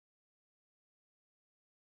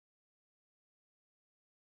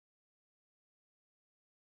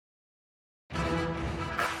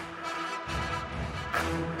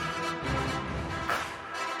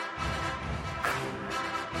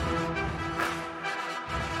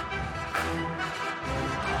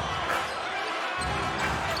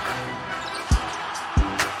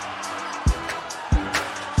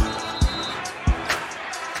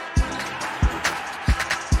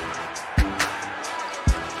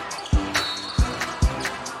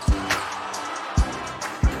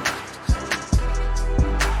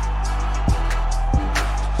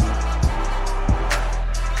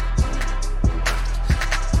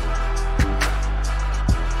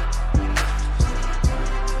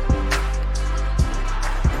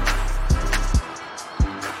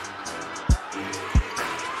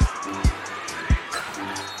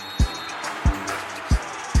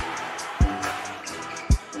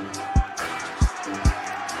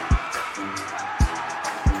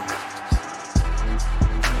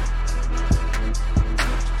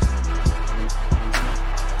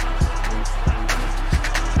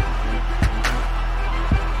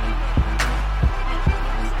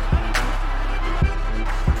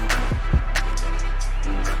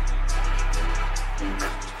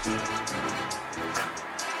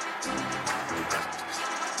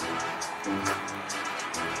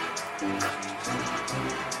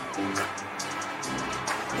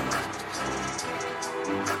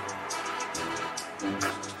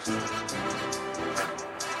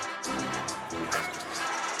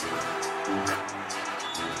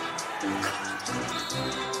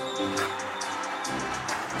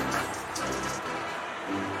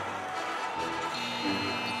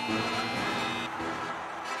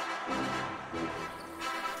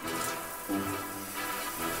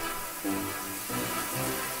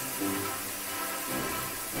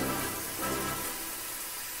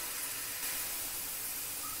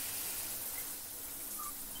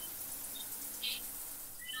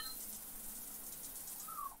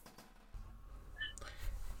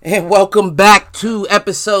And welcome back to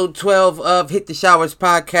episode 12 of Hit the Showers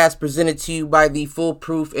podcast, presented to you by the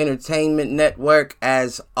Foolproof Entertainment Network.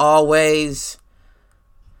 As always,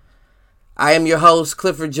 I am your host,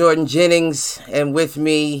 Clifford Jordan Jennings, and with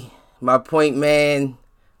me, my point man,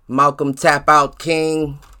 Malcolm Tap Out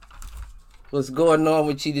King. What's going on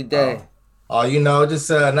with you today? Just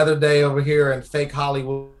another day over here in fake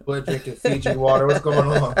Hollywood drinking Fiji water. What's going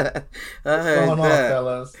on? What's going on,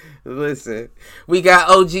 fellas? Listen, we got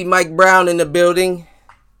OG Mike Brown in the building.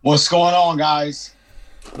 What's going on, guys?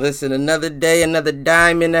 Listen, another day, another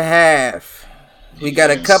dime and a half. We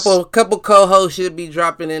got a couple co-hosts should be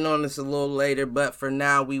dropping in on us a little later, but for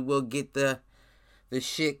now we will get the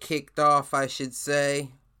shit kicked off, I should say.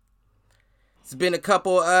 It's been a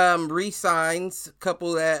couple re-signs, a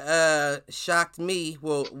couple that shocked me.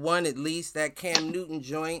 Well, one at least, that Cam Newton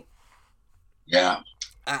joint. Yeah.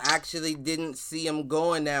 I actually didn't see him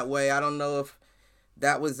going that way. I don't know if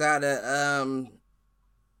that was out of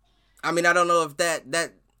I don't know if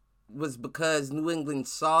that was because New England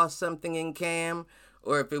saw something in Cam,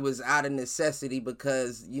 or if it was out of necessity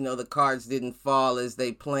because, the cards didn't fall as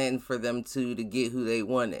they planned for them to get who they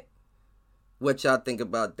wanted. What y'all think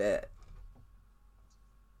about that?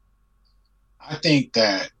 I think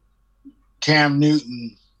that Cam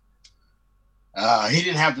Newton, he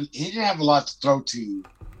didn't have a lot to throw to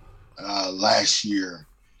last year,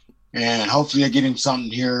 and hopefully they get him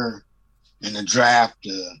something here in the draft,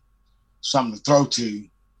 something to throw to,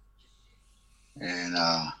 and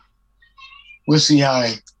we'll see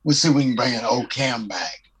if we can bring an old Cam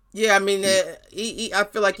back. Yeah, I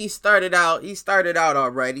feel like he started out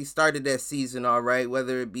all right. He started that season all right,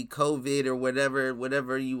 whether it be COVID or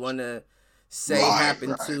whatever you want to say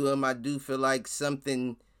happened to him. I do feel like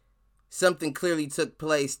something clearly took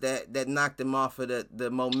place that knocked him off of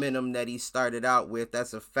the momentum that he started out with.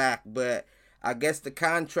 That's a fact. But I guess the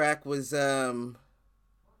contract was for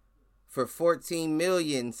 $14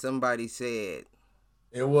 million, somebody said.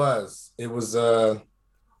 It was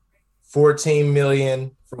 $14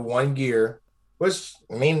 million for 1 year, which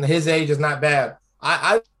his age is not bad.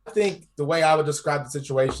 I think the way I would describe the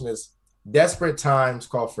situation is desperate times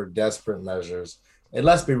call for desperate measures. And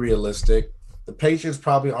let's be realistic. The Patriots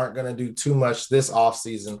probably aren't going to do too much this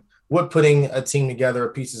offseason with putting a team together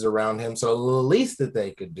of pieces around him. So the least that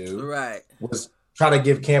they could do was try to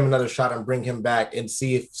give Cam another shot and bring him back and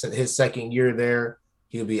see if his second year there,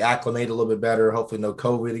 he'll be acclimated a little bit better. Hopefully no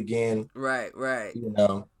COVID again. Right.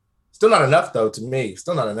 Still not enough, though, to me.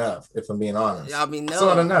 Still not enough, if I'm being honest. No. Still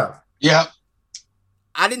not enough. Yeah.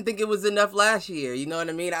 I didn't think it was enough last year. You know what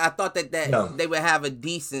I mean? I thought that they would have a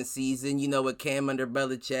decent season, with Cam under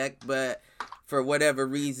Belichick, but for whatever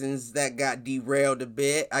reasons that got derailed a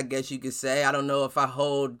bit, I guess you could say. I don't know if I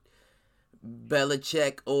hold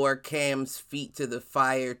Belichick or Cam's feet to the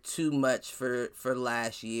fire too much for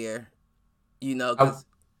last year. Yeah,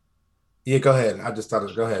 go ahead. I just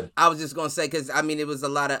thought go ahead. I was just going to say, because, it was a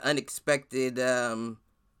lot of unexpected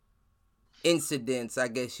incidents, I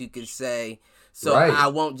guess you could say. So I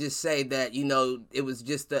won't just say that, it was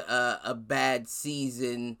just a bad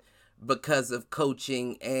season because of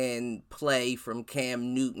coaching and play from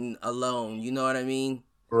Cam Newton alone. You know what I mean?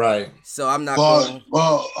 Right. So I'm not going...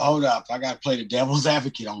 Well, hold up. I got to play the devil's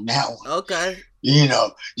advocate on that one. Okay. You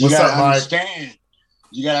got to understand.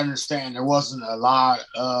 You got to understand there wasn't a lot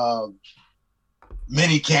of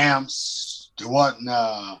mini camps. There wasn't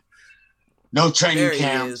no training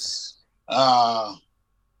camps. They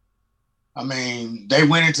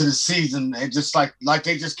went into the season and just like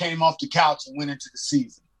they just came off the couch and went into the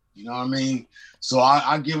season. You know what I mean? So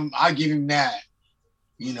I give him that.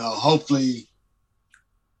 Hopefully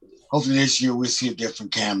this year we'll see a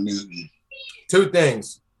different Cam Newton. Two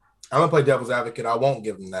things. I'm gonna play devil's advocate. I won't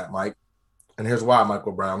give him that, Mike. And here's why,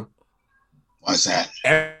 Michael Brown. What's that?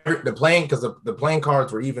 The playing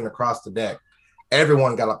cards were even across the deck.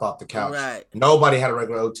 Everyone got up off the couch. Right. Nobody had a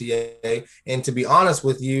regular OTA. And to be honest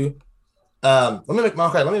with you, let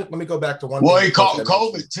me go back to one. Well, he called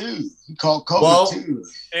COVID too. Too.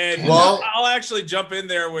 And I'll actually jump in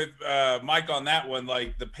there with Mike on that one.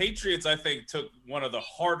 Like the Patriots, I think took one of the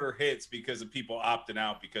harder hits because of people opting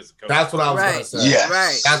out because of COVID. That's what I was going to say. Yeah,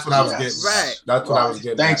 right. That's what I was getting. Right. That's what I was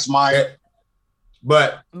getting. Thanks, Mike.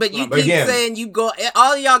 But you keep saying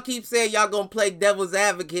all of y'all keep saying y'all gonna play devil's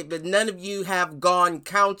advocate, but none of you have gone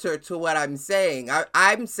counter to what I'm saying.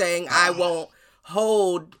 I'm saying I won't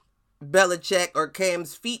hold Belichick or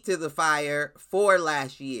Cam's feet to the fire for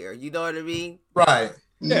last year. You know what I mean? Right.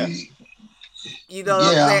 Yeah. You know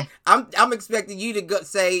what I'm saying? I'm expecting you to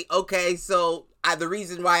say, okay, so the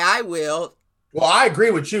reason why I will. Well, I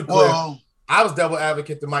agree with you, Cliff. I was devil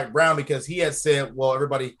advocate to Mike Brown because he had said, well,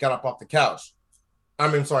 everybody got up off the couch.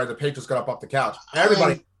 The Patriots got up off the couch.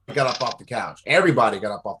 Everybody got up off the couch. Everybody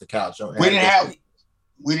got up off the couch. We didn't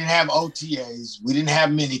have OTAs. We didn't have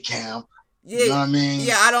minicamp. Yeah, you know what I mean?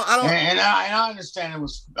 Yeah, I don't. And I understand it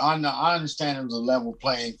was. I understand it was a level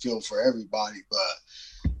playing field for everybody,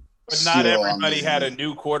 but not everybody had a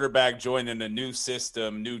new quarterback joining a new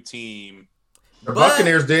system, new team. The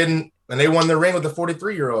Buccaneers didn't, and they won the ring with the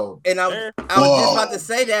 43-year-old. And I was just about to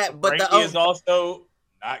say that, but Brady is also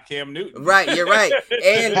not Cam Newton. Right, you're right.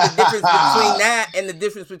 And the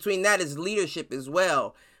difference between that is leadership as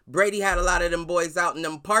well. Brady had a lot of them boys out in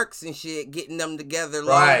them parks and shit, getting them together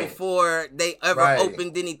long before they ever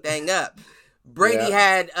opened anything up. Brady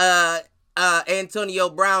had Antonio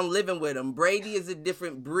Brown living with him. Brady is a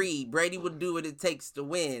different breed. Brady would do what it takes to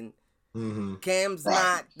win. Mm-hmm. Cam's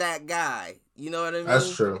not that guy. You know what I mean?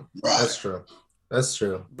 That's true. Right. That's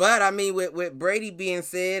true. But I mean, with Brady being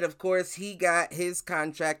said, of course, he got his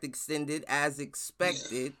contract extended as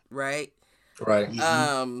expected, right? Right.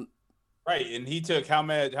 Right, and he took how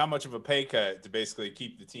much of a pay cut to basically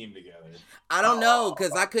keep the team together? I don't know,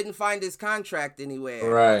 because I couldn't find his contract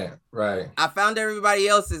anywhere. Right. I found everybody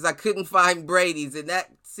else's. I couldn't find Brady's, and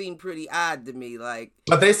that seemed pretty odd to me.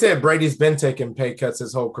 But they said Brady's been taking pay cuts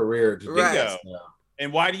his whole career. Right.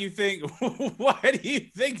 And why do you think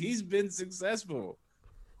he's been successful?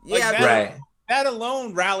 Yeah, that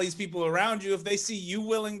alone rallies people around you if they see you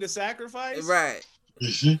willing to sacrifice. Right.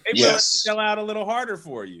 Mm-hmm. They will sell out a little harder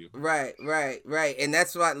for you. Right. And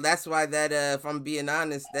that's why that if I'm being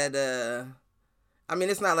honest, that I mean,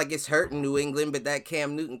 it's not like it's hurting New England, but that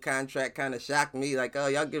Cam Newton contract kind of shocked me. Like, oh,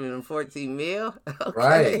 y'all giving him $14 million?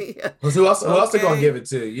 Okay. Right. Who else they gonna give it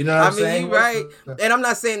to? You know what I'm saying? Right. And I'm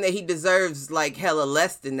not saying that he deserves like hella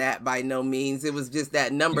less than that by no means. It was just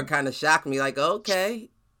that number kind of shocked me. Like, okay,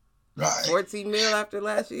 right. $14 million after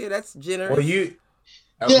last year. That's generous. Well,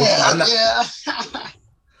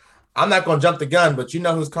 I'm not gonna jump the gun, but you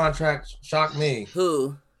know whose contract shocked me?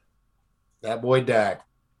 Who? That boy Dak.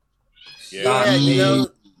 Yeah,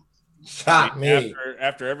 Shocked me.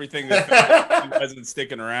 After everything that he wasn't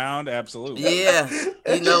sticking around, absolutely. Yeah,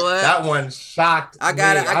 you know what? That one shocked me. I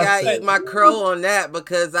gotta eat my crow on that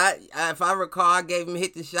because if I recall, I gave him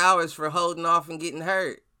hit the showers for holding off and getting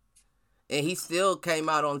hurt, and he still came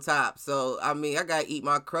out on top. So I mean, I gotta eat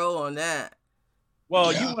my crow on that.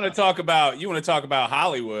 Well, you want to talk about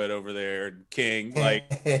Hollywood over there, King?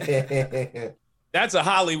 Like that's a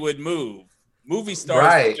Hollywood move. Movie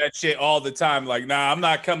stars do that shit all the time. Like, nah, I'm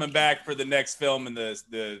not coming back for the next film in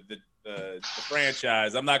the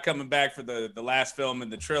franchise. I'm not coming back for the last film in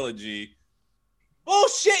the trilogy.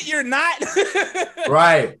 Bullshit, you're not.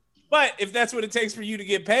 Right. But if that's what it takes for you to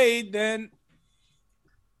get paid, then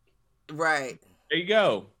right. There you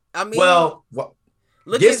go. I mean,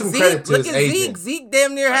 look at Zeke. Look at Zeke. Zeke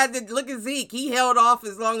damn near had to look at Zeke. He held off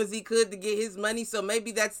as long as he could to get his money. So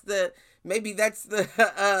maybe that's the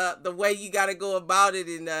way you got to go about it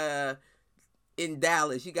in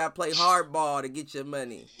Dallas. You got to play hardball to get your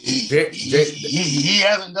money. He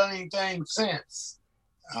hasn't done anything since.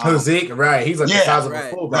 Zeke, right? He's like the size of a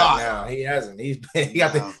fullback now. He hasn't. He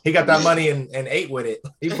got that money and ate with it.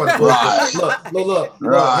 He look.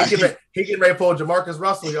 He getting ready to pull Jamarcus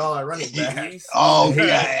Russell, y'all are running back. Don't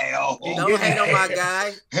hate on my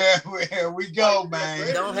guy. Here we go,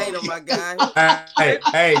 man. Don't hate on my guy.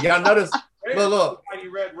 Hey, y'all notice? Look.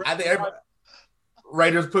 I think everybody,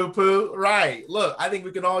 Raiders poo. Right. Look, I think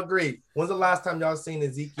we can all agree. When's the last time y'all seen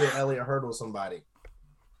Ezekiel Elliott hurdle somebody?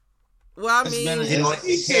 Well, I mean,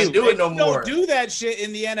 he can't do it no more. Don't do that shit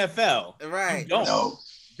in the NFL. Right. You don't. No.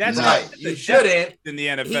 That's right. You shouldn't in the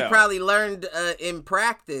NFL. He probably learned in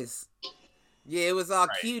practice. Yeah, it was all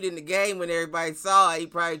cute in the game when everybody saw it. He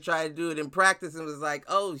probably tried to do it in practice and was like,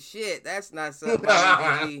 "Oh shit, that's not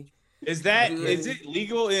something." Is it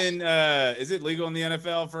legal in the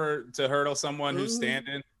NFL to hurdle someone who's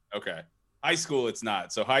standing? Okay. High school, it's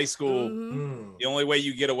not. So high school, the only way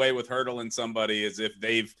you get away with hurdling somebody is if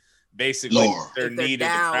they've basically they're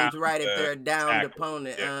downed, right? If they're a downed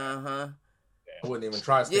opponent, I wouldn't even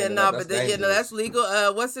try. That's legal.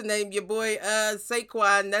 What's the name? Your boy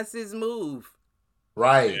Saquon. That's his move.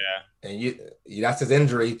 Right. Yeah. And that's his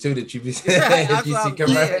injury too that you see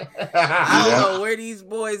coming. I don't know where these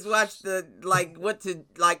boys watch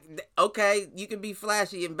okay, you can be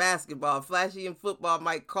flashy in basketball. Flashy in football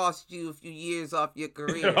might cost you a few years off your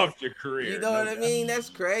career. You know what I mean? That's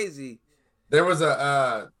crazy. There was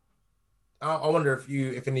I wonder if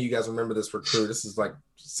any of you guys remember this recruit. This is like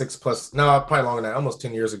probably longer than that, almost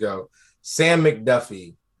 10 years ago. Sam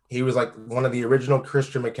McDuffie. He was like one of the original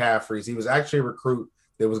Christian McCaffreys. He was actually a recruit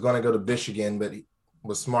that was going to go to Michigan, but he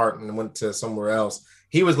was smart and went to somewhere else.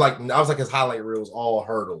 He was like, I was like, his highlight reel was all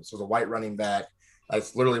hurdles. So it was a white running back.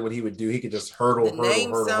 That's literally what he would do. He could just hurdle. The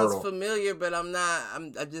name sounds familiar, but I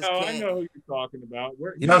just can't. I know who you're talking about.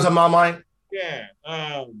 You know what I'm talking about, Mike?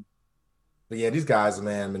 Yeah. But yeah, these guys,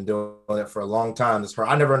 man, been doing it for a long time.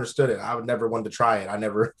 I never understood it. I would never want to try it. I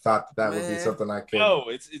never thought that would be something I could. No,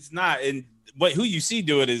 it's not. And who you see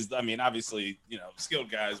do it is, I mean, obviously,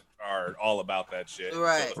 skilled guys are all about that shit.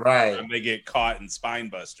 Right. So right. They get caught in spine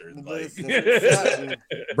busters. Like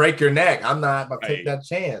break your neck. I'm not about to take that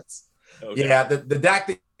chance. Okay. Yeah, the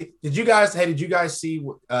Dak. Did you guys see?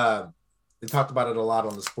 They talked about it a lot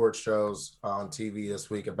on the sports shows on TV this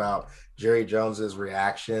week about Jerry Jones's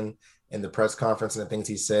reaction in the press conference and the things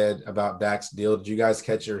he said about Dak's deal. Did you guys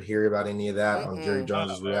catch or hear about any of that on Jerry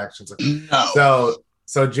Jones's reactions? No.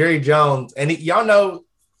 So Jerry Jones, and y'all know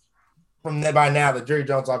from by now that Jerry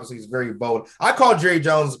Jones obviously is very bold. I call Jerry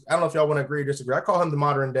Jones, I don't know if y'all want to agree or disagree, I call him the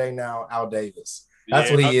modern day now Al Davis.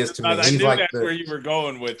 That's what he is to me. He's like that's where you were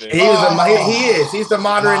going with it. He is. He's the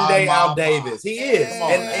modern day Al Davis. He is.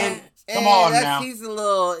 And come on now. He's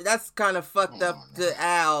that's kind of fucked up to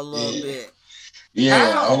Al a little bit.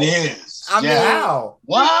 Yeah, How? it is. I mean, how?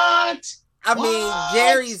 What? I mean,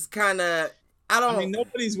 Jerry's kind of. I mean,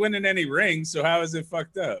 nobody's winning any rings, so how is it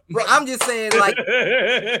fucked up? I'm just saying, like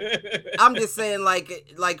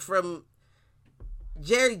from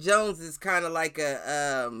Jerry Jones is kind of like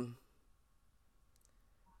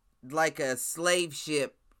a slave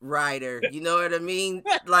ship rider. You know what I mean?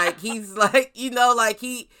 Like he's like,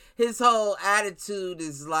 his whole attitude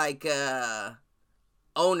is like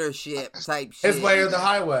ownership type shit. His way or the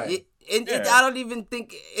highway. I don't even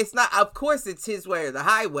think it's not. Of course, it's his way or the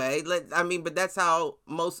highway. But that's how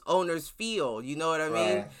most owners feel. You know what I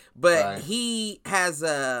mean? Right. But he has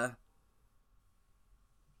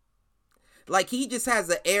he just has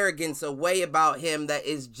an arrogance, a way about him that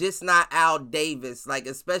is just not Al Davis. Like,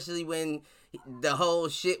 especially when the whole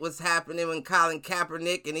shit was happening when Colin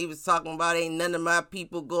Kaepernick and he was talking about ain't none of my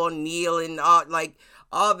people gonna kneel and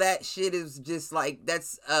all that shit is just like,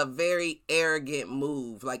 that's a very arrogant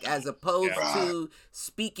move. Like, as opposed to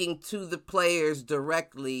speaking to the players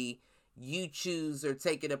directly, you choose or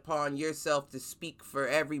take it upon yourself to speak for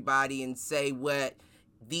everybody and say what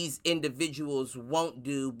these individuals won't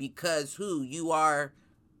do because you are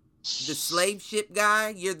the slave ship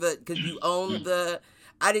guy. Because you own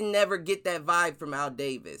I didn't never get that vibe from Al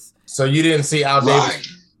Davis. So you didn't see Al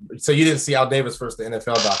Davis. So you didn't see Al Davis versus the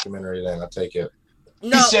NFL documentary then, I take it.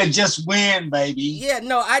 No. He said just win, baby. Yeah,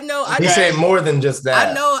 no, I know. He said more than just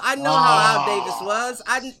that. I know how Al Davis was.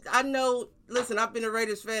 I know, listen, I've been a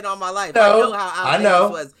Raiders fan all my life. I know how Al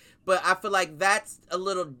Davis was. But I feel like that's a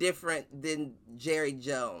little different than Jerry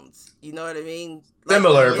Jones. You know what I mean?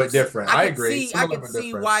 Similar but different. I agree. I can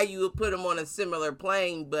see why you would put him on a similar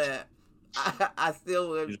plane, but I still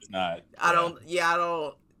would. It's not. I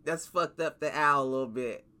don't. That's fucked up to Al a little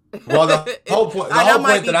bit. Well, the whole point. I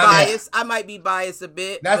might be biased a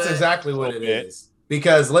bit. That's exactly what it is.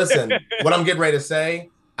 Because listen, what I'm getting ready to say,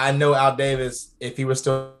 I know Al Davis, if he was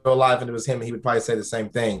still alive and it was him, he would probably say the same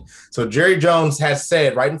thing. So Jerry Jones has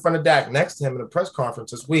said right in front of Dak, next to him in a press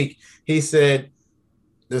conference this week, he said,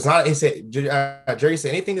 Jerry said,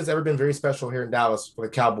 anything that's ever been very special here in Dallas for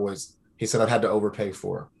the Cowboys, he said, I've had to overpay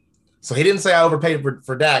for. So he didn't say I overpaid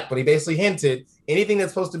for Dak, but he basically hinted anything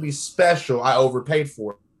that's supposed to be special, I overpaid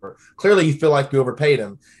for. Clearly, you feel like you overpaid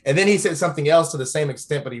him. And then he said something else to the same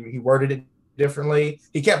extent, but he worded it differently.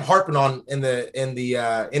 He kept harping on in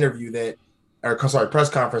the interview press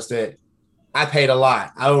conference that I paid a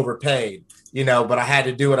lot, I overpaid, but I had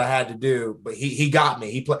to do what I had to do. But he got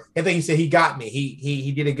me. I think he said he got me.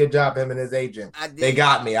 He did a good job, him and his agent. They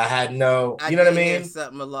got me. I had no. You know what I mean?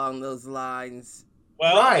 Something along those lines.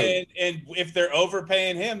 Well, right. and if they're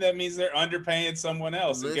overpaying him, that means they're underpaying someone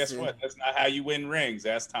else. And guess what? That's not how you win rings.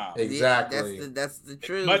 That's Tom. Exactly. Yeah, that's the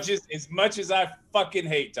truth. As much as I fucking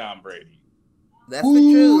hate Tom Brady. That's the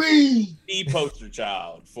truth. The poster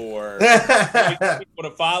child for people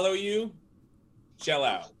to follow you. Shell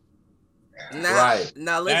out. Now listen.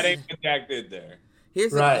 That ain't what Dak did there.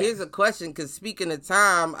 Here's a question, because speaking of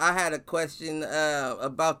Tom, I had a question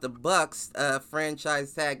about the Bucks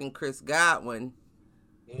franchise tagging Chris Godwin.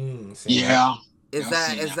 Yeah. Is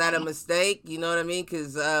that a mistake? You know what I mean?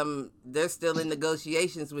 Because they're still in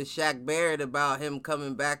negotiations with Shaq Barrett about him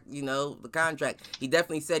coming back, the contract. He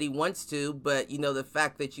definitely said he wants to, but, the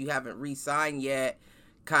fact that you haven't re-signed yet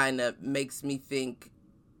kind of makes me think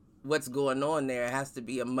what's going on there. It has to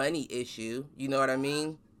be a money issue. You know what I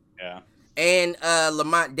mean? Yeah. And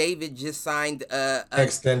Lamont David just signed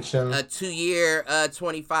extension, a 2-year,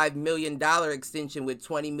 $25 million extension with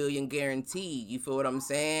 $20 million guaranteed. You feel what I'm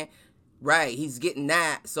saying? Right, he's getting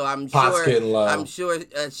that. So I'm Pot's sure. getting low. I'm sure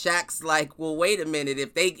Shaq's like, well, wait a minute.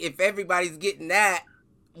 If everybody's getting that,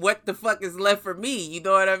 what the fuck is left for me? You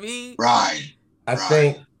know what I mean? Right. I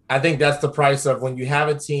think that's the price of when you have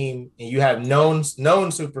a team and you have known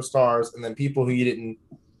superstars and then people who you didn't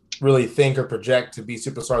really think or project to be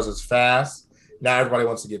superstars as fast. Now everybody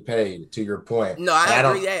wants to get paid, to your point. No, I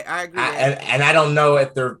agree. And I don't know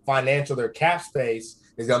if their cap space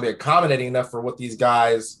is going to be accommodating enough for what these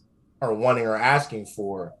guys are wanting or asking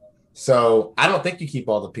for. So I don't think you keep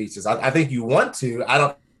all the pieces. I think you want to. I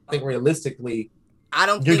don't think realistically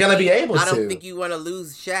you're going to be able to. I don't think you want to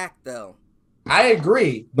lose Shaq, though. I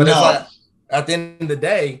agree. But it's like, at the end of the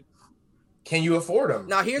day, can you afford them?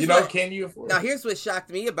 Now here's can you afford? Here's what shocked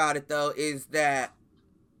me about it though is that,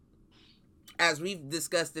 as we've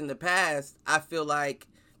discussed in the past, I feel like,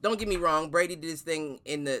 don't get me wrong, Brady did his thing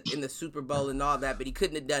in the Super Bowl and all that, but he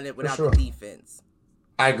couldn't have done it without the defense.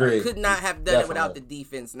 I agree. Could not have done it without the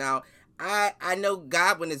defense. Now I know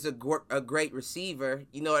Godwin is a great receiver.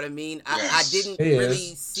 You know what I mean? I didn't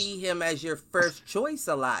really see him as your first choice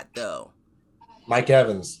a lot though. Mike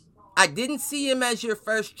Evans. I didn't see him as your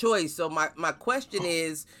first choice. So my question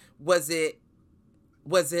is, was it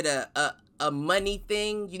a money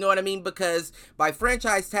thing? You know what I mean? Because by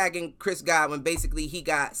franchise tagging Chris Godwin, basically he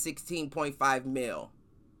got $16.5 million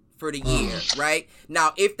for the year, right?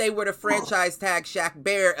 Now, if they were to franchise tag Shaq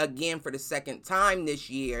Barrett again for the second time this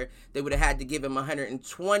year, they would have had to give him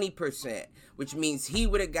 120%, which means he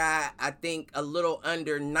would have got, I think, a little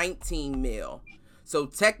under $19 million. So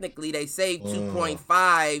technically, they saved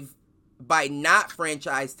 2.5 by not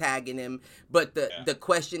franchise tagging him. But the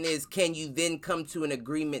question is, can you then come to an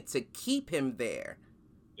agreement to keep him there?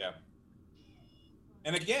 Yeah.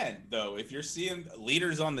 And again, though, if you're seeing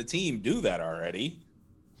leaders on the team do that already,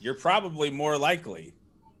 you're probably more likely.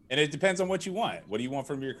 And it depends on what you want. What do you want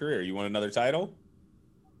from your career? You want another title?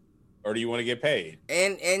 Or do you want to get paid?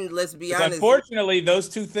 And let's be honest. Unfortunately, those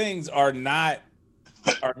two things are not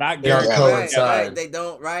guaranteed. Right. They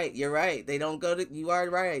don't. Right. You're right. They don't go to. You are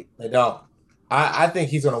right. They don't. I think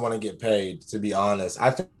he's going to want to get paid, to be honest. I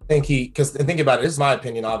think because think about it, this is my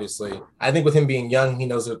opinion, obviously. I think with him being young, he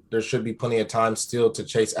knows that there should be plenty of time still to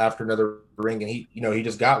chase after another ring, and he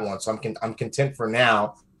just got one. So I'm content for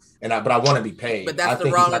now, but I want to be paid. But that's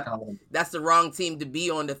the wrong team to be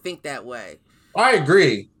on to think that way. I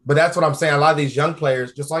agree, but that's what I'm saying. A lot of these young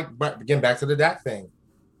players, just like again back to the Dak thing,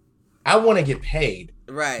 I want to get paid.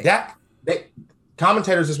 Right.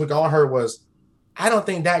 Commentators this week all I heard was, I don't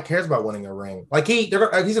think Dak cares about winning a ring. Like he's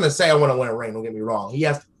going to say, I want to win a ring. Don't get me wrong. He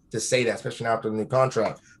has to say that, especially now after the new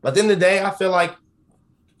contract. But at the end of the day, I feel like,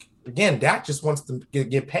 again, Dak just wants to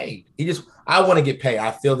get paid. I want to get paid.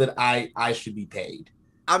 I feel that I should be paid.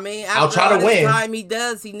 I mean, I'll try to win. Time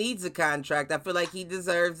he needs a contract. I feel like he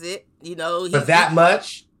deserves it. But that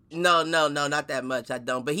much? No, not that much. I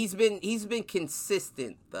don't. But he's been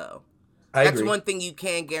consistent though. That's agree. One thing you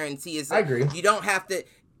can guarantee is I agree. You don't have to.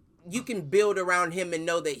 You can build around him and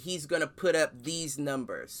know that he's going to put up these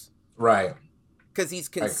numbers. Right. Because he's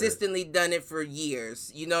consistently done it for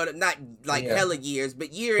years. Not like hella years,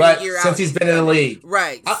 but year in and year out. Since he's been in the league.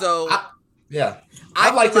 Right. I feel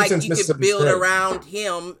like you can build around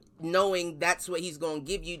him knowing that's what he's going to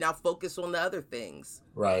give you. Now focus on the other things.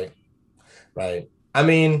 Right. I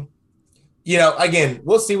mean, again,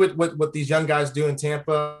 we'll see what these young guys do in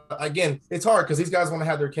Tampa. Again, it's hard because these guys want to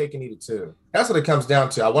have their cake and eat it too. That's what it comes down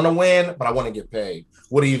to. I want to win, but I want to get paid.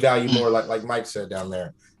 What do you value more? Like Mike said down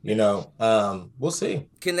there, we'll see.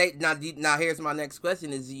 Can they now? Here's my next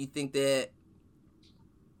question: is do you think that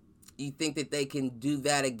they can do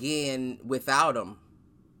that again without him?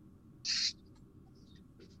 It's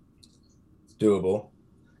doable,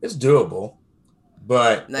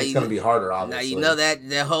 but it's going to be harder. Obviously, now that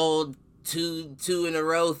the whole two in a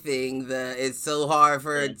row thing. It's so hard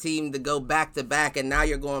for a team to go back to back, and now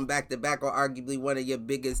you're going back to back, or arguably one of your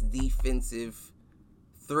biggest defensive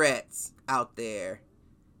threats out there.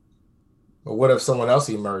 But what if someone else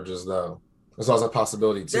emerges though? There's also a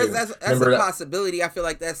possibility too. That's a possibility. I feel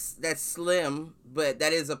like that's slim, but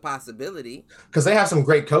that is a possibility. Because they have some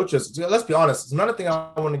great coaches. Let's be honest. Another thing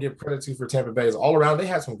I want to give credit to for Tampa Bay is all around they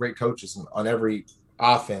had some great coaches on every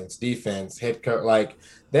offense, defense, head coach. Like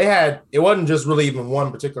it wasn't just really even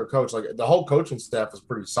one particular coach. Like the whole coaching staff was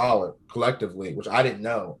pretty solid collectively, which I didn't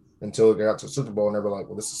know until they got to the Super Bowl and they were like,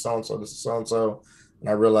 well, this is so-and-so, this is so-and-so. And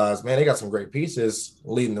I realized, man, they got some great pieces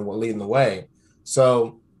leading the way.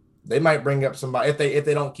 So they might bring up somebody if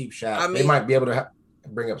they don't keep Shaq. They might be able to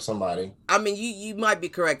bring up somebody. I mean, you might be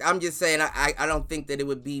correct. I'm just saying I don't think that it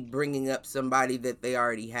would be bringing up somebody that they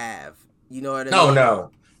already have. You know what I mean?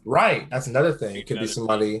 No. Right. That's another thing. It could be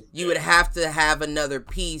somebody. You would have to have another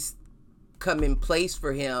piece come in place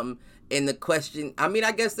for him. And the question, I mean,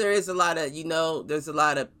 I guess there is a lot of, there's a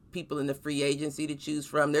lot of people in the free agency to choose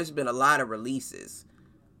from. There's been a lot of releases.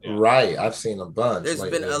 Yeah. Right. I've seen a bunch. There's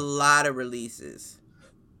been a lot of releases.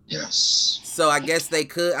 Yes. So I guess they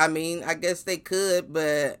could. I mean, I guess they could,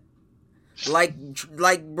 but like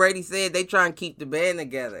Brady said, they try and keep the band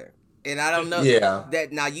together. And I don't know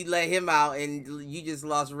that now you let him out and you just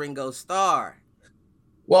lost Ringo Starr.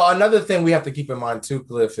 Well, another thing we have to keep in mind too,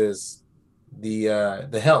 Cliff, is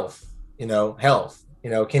the health. Health.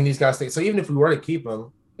 Can these guys stay? So even if we were to keep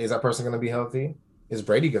them, is that person going to be healthy? Is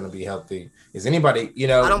Brady going to be healthy? Is anybody? We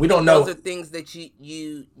don't know. Those are things that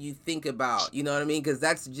you think about. You know what I mean? Because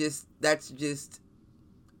that's just.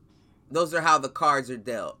 Those are how the cards are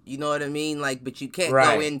dealt. You know what I mean? Like, but you can't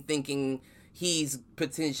go in thinking he's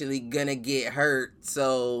potentially gonna get hurt.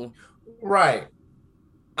 So, right.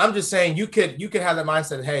 I'm just saying you could have that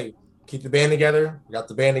mindset. Hey, keep the band together. We got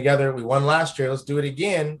the band together. We won last year. Let's do it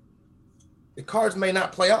again. The cards may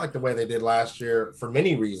not play out like the way they did last year for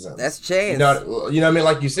many reasons. That's chance. You know what I mean?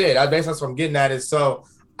 Like you said, that's what I'm getting at. Is so.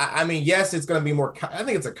 I mean, yes, it's going to be more. I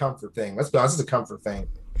think it's a comfort thing. Let's be honest, it's a comfort thing.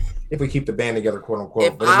 If we keep the band together, quote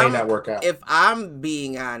unquote, but it may not work out. If I'm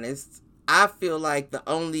being honest, I feel like the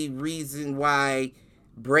only reason why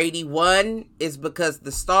Brady won is because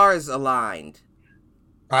the stars aligned.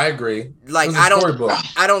 I agree. Like I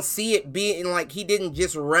don't see it being like he didn't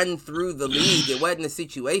just run through the league. It wasn't a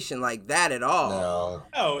situation like that at all.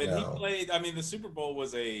 No, he played. I mean, the Super Bowl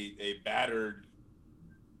was a battered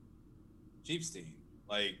Chiefs team.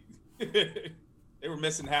 Like they were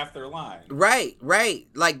missing half their line. Right.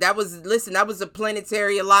 Like that was a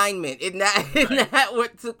planetary alignment. Isn't that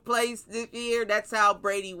what took place this year? That's how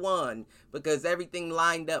Brady won, because everything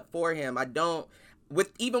lined up for him.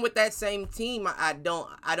 Even with that same team, I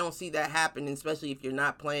don't see that happening, especially if you're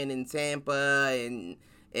not playing in Tampa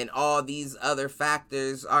and all these other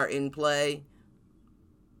factors are in play.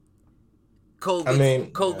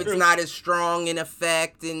 COVID's not as strong in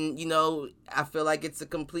effect, and I feel like it's a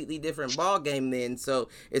completely different ball game then. So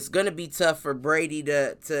it's gonna be tough for Brady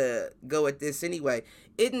to go at this anyway.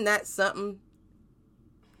 Isn't that something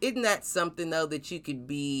though, that you could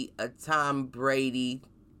be a Tom Brady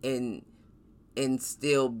and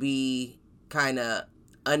still be kind of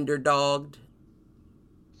underdogged?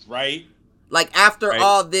 Right. Like after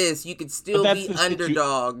all this, you could still be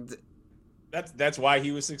underdogged. That's why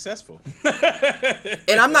he was successful.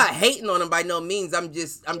 And I'm not hating on him by no means. I'm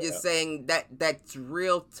just saying that's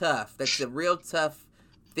real tough. That's a real tough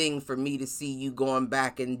thing for me to see you going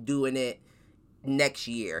back and doing it next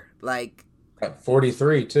year. Like at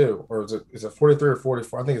 43 too, or is it 43 or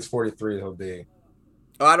 44? I think it's 43 he'll be.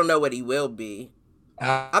 Oh, I don't know what he will be.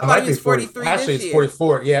 I thought he was 43 Actually, it's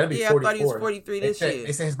 44. Yeah, it'll be 44. I thought he was 43 this year.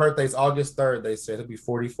 They said his birthday's August 3rd. They said he'll be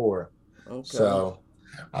 44. Okay. So,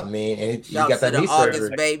 I mean, and you got that knee surgery.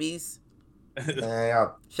 August babies.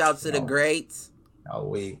 Shout to the greats.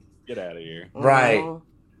 Get out of here. Right.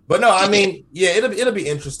 But no, I mean, yeah, it'll be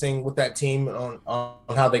interesting with that team on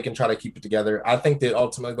how they can try to keep it together. I think that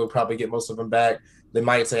ultimately they'll probably get most of them back. They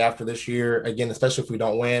might say after this year, again, especially if we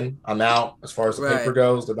don't win, I'm out as far as the paper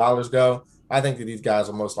goes, the dollars go. I think that these guys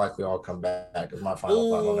will most likely all come back is my final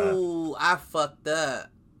thought on that. Ooh, I fucked up.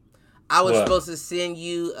 I was supposed to send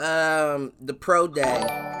you the pro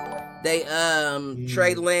day.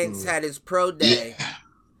 Trey Lance had his pro day.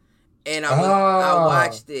 And I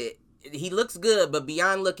watched it. He looks good, but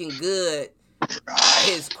beyond looking good,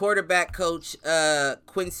 his quarterback coach,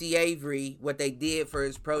 Quincy Avery, what they did for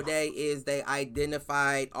his pro day is they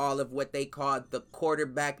identified all of what they called the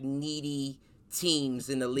quarterback needy teams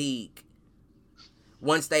in the league.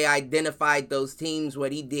 Once they identified those teams,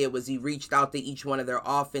 what he did was he reached out to each one of their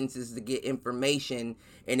offenses to get information,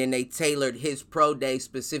 and then they tailored his pro day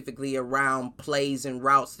specifically around plays and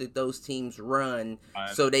routes that those teams run,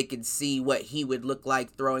 so they could see what he would look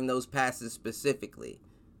like throwing those passes specifically.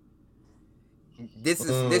 This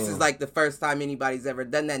is like the first time anybody's ever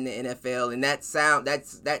done that in the NFL, and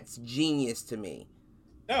that's genius to me.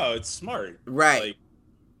 No, it's smart, right?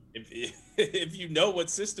 Like, if you know what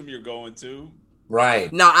system you're going to.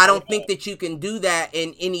 Right. Now, I don't think that you can do that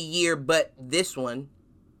in any year but this one.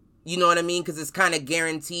 You know what I mean? Because it's kind of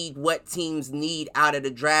guaranteed what teams need out of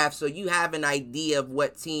the draft. So you have an idea of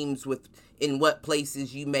what teams in what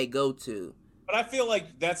places you may go to. But I feel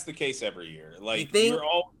like that's the case every year. Like, you think?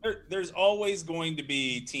 There's always going to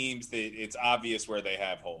be teams that it's obvious where they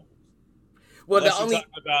have holes. Well, unless the you're only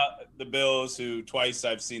talking about the Bills, who twice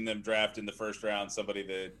I've seen them draft in the first round somebody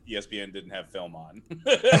that ESPN didn't have film on.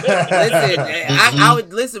 listen, I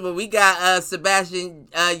would listen when we got Sebastian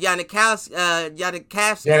Janikowski.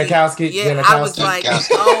 Yeah, I was like,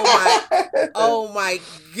 oh my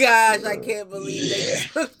gosh, I can't believe they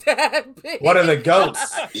took that pick. One of the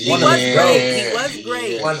goats. He was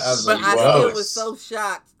great. But I still was so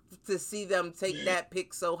shocked to see them take that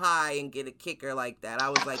pick so high and get a kicker like that. I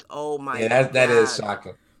was like, oh my god. That is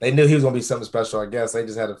shocking. They knew he was gonna be something special, I guess. They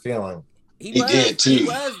just had a feeling. He did too. He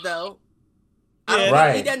was though.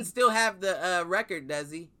 Right. He doesn't still have the record,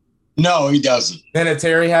 does he? No, he doesn't.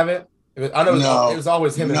 Vinatieri have it? I know it was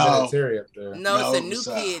always him and Vinatieri up there. No, it's a new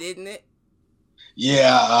kid, isn't it?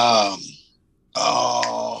 Yeah.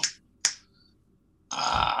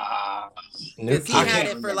 Because he had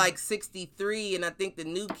it for like 63, and I think the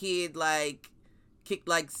new kid kicked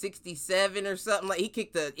like 67 or something. Like he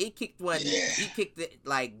kicked it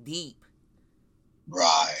like deep.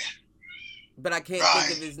 Right. But I can't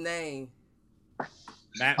think of his name.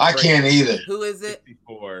 I can't either. Who is it?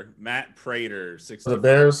 64. Matt Prater, 64. The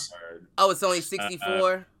Bears? Oh, it's only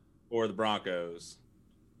 64? For the Broncos.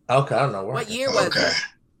 Okay, I don't know. What year was it?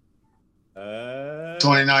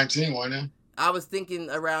 2019, wasn't it? I was thinking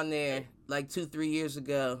around there, like 2-3 years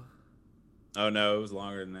ago. Oh, no, it was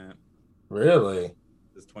longer than that. Really? It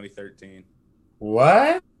was 2013.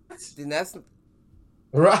 What? Then that's...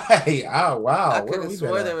 Right. Oh, wow. I could have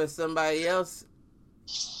swore there was somebody else.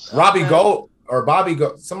 Robbie Gold or Bobby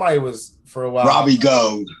Gold. Somebody was for a while. Robbie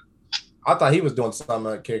Gold. I thought he was doing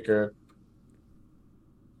something at kicker.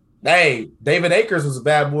 Hey, David Akers was a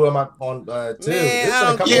bad boy on too. Man,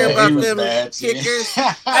 I don't care about them kickers.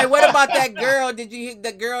 Hey, what about that girl? Did you hit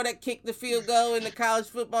the girl that kicked the field goal in the college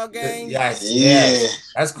football game? Yes.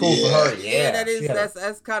 That's cool for her. Yeah, that is.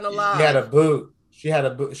 That's kind of live. She had a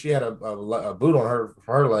boot. She had a boot on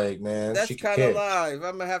her leg, man. That's kind of live.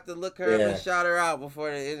 I'm gonna have to look her up and shout her out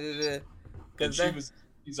before the end of the. Because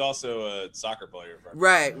he's also a soccer player.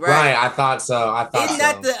 Right. I thought so.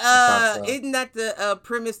 Isn't that the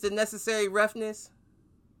premise, the necessary roughness?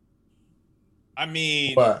 I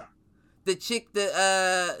mean, what? The chick,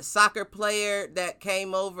 the soccer player that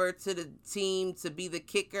came over to the team to be the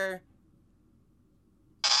kicker.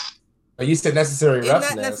 Oh, you said necessary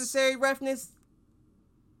roughness. Isn't that necessary roughness?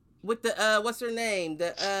 With the what's her name?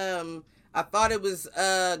 I thought it was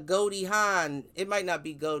Goldie Hawn. It might not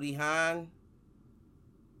be Goldie Hawn.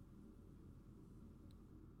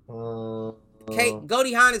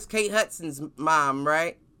 Goldie Hawn is Kate Hudson's mom,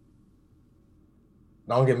 right?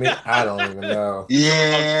 Don't get me. I don't even know.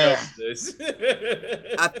 Yeah,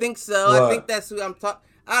 I think so. What? I think that's who I'm talking.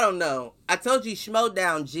 I don't know. I told you,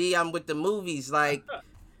 Schmodown, G. I'm with the movies. Like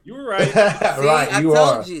you were right. See, right, I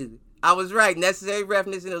told you. I was right. Necessary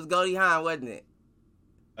roughness, and it was Goldie Hawn, wasn't it?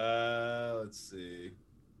 Let's see.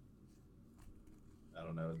 I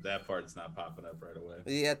don't know. That part's not popping up right away.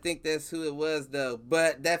 Yeah, I think that's who it was, though.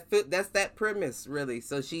 But that's that premise, really.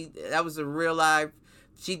 So that was a real life.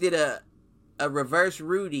 She did a reverse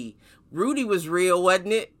Rudy. Rudy was real,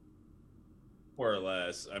 wasn't it? More or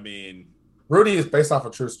less. I mean, Rudy is based off a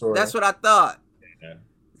true story. That's what I thought. Yeah.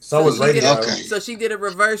 So was Radio. Okay. So she did a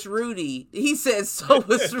reverse Rudy. He said so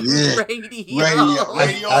was Radio. Rudy.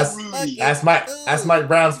 That's Mike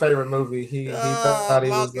Brown's favorite movie. He thought he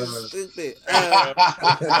was stupid.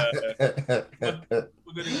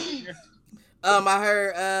 I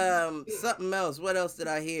heard something else. What else did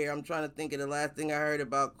I hear? I'm trying to think of the last thing I heard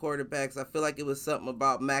about quarterbacks. I feel like it was something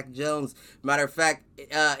about Mac Jones. Matter of fact,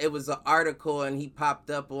 it was an article and he popped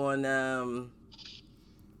up on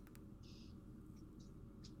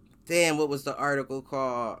what was the article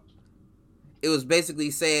called? It was basically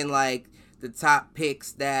saying like the top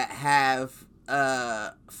picks that have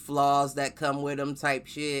flaws that come with them type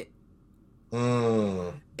shit.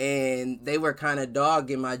 And they were kind of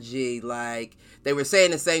dogging my G. Like they were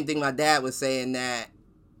saying the same thing my dad was saying, that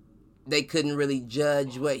they couldn't really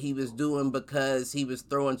judge what he was doing because he was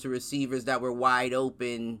throwing to receivers that were wide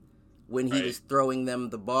open when he was throwing them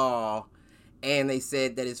the ball. And they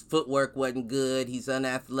said that his footwork wasn't good. He's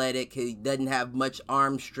unathletic. He doesn't have much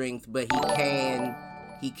arm strength, but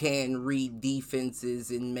he can read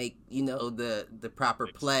defenses and make, the proper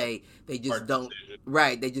play. They just don't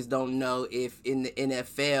They just don't know if in the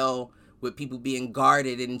NFL with people being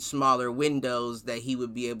guarded in smaller windows that he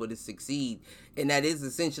would be able to succeed. And that is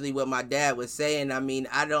essentially what my dad was saying. I mean,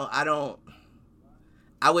 I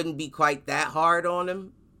wouldn't be quite that hard on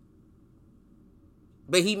him.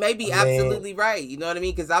 But he may be absolutely right. You know what I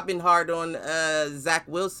mean? Because I've been hard on Zach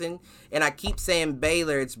Wilson, and I keep saying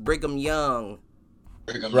Baylor. It's Brigham Young.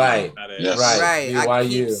 Right. Yes. Right. BYU. I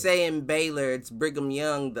keep saying Baylor. It's Brigham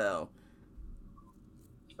Young, though.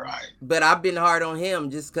 Right. But I've been hard on him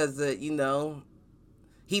just because,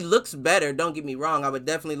 he looks better. Don't get me wrong. I would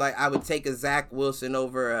take a Zach Wilson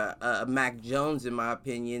over a Mac Jones, in my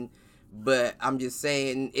opinion. But I'm just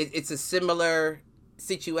saying it's a similar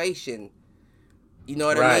situation. You know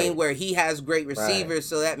what I mean? Where he has great receivers,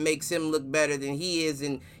 so that makes him look better than he is.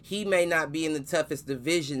 And he may not be in the toughest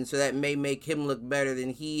division, so that may make him look better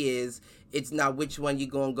than he is. It's not which one you're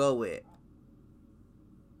going to go with.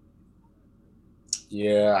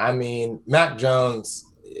 Yeah, I mean, Mac Jones,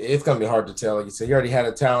 it's going to be hard to tell. Like you said, he already had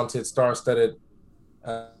a talented, star-studded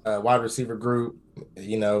wide receiver group.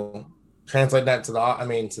 Translate that to the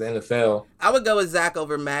NFL. I would go with Zach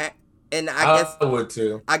over Mac, and I would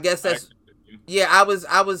too. I guess that's. Yeah, I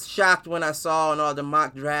was shocked when I saw in all the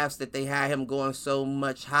mock drafts that they had him going so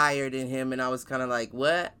much higher than him, and I was kind of like,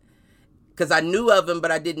 what? Because I knew of him,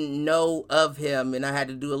 but I didn't know of him, and I had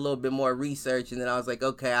to do a little bit more research, and then I was like,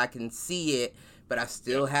 okay, I can see it, but I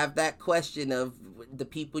still have that question of the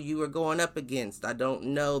people you were going up against. I don't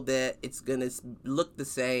know that it's going to look the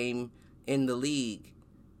same in the league.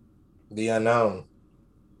 The unknown.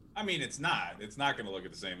 I mean, it's not. It's not going to look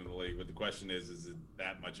at the same in the league. But the question is it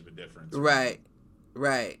that much of a difference? Right.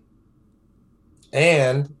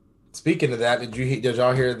 And speaking of that, did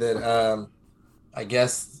y'all hear that? I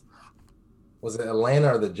guess was it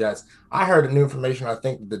Atlanta or the Jets? I heard new information. I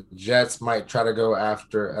think the Jets might try to go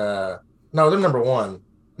after. No, they're number one.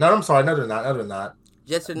 No, I'm sorry. No, they're not. No, they're not.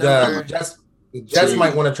 Jets are number. The Jets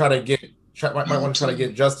might want to try to get. Might want to try to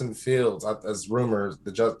get Justin Fields. As rumors,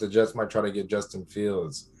 the Jets might try to get Justin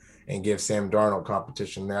Fields and give Sam Darnold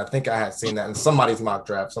competition there. I think I had seen that in somebody's mock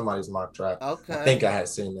draft. Okay. I think I had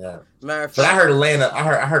seen that. But I heard Atlanta. I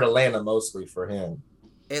heard Atlanta mostly for him.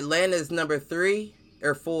 Atlanta's number 3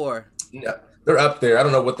 or 4. Yeah, they're up there. I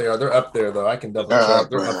don't know what they are. They're up there though. I can double check.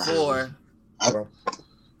 They're up 4.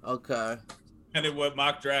 Okay. And then what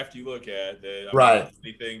mock draft you look at?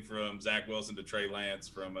 Anything from Zach Wilson to Trey Lance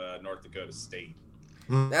from North Dakota State.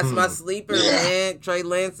 That's my sleeper, man. Trey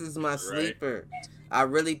Lance is my sleeper. I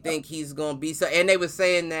really think he's gonna be so. And they were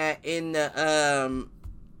saying that in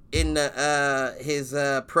his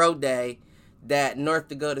pro day that North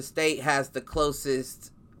Dakota State has the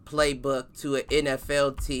closest playbook to an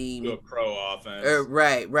NFL team, to a pro offense.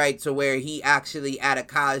 Right. To where he actually at a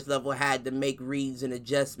college level had to make reads and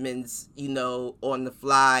adjustments, on the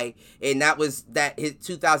fly. And his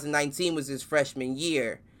 2019 was his freshman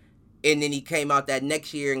year. And then he came out that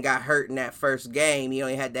next year and got hurt in that first game. He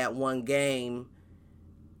only had that one game.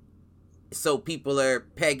 So people are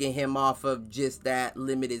pegging him off of just that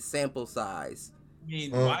limited sample size. I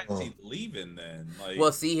mean, why is he leaving then?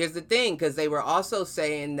 Well, see, here's the thing, because they were also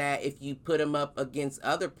saying that if you put him up against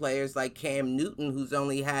other players like Cam Newton, who's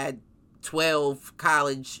only had 12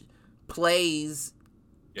 college plays,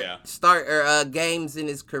 games in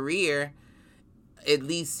his career, at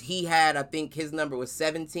least he had, I think his number was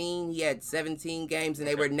 17. He had 17 games, and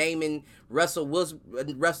they were naming Russell Wilson,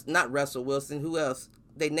 not Russell Wilson, who else?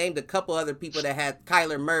 They named a couple other people that had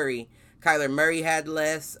Kyler Murray. Kyler Murray had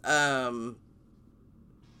less.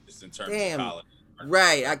 Just in terms of college.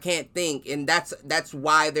 Right, I can't think, and that's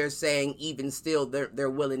why they're saying even still they're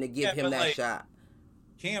willing to give him that shot.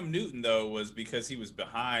 Cam Newton though was because he was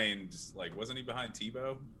behind, wasn't he behind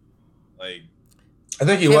Tebow? I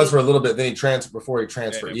think he was for a little bit. Then he transferred before he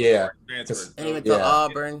transferred. Yeah, and he went to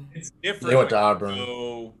Auburn. It's different. He went to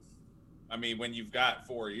Auburn. I mean, when you've got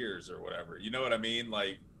 4 years or whatever, you know what I mean? 2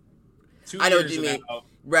 years. I know what you mean.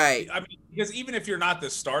 Right. I mean, because even if you're not the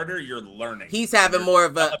starter, you're learning. He's having more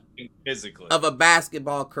of a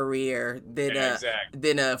basketball career than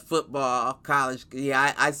a football college.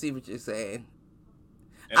 Yeah, I see what you're saying.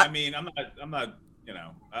 And I mean, I'm not.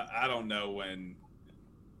 I don't know when,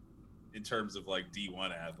 in terms of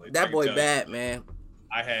D1 athletes. That boy bad, man.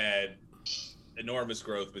 I had enormous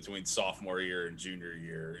growth between sophomore year and junior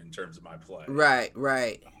year in terms of my play. Right.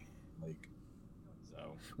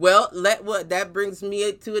 Well, that brings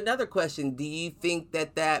me to another question. Do you think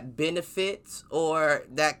that benefits or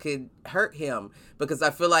that could hurt him? Because I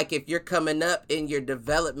feel like if you're coming up in your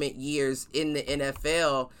development years in the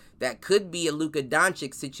NFL, that could be a Luka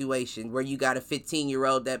Doncic situation where you got a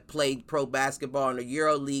 15-year-old that played pro basketball in the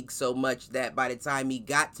Euro League so much that by the time he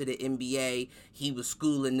got to the NBA, he was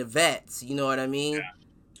schooling the vets. You know what I mean? Yeah.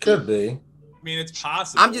 Could be. I mean, it's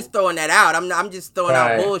possible. I'm just throwing that out. I'm just throwing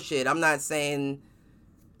out bullshit. I'm not saying...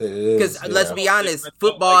 Because let's be honest,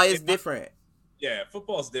 football is different. Yeah,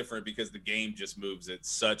 football's different because the game just moves at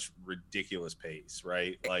such ridiculous pace,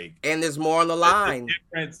 right? Like, and there's more on the line.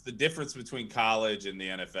 The difference between college and the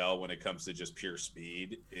NFL when it comes to just pure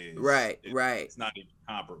speed is right. It's not even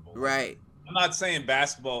comparable. Right. I'm not saying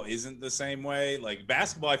basketball isn't the same way. Like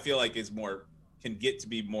basketball, I feel like can get to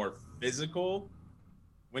be more physical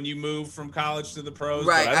when you move from college to the pros.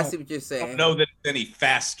 Right, I see what you're saying. I don't know that it's any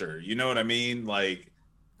faster. You know what I mean? Like.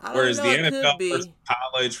 Whereas the NFL versus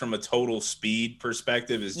college, from a total speed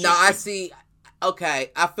perspective, is just I see. Okay,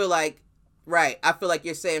 I feel like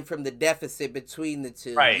you're saying from the deficit between the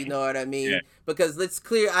two. Right. You know what I mean? Yeah. Because let's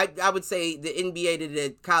clear. I would say the NBA to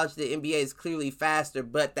the college to the NBA is clearly faster,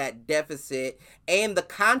 but that deficit and the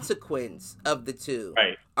consequence of the two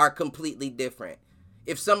are completely different.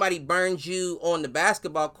 If somebody burns you on the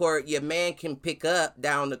basketball court, your man can pick up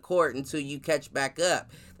down the court until you catch back up.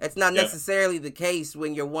 That's not necessarily the case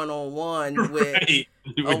when you're one-on-one with a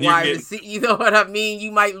wide receiver. You know what I mean?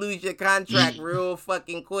 You might lose your contract real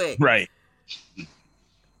fucking quick. Right.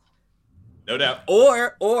 No doubt.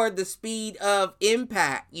 Or the speed of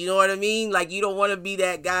impact. You know what I mean? Like, you don't want to be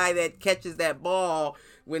that guy that catches that ball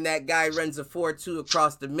when that guy runs a 4-2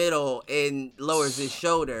 across the middle and lowers his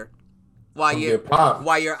shoulder. While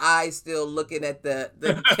your eyes still looking at the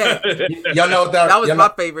y'all know that was my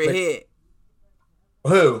favorite hit.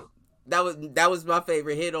 Who? That was my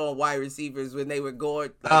favorite hit on wide receivers when they were going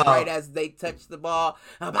right as they touched the ball.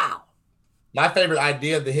 About. My favorite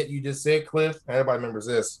idea of the hit you just said, Cliff. Everybody remembers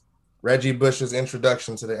this. Reggie Bush's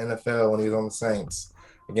introduction to the NFL when he was on the Saints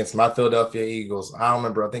against my Philadelphia Eagles. I don't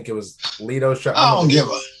remember. I think it was Lito. I don't give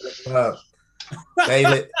a.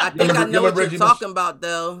 I think I know what you're talking about,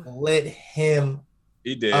 though. Let him.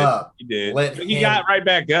 He did. He did. He got right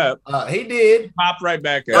back up. He did. He popped right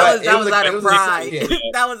back up. That was out of pride.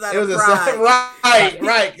 That was out of pride.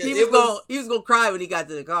 Right. He was gonna cry when he got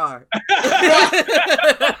to the car.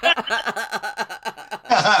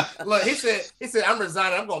 Look, he said, I'm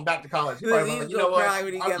resigning. I'm going back to college. He was gonna cry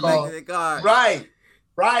when he got back to the car.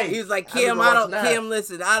 Right. He was like, Kim,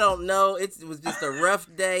 listen, I don't know. It was just a rough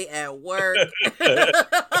day at work.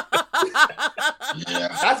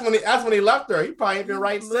 That's when he left her. He probably ain't been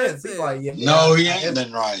right since. He's like, no, he ain't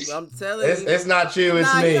been right. I'm telling you, it's not you,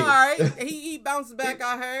 it's me. He's all right. He bounced back.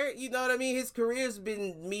 I heard. You know what I mean? His career's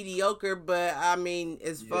been mediocre, but I mean,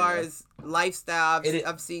 as far as lifestyle,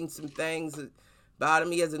 I've seen some things about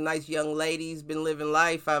him. He has a nice young lady. He's been living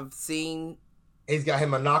life. I've seen. He's got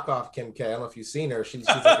him a knockoff Kim K. I don't know if you've seen her. She's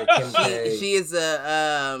like a Kim K. She is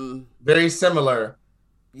a very similar.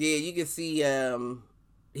 Yeah, you can see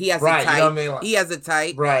he has a type. You know what I mean? Like, he has a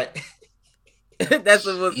type. Right. That's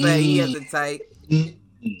what we'll say. He has a type.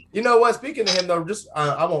 You know what? Speaking of him though, just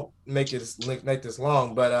I won't make this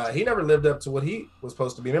long, but he never lived up to what he was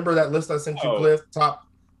supposed to be. Remember that list I sent you, Cliff? Top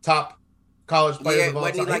college players of all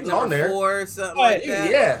time. Wasn't he like number on there. 4 or something like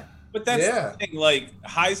that? Yeah. But that's the thing. Like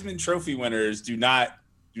Heisman Trophy winners do not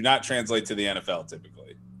translate to the NFL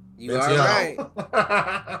typically. You are right.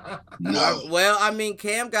 No. Well, I mean,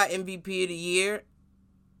 Cam got MVP of the year.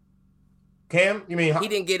 Cam, you mean he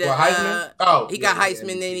didn't get Heisman? He got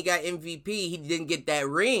Heisman, then he got MVP. He didn't get that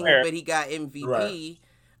ring, but he got MVP.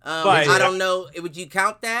 Right. I don't know. Would you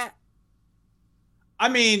count that? I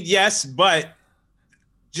mean, yes, but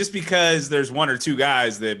just because there's one or two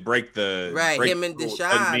guys that break the him and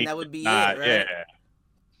Deshaun, that would be it, right? Yeah,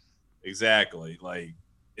 exactly. Like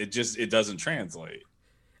it doesn't translate.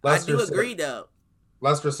 I do agree, though.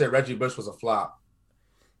 Lester said Reggie Bush was a flop.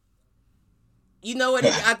 You know what?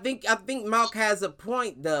 I think Malk has a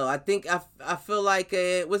point, though. I feel like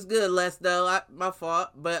it was good, Les. Though my fault,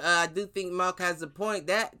 but I do think Malk has a point.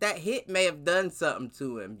 That hit may have done something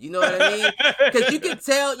to him. You know what I mean? Because you could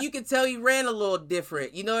tell he ran a little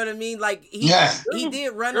different. You know what I mean? Like he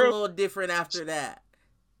did run a little different after that.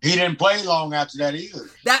 He didn't play long after that either.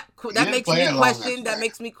 That makes me question. That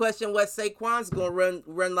makes me question what Saquon's gonna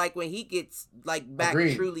run like when he gets like back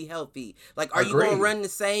truly healthy. Like, are you gonna run the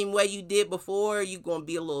same way you did before? Or are you gonna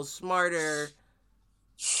be a little smarter?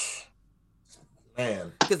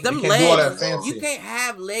 Man, because them legs, you can't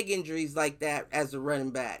have leg injuries like that as a running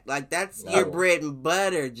back. Like that's your bread and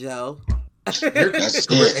butter, Joe. Your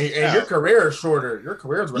career is shorter. Your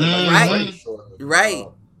career is really shorter. Right.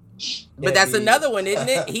 But that's another one, isn't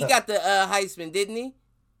it? He got the Heisman, didn't he?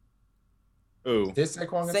 Who? Did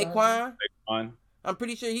Saquon? Saquon. I'm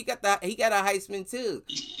pretty sure he got a Heisman too.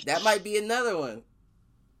 That might be another one.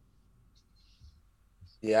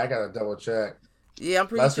 Yeah, I gotta double check. Yeah, I'm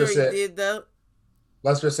pretty sure he did though.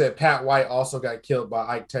 Lester said Pat White also got killed by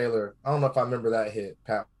Ike Taylor. I don't know if I remember that hit.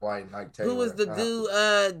 Pat White and Ike Taylor. Who was the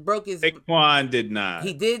dude broke his? Saquon did not.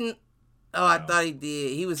 He didn't. Oh, I thought he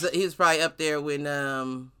did. He was probably up there when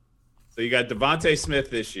So you got Devontae Smith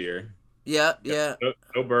this year. Yep. Joe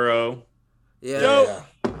Burrow. Yeah.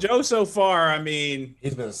 Joe so far, I mean,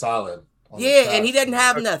 he's been solid. Yeah, and he doesn't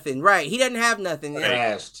have nothing. Right. He doesn't have nothing.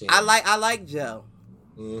 Team. I like Joe.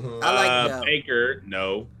 Mm-hmm. I like Joe. Baker,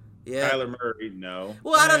 no. Yeah. Kyler Murray, no.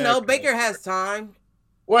 Well, I don't know. Baker has time.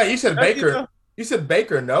 Wait, you said Baker. You said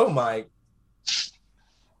Baker, no, Mike.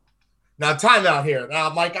 Now, time out here. Now,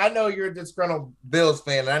 Mike, I know you're a disgruntled Bills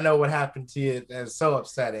fan, and I know what happened to you. It's so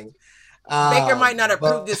upsetting. Baker might not have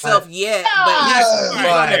proved himself yet, but he's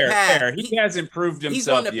on the path. He hasn't proved himself He's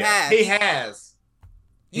on the yet. path. He has.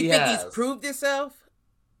 You think he's proved himself?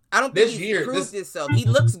 I don't think he's proved himself. He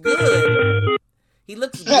looks good. He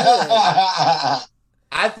looks good.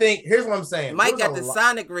 I think, here's what I'm saying. Mike got the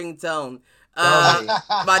Sonic ringtone.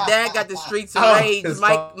 My dad got the Streets of Rage.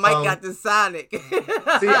 Mike got the Sonic.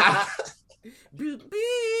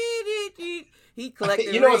 He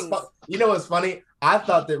collected rings. You know what's funny? I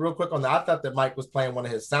thought that real quick on that. I thought that Mike was playing one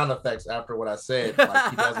of his sound effects after what I said.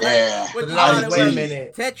 Like, he does wait a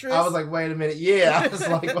minute. Tetris. I was like, wait a minute. Yeah, I was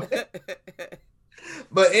like, what?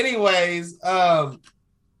 But anyways, so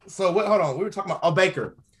what? Hold on. We were talking about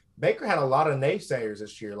Baker. Baker had a lot of naysayers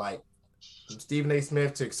this year, like from Stephen A.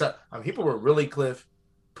 Smith to accept. People were really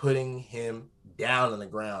putting him down on the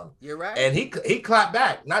ground. You're right. And he clapped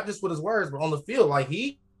back, not just with his words, but on the field. Like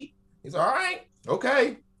he's all right,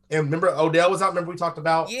 okay. And remember, Odell was out. Remember we talked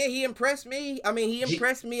about? Yeah, he impressed me. I mean, he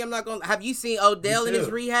impressed me. I'm not gonna. Have you seen Odell in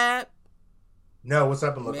his rehab? No, what's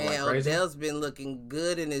up? Looking like crazy? Odell's been looking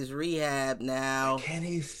good in his rehab now. Can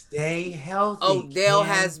he stay healthy? Odell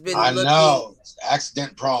has been I know. It's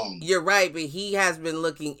accident prone. You're right, but he has been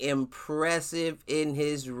looking impressive in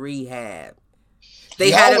his rehab. They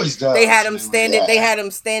had him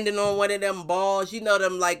standing on one of them balls. You know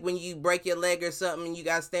them, like when you break your leg or something and you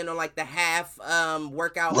got to stand on like the half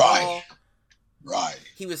workout ball. Right.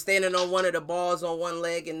 He was standing on one of the balls on one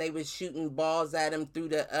leg and they was shooting balls at him through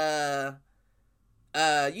the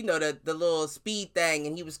the little speed thing,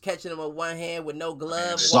 and he was catching them with one hand with no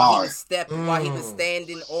gloves while he was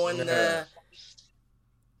standing on the.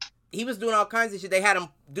 He was doing all kinds of shit. They had him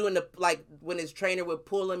doing when his trainer would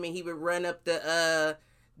pull him and he would run up the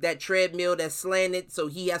that treadmill that's slanted, so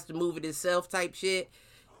he has to move it himself type shit.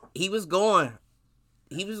 He was going.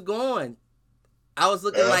 I was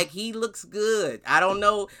looking like he looks good. I don't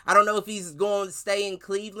know if he's going to stay in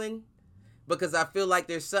Cleveland, because I feel like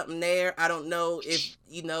there's something there. I don't know if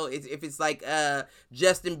if it's like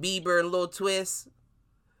Justin Bieber and Lil Twist.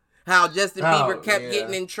 How Justin Bieber kept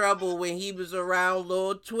getting in trouble when he was around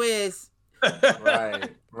Lil Twist. Right.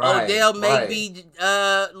 Odell may be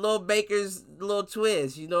Lil Baker's Lil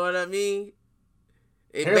Twist. You know what I mean?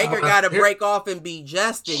 If Baker got to break off and be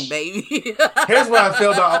Justin, baby. Here's what I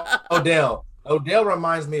feel about Odell. Odell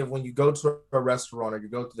reminds me of when you go to a restaurant or you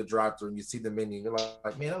go to the drive-thru and you see the menu. You're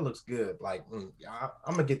like, man, that looks good. Like, I'm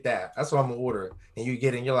gonna get that. That's what I'm gonna order. And you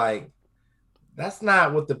get it, and you're like, that's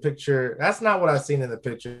not what I seen in the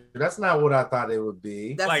picture. That's not what I thought it would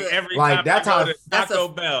be. That's every time that's how Taco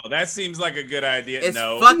Bell. That seems like a good idea. It's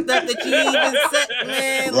fucked up that you even said,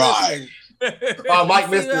 man. Right. Mike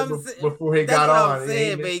missed it before he got on. I'm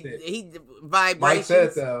saying, he vibrations. Mike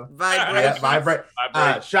said so. Vibrations.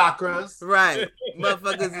 Chakras. Right.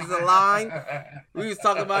 Motherfuckers is aligned. We was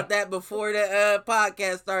talking about that before the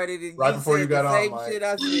podcast started. And right before you got on, Mike. Shit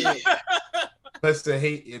I said.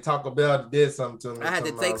 Listen, Taco Bell did something to me. I had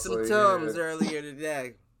to take some Tums earlier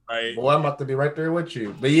today. Right. Boy, I'm about to be right there with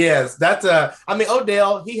you. But yes, that's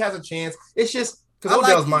Odell, he has a chance. It's just because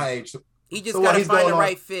Odell's my age. He just got to find the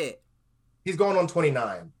right fit. He's going on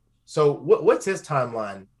 29. So what's his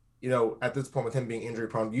timeline? At this point with him being injury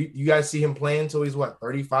prone, you guys see him playing until he's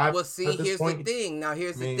 35? Well, see, here's the thing. Now,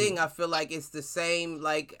 here's the thing. I feel like it's the same,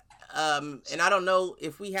 and I don't know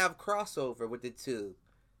if we have crossover with the two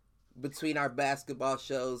between our basketball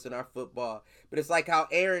shows and our football, but it's like how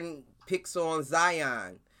Aaron picks on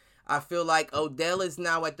Zion. I feel like Odell is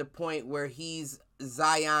now at the point where he's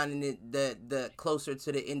Zion in the closer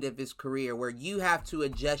to the end of his career, where you have to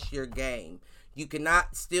adjust your game. You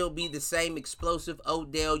cannot still be the same explosive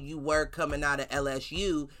Odell you were coming out of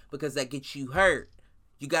LSU, because that gets you hurt.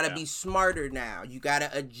 You got to be smarter now. You got to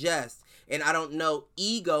adjust. And I don't know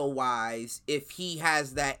ego-wise if he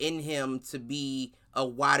has that in him to be a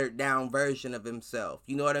watered down version of himself.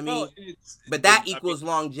 You know what I mean? But that equals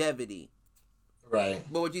longevity. Right.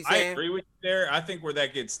 But what you saying? I agree with you there. I think where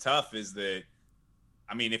that gets tough is that,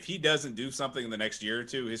 if he doesn't do something in the next year or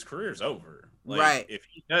two, his career's over. Right. If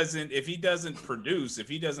he doesn't produce, if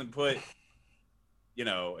he doesn't put, if he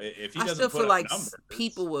doesn't, I still feel like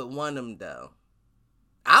people would want him though.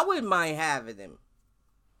 I wouldn't mind having him.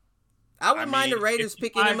 I wouldn't mind the Raiders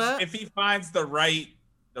picking him up if he finds the right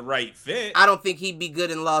fit. I don't think he'd be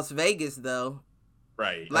good in Las Vegas though.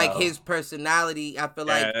 Right. Like his personality, I feel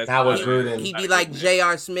like that was Gruden. He'd be like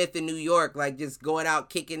J.R. Smith in New York, like just going out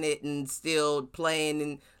kicking it and still playing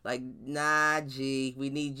and like, nah, G, we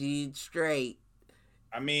need you straight.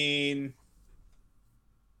 I mean,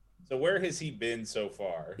 so where has he been so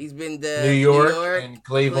far? He's been to New York and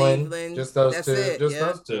Cleveland. Just those That's two. it, just yeah.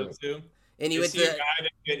 those two. And is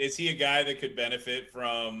he a guy that could benefit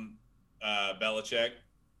from Belichick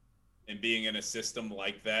and being in a system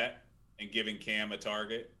like that and giving Cam a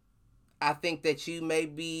target? I think that you may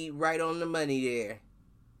be right on the money there.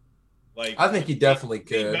 Like, I think he definitely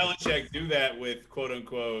could. Belichick do that with quote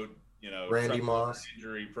unquote, Randy Moss,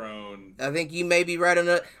 injury prone. I think you may be right on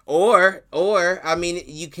the or I mean,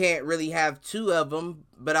 you can't really have two of them.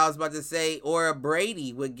 But I was about to say, or a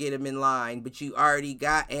Brady would get him in line, but you already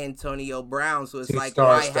got Antonio Brown, so it's like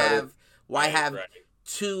why have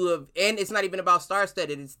two of, and it's not even about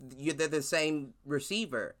star-studded. They're the same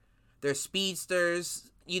receiver. They're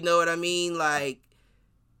speedsters. You know what I mean? Like,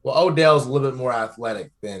 well, Odell's a little bit more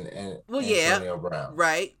athletic than Antonio Brown,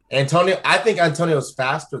 right? I think Antonio's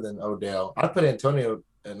faster than Odell. I put Antonio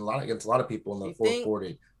against a lot of people in the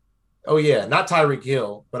 440. Oh yeah, not Tyreek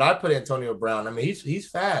Hill, but I put Antonio Brown. I mean, he's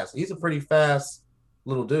fast. He's a pretty fast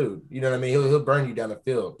little dude. You know what I mean? He'll burn you down the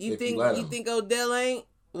field. You think Odell ain't?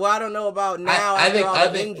 Well, I don't know about now. I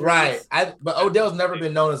think right. But Odell's never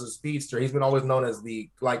been known as a speedster. He's been always known as the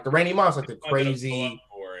Randy Moss, like the crazy.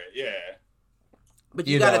 Yeah. But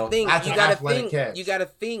you gotta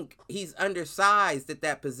think he's undersized at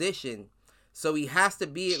that position. So he has to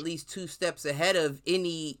be at least 2 steps ahead of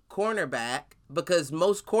any cornerback because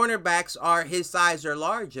most cornerbacks are his size or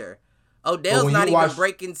larger. Odell's not even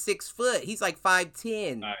breaking 6 foot. He's like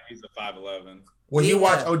 5'10". He's a 5'11". When you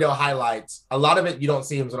watch Odell highlights, a lot of it you don't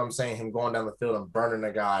see him. Is what I'm saying. Him going down the field and burning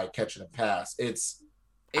a guy, catching a pass.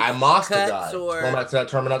 I mossed a guy. Going back to that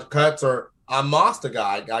terminology, cuts or I mossed a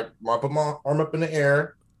guy. I put my arm up in the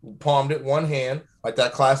air, palmed it one hand, like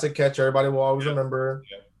that classic catch everybody will always remember.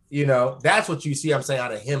 Yeah. That's what you see. I'm saying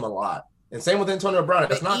out of him a lot, and same with Antonio Brown.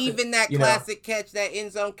 But that classic catch, that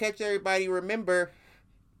end zone catch, everybody remember.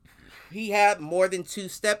 He had more than 2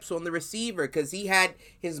 steps on the receiver because he had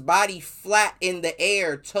his body flat in the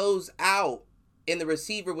air, toes out, and the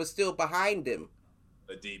receiver was still behind him.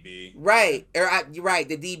 The DB. Right. Right,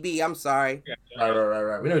 the DB. I'm sorry. Yeah.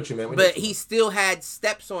 Right. We know what you meant. But he still had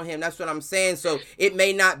steps on him. That's what I'm saying. So it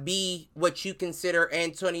may not be what you consider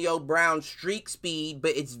Antonio Brown's streak speed,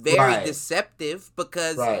 but it's very deceptive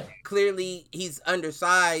because clearly he's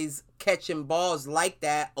undersized catching balls like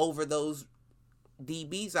that over those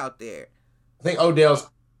DBs out there. I think Odell's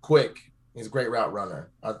quick. He's a great route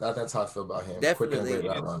runner. That's how I feel about him. Definitely. Quick and great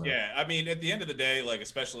route runner. Yeah, I mean, at the end of the day, like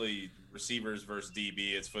especially receivers versus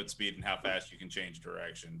DB, it's foot speed and how fast you can change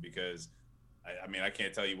direction. Because, I mean, I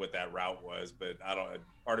can't tell you what that route was, but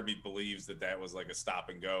part of me believes that was like a stop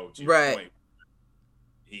and go. To your point.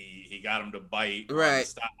 He got him to bite on the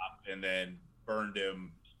stop and then burned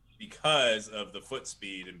him because of the foot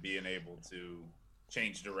speed and being able to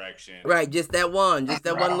change direction. Right, just that one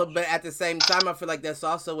little bit. At the same time, I feel like that's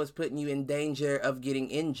also what's putting you in danger of getting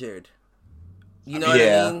injured. You know what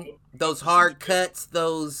I mean? Those hard cuts,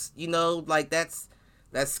 those, like that's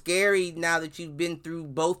scary now that you've been through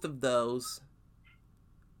both of those.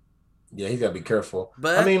 Yeah, he's gotta be careful.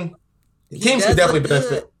 But I mean, teams could definitely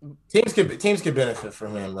benefit. Teams could benefit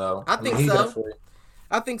from him though.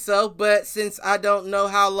 I think so, but since I don't know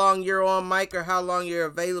how long you're on, Mike, or how long you're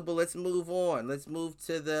available, let's move on. Let's move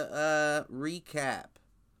to the recap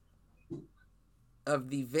of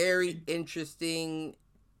the very interesting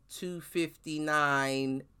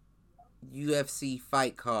 259 UFC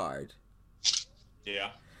fight card. Yeah.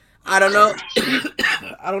 I don't know.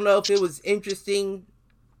 I don't know if it was interesting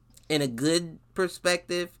in a good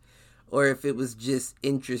perspective or if it was just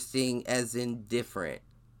interesting as in different.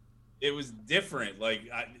 It was different. Like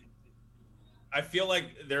I feel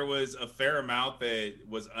like there was a fair amount that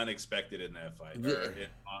was unexpected in that fight or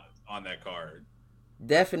on that card.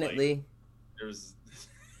 Definitely. Like, there was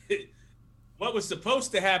what was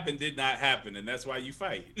supposed to happen did not happen, and that's why you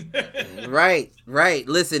fight. Right.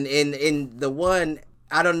 Listen, in the one,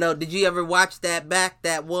 I don't know. Did you ever watch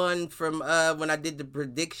that one from when I did the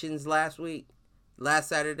predictions last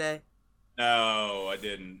Saturday? No, I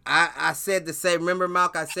didn't. I said the same. Remember,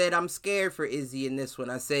 Malk? I said I'm scared for Izzy in this one.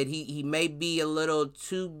 I said he may be a little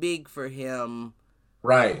too big for him.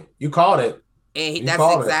 Right. You called it. And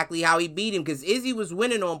that's exactly how he beat him because Izzy was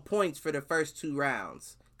winning on points for the first 2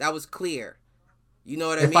 rounds. That was clear. You know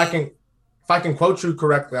what I mean? If I can quote you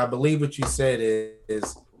correctly, I believe what you said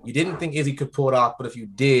is you didn't think Izzy could pull it off, but if you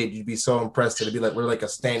did, you'd be so impressed that it'd be like we're like a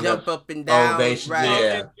stand jump up and down, ovation. right?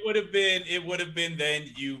 Yeah, it would have been then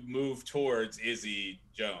you move towards Izzy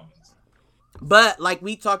Jones. But like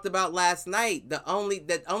we talked about last night, the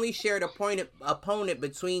only shared opponent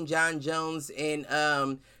between John Jones and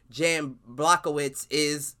Jan Blachowicz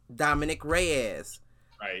is Dominic Reyes.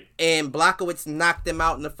 Right. And Blachowicz knocked him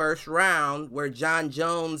out in the first round, where John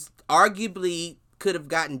Jones arguably could have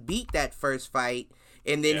gotten beat that first fight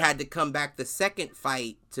and then had to come back the second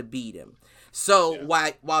fight to beat him. So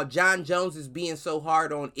while John Jones is being so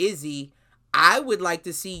hard on Izzy, I would like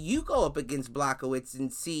to see you go up against Blachowicz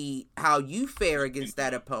and see how you fare against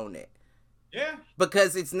that opponent. Yeah.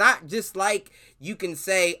 Because it's not just like you can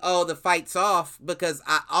say, oh, the fight's off, because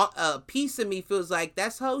a piece of me feels like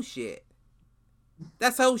that's whole shit.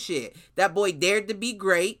 That's whole shit. That boy dared to be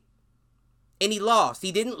great, and he lost.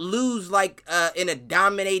 He didn't lose like in a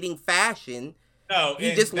dominating fashion. No,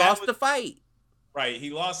 he just lost the fight. Right,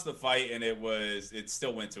 he lost the fight, and it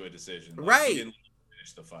still went to a decision. Like, right. He didn't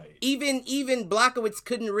finish the fight. Even Blachowicz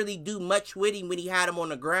couldn't really do much with him when he had him on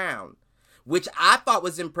the ground, which I thought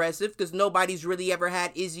was impressive because nobody's really ever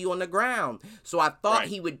had Izzy on the ground. So I thought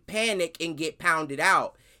he would panic and get pounded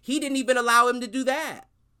out. He didn't even allow him to do that.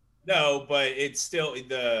 No, but it's still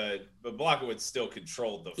but Blachowicz still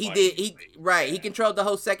controlled the fight. He did. He controlled the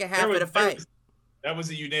whole second half of the fight. That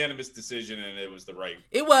was a unanimous decision, and it was the right.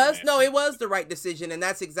 It was. No, it was the right decision, and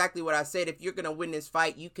that's exactly what I said. If you're gonna win this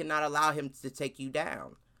fight, you cannot allow him to take you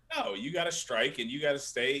down. No, you got to strike, and you got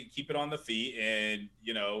to keep it on the feet, and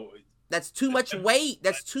that's too much weight.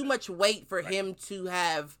 That's too much weight for him to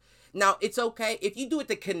have. Now it's okay if you do it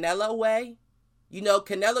the Canelo way.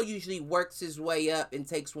 Canelo usually works his way up and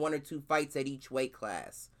takes 1 or 2 fights at each weight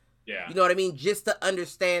class. Yeah. You know what I mean? Just to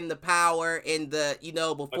understand the power and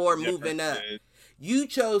before moving up. You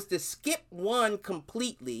chose to skip one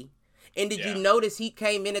completely. And did you notice he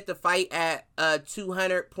came in at the fight at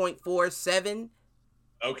 200.47?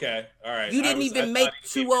 Okay. All right. You didn't even make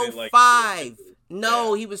 205.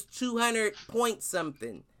 No, he was 200 point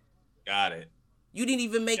something. Got it. You didn't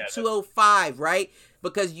even make 205, right?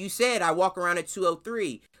 Because you said I walk around at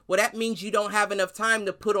 203. Well, that means you don't have enough time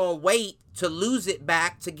to put on weight to lose it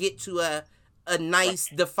back to get to a nice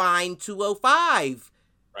defined 205.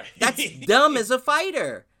 Right. That's dumb as a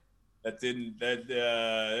fighter. That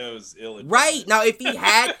was ill. Right. Now if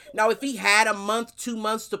he had a month, 2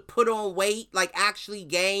 months to put on weight, like actually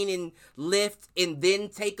gain and lift, and then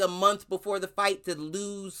take a month before the fight to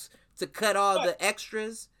lose, to cut all the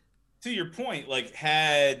extras. To your point, like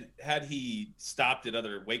had he stopped at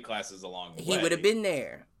other weight classes along the way, he would have been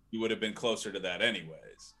there. You would have been closer to that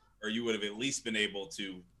anyways, or you would have at least been able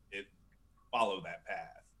to follow that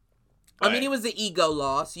path. But I mean, it was an ego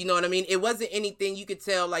loss. You know what I mean? It wasn't anything you could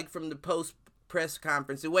tell like from the post press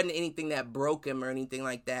conference. It wasn't anything that broke him or anything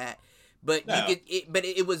like that. But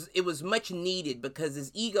it was much needed because his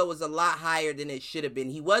ego was a lot higher than it should have been.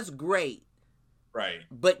 He was great, right?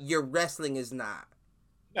 But your wrestling is not.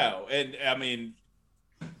 No, and I mean,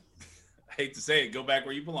 I hate to say it, go back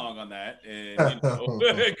where you belong on that, and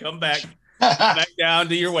come back down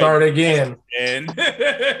to your weight. Start again. And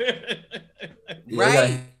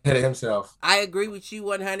right, hit it himself. I agree with you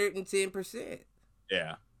 110%.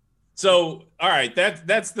 Yeah. So, all right,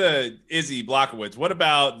 that's the Izzy Blachowicz. What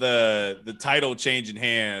about the title changing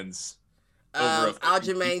hands?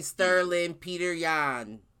 Aljamain Sterling, Peter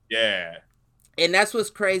Yan. Yeah. And that's what's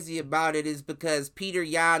crazy about it is because Peter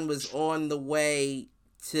Yan was on the way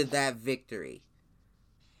to that victory.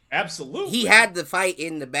 Absolutely. He had the fight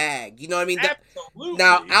in the bag. You know what I mean? Absolutely.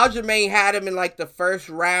 Now, Aljamain had him in like the first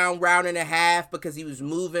round and a half because he was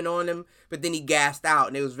moving on him, but then he gassed out,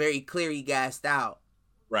 and it was very clear he gassed out.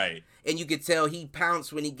 Right. And you could tell he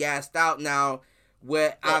pounced when he gassed out. Now,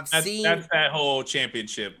 that's that whole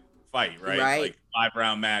championship fight, right? Like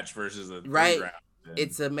 5-round match versus a 3-round.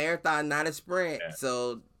 It's a marathon, not a sprint. Yeah.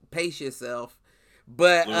 So pace yourself.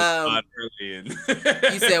 But you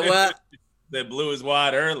said what? That blew his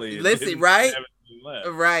wad early. Listen, right?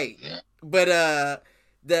 Right. Yeah. But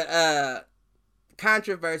the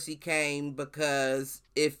controversy came because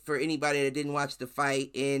for anybody that didn't watch the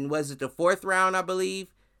fight, was it the 4th round, I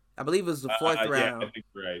believe? I believe it was the 4th round. Yeah, I think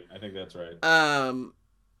right. I think that's right.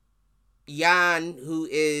 Yan, who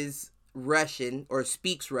is Russian or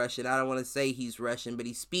speaks Russian, I don't want to say he's Russian, but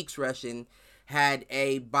he speaks Russian, had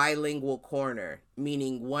a bilingual corner,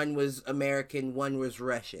 meaning one was American, one was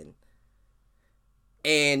Russian.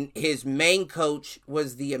 And his main coach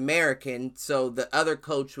was the American, so the other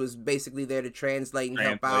coach was basically there to translate and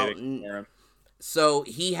help out. And So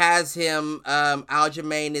he has him.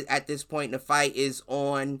 Aljamain at this point in the fight is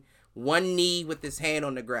on one knee with his hand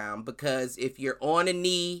on the ground, because if you're on a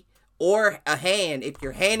knee or a hand, if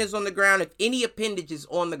your hand is on the ground, if any appendage is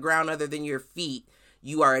on the ground other than your feet,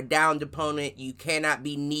 you are a downed opponent. You cannot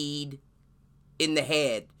be kneed in the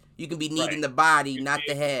head. You can be kneed in the body, not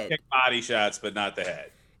the head. Take body shots, but not the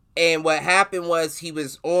head. And what happened was he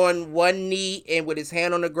was on one knee and with his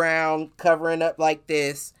hand on the ground, covering up like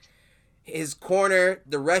this. His corner,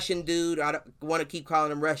 the Russian dude, I don't want to keep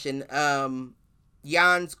calling him Russian,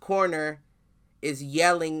 Jan's corner is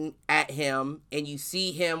yelling at him, and you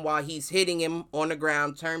see him while he's hitting him on the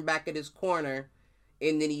ground, turn back at his corner,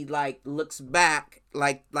 and then he like looks back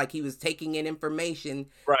like he was taking in information.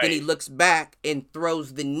 Right. Then he looks back and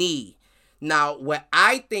throws the knee. Now, what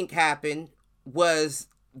I think happened was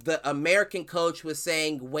the American coach was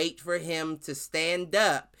saying wait for him to stand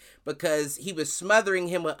up, because he was smothering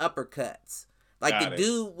him with uppercuts. Like the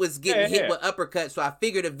dude was getting hit with uppercuts, so I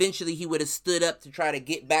figured eventually he would have stood up to try to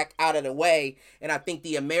get back out of the way. And I think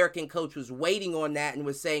the American coach was waiting on that and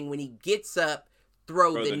was saying when he gets up,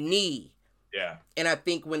 throw the knee. Yeah. And I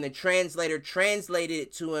think when the translator translated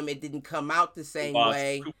it to him, it didn't come out the same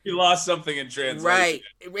way. He lost something in translation. Right.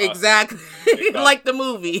 Exactly. Like the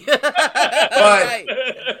movie. But, right.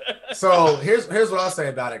 So here's what I'll say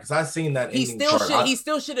about it, because I've seen that. He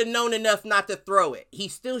still should have known enough not to throw it. He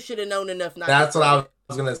still should have known enough not. That's what I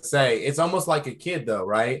was gonna say. It's almost like a kid, though,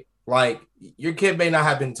 right? Like your kid may not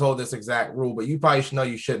have been told this exact rule, but you probably should know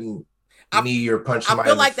you shouldn't knee or punch somebody.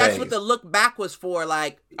 I feel like that's what the look back was for.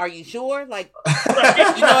 Like, are you sure? Like, you know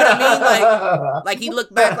what I mean? Like he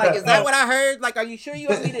looked back. Like, is that what I heard? Like, are you sure you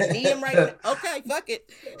want me to knee him right now? Okay, fuck it.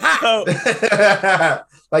 Ha!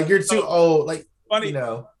 Like you're too old. Like.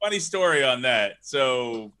 Funny story on that.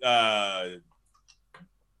 So,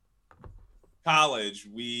 college,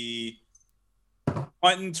 we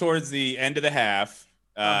punting towards the end of the half.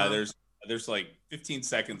 There's like 15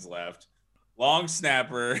 seconds left. Long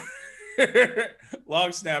snapper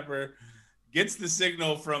gets the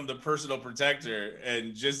signal from the personal protector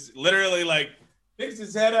and just literally like picks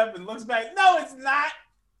his head up and looks back. No, it's not.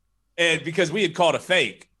 And because we had called a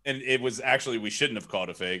fake. And it was actually, we shouldn't have called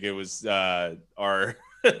a fake. It was our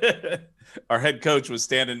our head coach was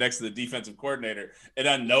standing next to the defensive coordinator and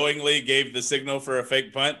unknowingly gave the signal for a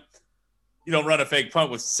fake punt. You don't run a fake punt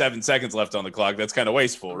with 7 seconds left on the clock. That's kind of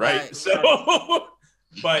wasteful, right? So,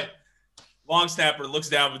 but long snapper looks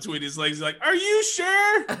down between his legs. He's like, "Are you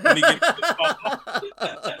sure?" And he gets the ball.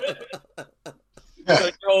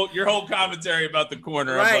 Like your whole commentary about the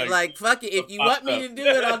corner, right? Like fuck it. If you want me to do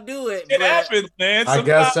it, I'll do it. It happens, man. Sometimes I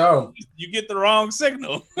guess so. You get the wrong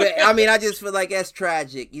signal. But I mean, I just feel like that's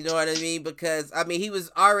tragic. You know what I mean? Because I mean, he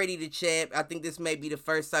was already the champ. I think this may be the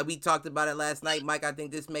first time we talked about it last night, Mike. I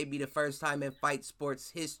think this may be the first time in fight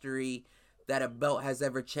sports history that a belt has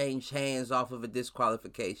ever changed hands off of a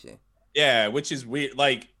disqualification. Yeah, which is weird.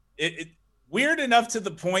 Like it weird enough to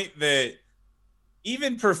the point that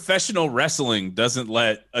even professional wrestling doesn't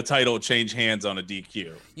let a title change hands on a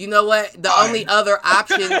DQ. You know what? The only other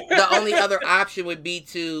option would be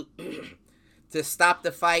to stop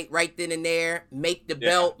the fight right then and there, make the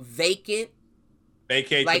belt vacant.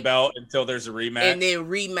 Vacate the belt until there's a rematch. And then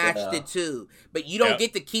rematch the two. But you don't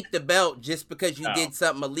get to keep the belt just because you did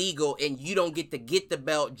something illegal, and you don't get to get the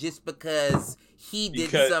belt just because he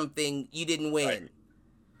did something you didn't win. Right.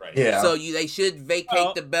 Right. Yeah. So they should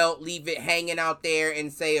vacate the belt, leave it hanging out there,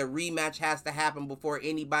 and say a rematch has to happen before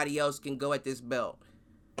anybody else can go at this belt.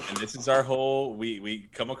 And this is our whole. We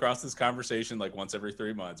come across this conversation like once every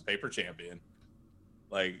 3 months. Paper champion,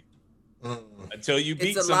 like until you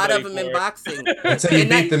beat. It's a lot of them in boxing. Until you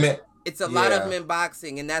beat them. It's a lot of them in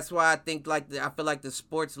boxing, and that's why I think I feel like the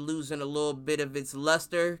sport's losing a little bit of its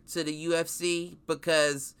luster to the UFC,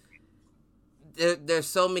 because there's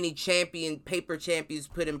so many paper champions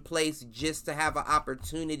put in place just to have an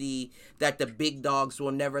opportunity that the big dogs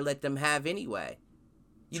will never let them have anyway.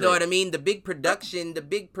 You know what I mean? The big production, the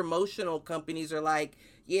big promotional companies are like,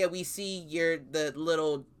 yeah, we see the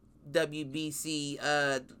little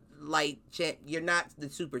WBC light champ. You're not the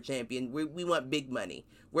super champion. We want big money.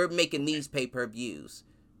 We're making these pay-per-views.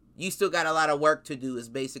 You still got a lot of work to do is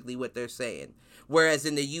basically what they're saying. Whereas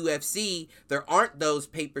in the UFC, there aren't those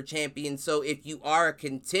paper champions. So if you are a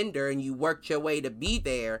contender and you worked your way to be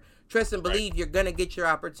there, trust and believe you're going to get your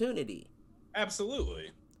opportunity.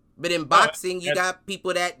 Absolutely. But in boxing, you got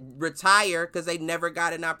people that retire because they never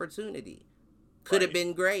got an opportunity. Could have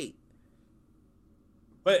been great.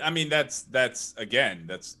 But I mean, that's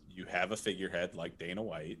you have a figurehead like Dana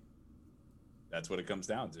White. That's what it comes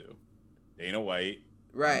down to. Dana White.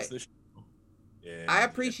 Right. I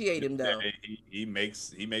appreciate him though. he makes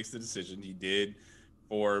the decision. He did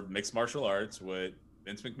for mixed martial arts what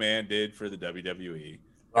Vince McMahon did for the WWE.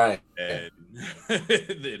 Right. And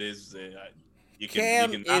it is you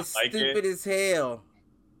Cam can is like stupid as hell.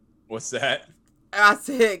 What's that? I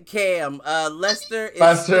said Cam. Lester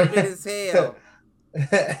is stupid as hell.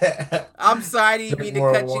 I'm sorry, I didn't mean to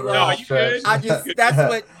cut you off. That's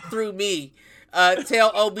what threw me.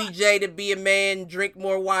 Tell OBJ to be a man, drink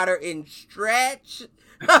more water, and stretch.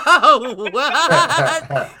 Oh,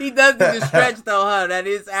 what? He does need to stretch though, huh? That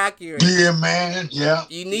is accurate. Be a man, yeah.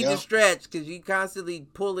 You need to stretch because you constantly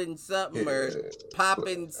pulling something or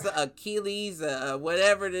popping Achilles,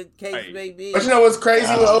 whatever the case may be. But you know what's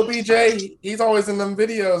crazy with OBJ? He's always in them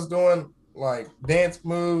videos doing like dance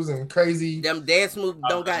moves and crazy. Them dance moves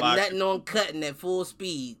don't got nothing on cutting at full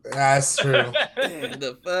speed. That's true.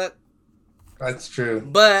 The fuck. That's true.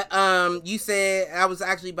 But you said I was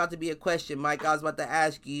actually about to be a question, Mike. I was about to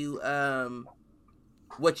ask you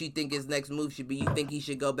what you think his next move should be. You think he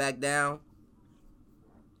should go back down?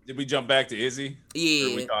 Did we jump back to Izzy?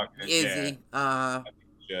 Yeah, Izzy. I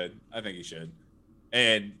think he should.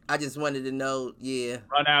 And I just wanted to know, yeah.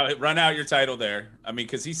 Run out your title there. I mean,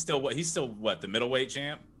 because he's still what the middleweight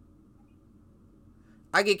champ.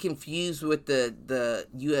 I get confused with the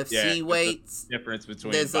UFC weights. The difference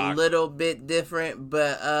between there's a little bit different,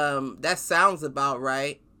 but that sounds about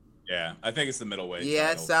right. Yeah, I think it's the middleweight. Yeah,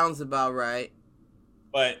 title. It sounds about right.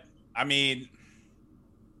 But I mean,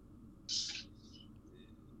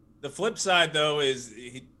 the flip side though is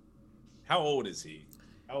how old is he?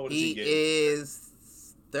 How old is he? He is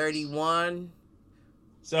 31.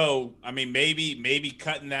 So, I mean, maybe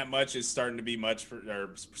cutting that much is starting to be too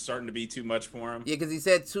much for him. Yeah, because he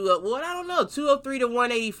said well, I don't know. 203 to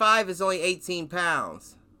 185 is only 18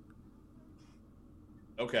 pounds.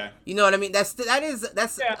 Okay. You know what I mean? That's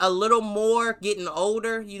a little more getting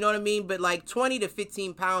older. You know what I mean? But like 20 to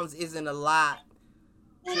 15 pounds isn't a lot.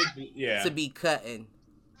 To be cutting.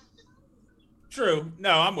 True.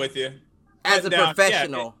 No, I'm with you. As a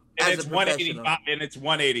professional. And it's 185, and it's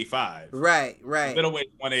 185. Right.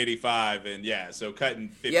 Middleweight 185, and so cutting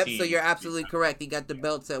 15. Yep, so you're absolutely correct. He got the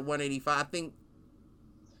belts at 185. I think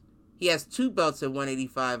he has 2 belts at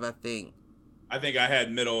 185, I think. I think I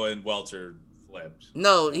had middle and welter flipped.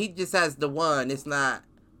 No, he just has the one. It's not.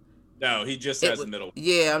 No, he just has the middle.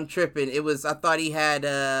 Yeah, I'm tripping. I thought he had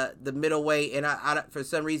the middleweight, and I for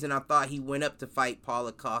some reason I thought he went up to fight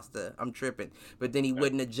Paulo Costa. I'm tripping. But then he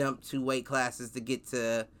wouldn't have jumped 2 weight classes to get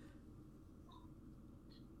to...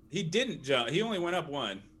 He didn't jump. He only went up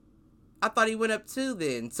 1. I thought he went up 2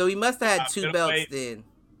 then. So he must have had 2 belts then.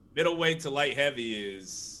 Middleweight to light heavy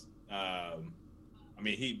is, Blachowicz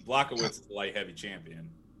is the light heavy champion.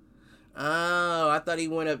 Oh, I thought he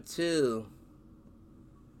went up 2.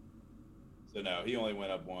 So no, he only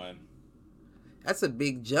went up 1. That's a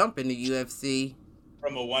big jump in the UFC.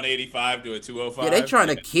 From a 185 to a 205. Yeah, they trying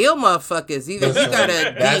to kill motherfuckers. Either you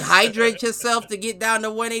gotta dehydrate yourself to get down to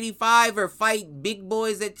 185 or fight big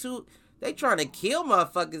boys at 2. They trying to kill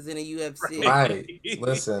motherfuckers in the UFC. Right.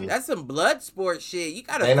 Listen. That's some blood sport shit. You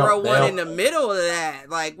gotta throw one in the middle of that.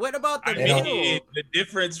 Like, what about the middle? The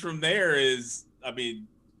difference from there is, the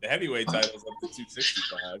heavyweight title's up to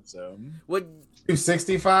 265. So what?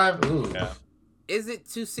 265? Ooh. Yeah. Is it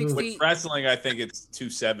 260? With wrestling, I think it's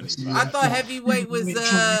 270. I thought heavyweight was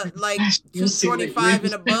like 225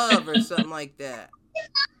 and above or something like that.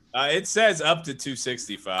 It says up to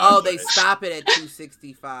 265. Oh, they stop it at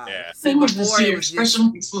 265. Yeah. See, before it was just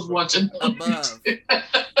watching above.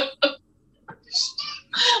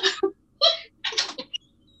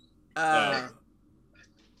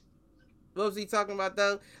 What was he talking about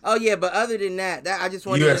though? Oh yeah, but other than that I just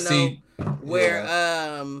wanted UFC, to know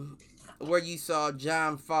where you saw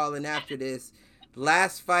John falling after this.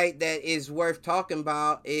 Last fight that is worth talking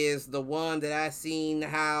about is the one that I seen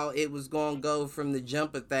how it was gonna go from the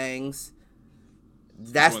jump of things.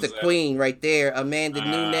 That's the queen right there, Amanda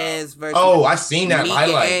Nunes versus. Oh, I seen that Mika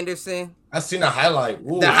highlight. Anderson. I seen the highlight.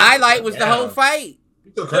 Ooh, the highlight was the whole fight. He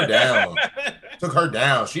took her down.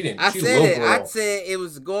 She didn't. I said it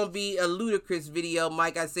was gonna be a ludicrous video,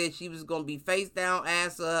 Mike. I said she was gonna be face down,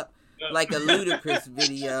 ass up, like a ludicrous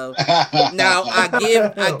video. Now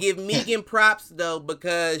I give Megan props though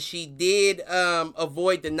because she did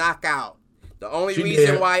avoid the knockout. The only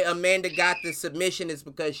reason why Amanda got the submission is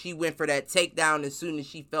because she went for that takedown as soon as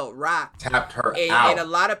she felt rocked. Tapped her out. And a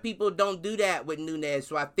lot of people don't do that with Nunes.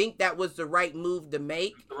 So I think that was the right move to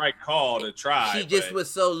make. The right call to try. She just was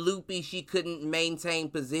so loopy she couldn't maintain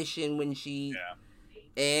position when she...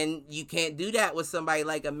 Yeah. And you can't do that with somebody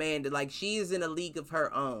like Amanda. Like, she is in a league of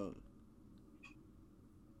her own.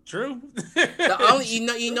 True. The only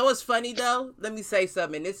you know what's funny though? Let me say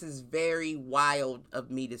something. This is very wild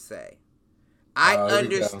of me to say. I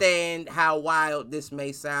understand how wild this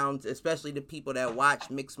may sound, especially to people that watch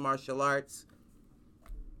mixed martial arts.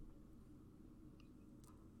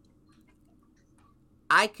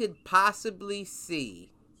 I could possibly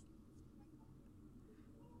see,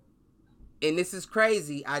 and this is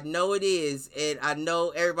crazy, I know it is, and I know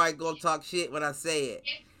everybody gonna talk shit when I say it,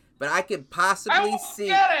 but I could possibly see.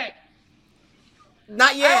 Get it.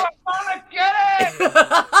 Not yet. I wanna get it.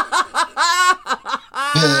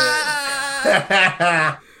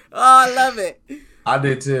 Oh, I love it. I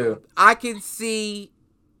did too. I can see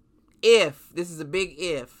this is a big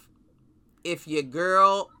if your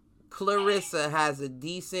girl Clarissa has a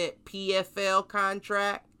decent PFL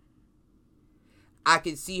contract, I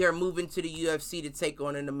can see her moving to the UFC to take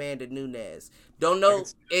on an Amanda Nunes. Don't know,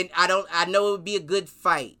 and I know it would be a good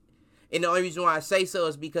fight. And the only reason why I say so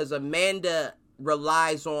is because Amanda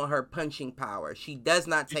relies on her punching power. She does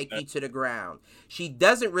not take you to the ground. She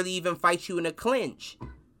doesn't really even fight you in a clinch.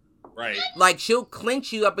 Right. Like, she'll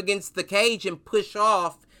clinch you up against the cage and push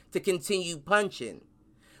off to continue punching,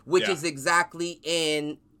 which is exactly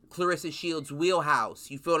in Clarissa Shields'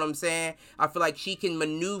 wheelhouse. You feel what I'm saying? I feel like she can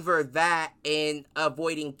maneuver that and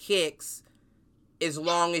avoiding kicks as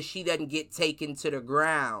long as she doesn't get taken to the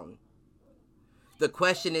ground. The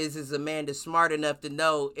question is Amanda smart enough to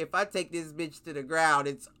know if I take this bitch to the ground,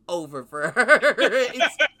 it's over for her.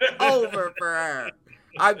 It's over for her.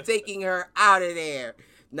 I'm taking her out of there.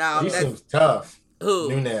 Now, she seems tough. Who?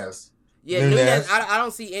 Nunes. Yeah, Nunes. I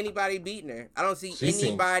don't see anybody beating her. I don't see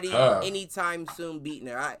anybody tough. anytime soon beating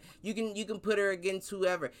her. You can put her against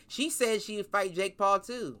whoever. She said she would fight Jake Paul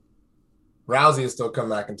too. Rousey is still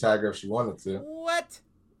come back and tag her if she wanted to. What?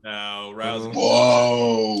 No, Rousey.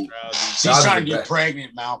 Whoa. Rousey. She's trying to get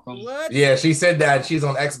pregnant, Malcolm. What? Yeah, she said that she's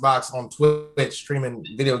on Xbox, on Twitch, streaming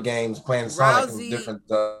video games, playing Sonic and different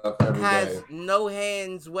stuff every day. Has no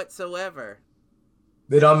hands whatsoever.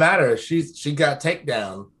 It don't matter. She got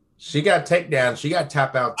takedown. She got takedown. She got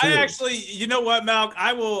tap out too. I actually, you know what, Malk?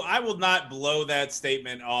 I will not blow that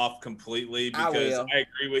statement off completely because I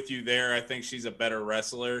agree with you there. I think she's a better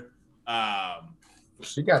wrestler.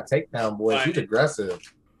 She got takedown, boy. She's aggressive.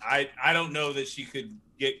 I don't know that she could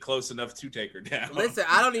get close enough to take her down. Listen,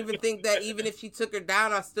 I don't even think that even if she took her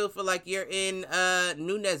down, I still feel like you're in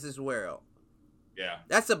Nunes's world. Yeah.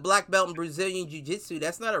 That's a black belt in Brazilian Jiu-Jitsu.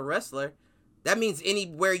 That's not a wrestler. That means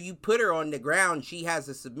anywhere you put her on the ground, she has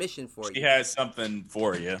a submission for you. She has something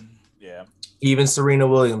for you. Yeah. Even Serena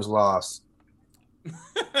Williams lost.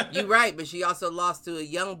 You're right, but she also lost to a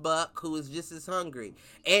young buck who was just as hungry.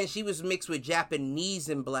 And she was mixed with Japanese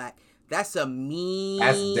and black. That's a mean.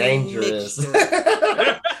 That's dangerous.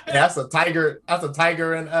 That's a tiger. That's a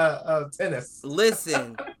tiger in tennis.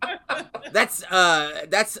 Listen, that's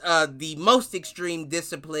the most extreme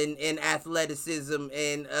discipline in athleticism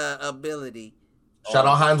and ability. Shout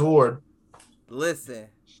out Heinz Ward. Listen,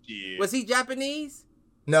 was he Japanese?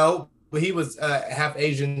 No, but he was half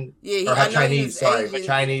Asian. Yeah, or half Chinese. Sorry, but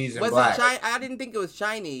Chinese and black. I didn't think it was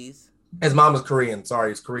Chinese. His mom was Korean. Sorry,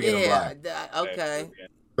 he's Korean and black. Okay.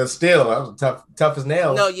 But still, that was tough as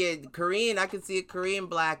nails. No, yeah, Korean. I can see a Korean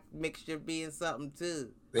black mixture being something too.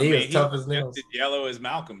 He was tough as nails. Yellow as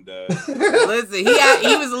Malcolm does. Listen,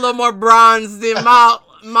 he was a little more bronzed than Malcolm.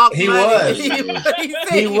 He was. He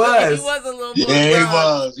was a little more. Yeah, he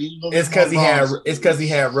bronzed. was. It's because he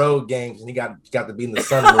had road games and he got to be in the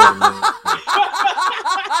sun more than me.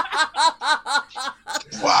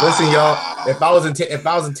 Wow. Listen, y'all. If I was in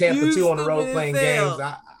Tampa too on the road playing games,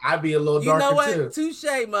 I'd be a little darker too. You know what? Touche,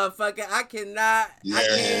 motherfucker. I cannot.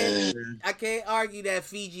 Yeah. I can't argue that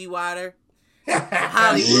Fiji water.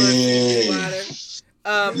 Hollywood Fiji water.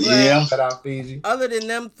 But Fiji. Other than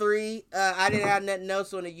them three, I didn't have nothing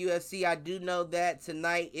else on the UFC. I do know that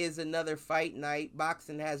tonight is another fight night.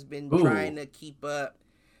 Boxing has been trying to keep up.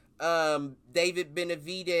 David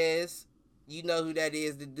Benavidez, you know who that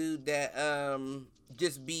is, the dude that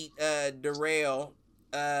just beat Darrell,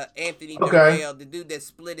 Anthony Darrell, the dude that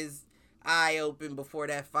split his eye open before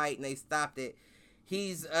that fight and they stopped it.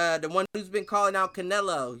 He's the one who's been calling out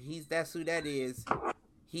Canelo. That's who that is.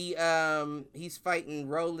 He's fighting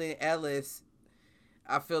Roland Ellis.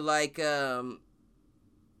 I feel like I'm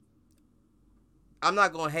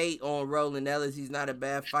not gonna hate on Roland Ellis. He's not a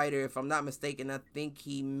bad fighter. If I'm not mistaken, I think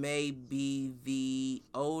he may be the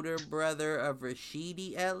older brother of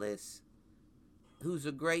Rashidi Ellis, who's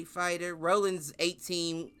a great fighter. Roland's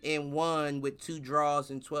 18-1 with 2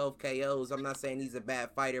 draws and 12 KOs. I'm not saying he's a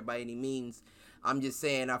bad fighter by any means. I'm just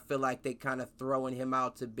saying I feel like they kind of throwing him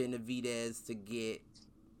out to Benavidez to get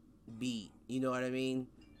beat. You know what I mean?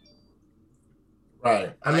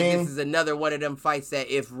 Right. I like, mean, this is another one of them fights that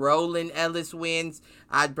if Roland Ellis wins,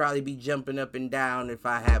 I'd probably be jumping up and down if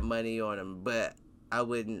I had money on him, but I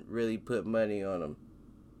wouldn't really put money on him.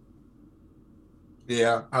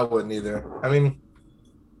 Yeah, I wouldn't either. I mean,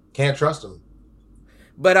 can't trust him.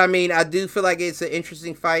 But I mean, I do feel like it's an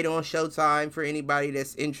interesting fight on Showtime for anybody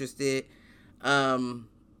that's interested.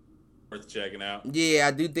 Worth checking out. Yeah,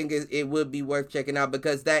 I do think it would be worth checking out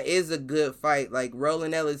because that is a good fight. Like,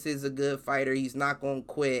 Roland Ellis is a good fighter. He's not going to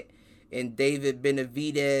quit. And David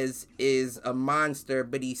Benavidez is a monster,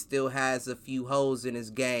 but he still has a few holes in his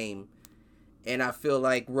game. And I feel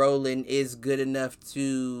like Roland is good enough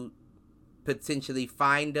to potentially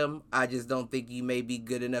find him. I just don't think you may be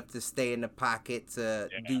good enough to stay in the pocket to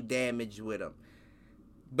do damage with him.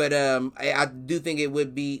 But I do think it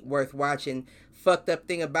would be worth watching. Fucked up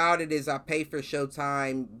thing about it is I pay for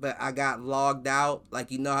Showtime, but I got logged out. Like,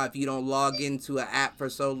 you know how if you don't log into an app for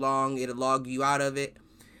so long, it'll log you out of it.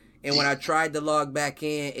 And when I tried to log back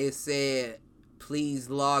in, it said, please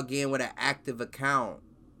log in with an active account.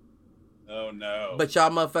 Oh, no. But y'all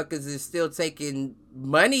motherfuckers is still taking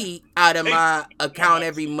money out of my account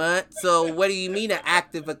every month. So what do you mean an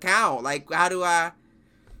active account? Like, how do I...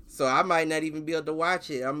 So I might not even be able to watch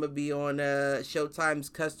it. I'm going to be on Showtime's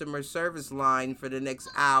customer service line for the next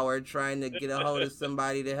hour trying to get a hold of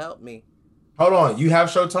somebody to help me. Hold on. You have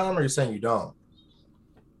Showtime or you're saying you don't?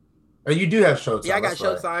 Or you do have Showtime? Yeah, I got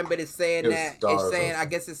Showtime, right. But it's saying I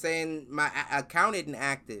guess it's saying my account isn't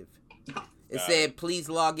active. It said, please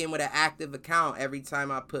log in with an active account every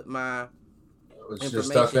time I put my information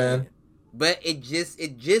stuff in. But it just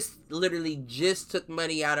literally just took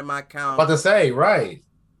money out of my account. About to say, right.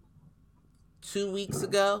 2 weeks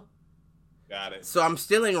ago. Got it. So I'm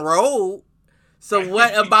still enrolled. So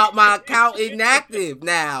what about my account inactive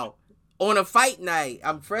now on a fight night?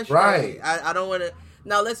 I'm frustrated. Right. I don't want to.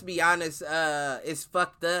 Now let's be honest. It's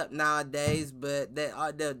fucked up nowadays. But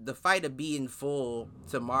the fight will be in full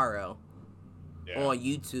tomorrow on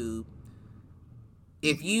YouTube.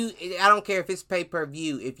 I don't care if it's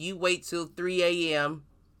pay-per-view. If you wait till 3 a.m.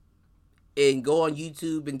 and go on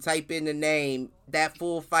YouTube and type in the name, that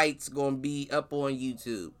full fight's going to be up on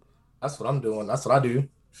YouTube. That's what I'm doing. That's what I do.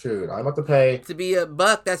 Shoot, I'm about to pay. To be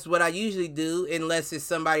 $1, that's what I usually do, unless it's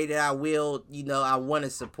somebody that I want to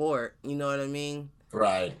support. You know what I mean?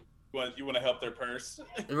 Right. You want to help their purse?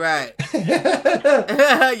 Right.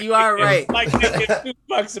 You are right. Like thinking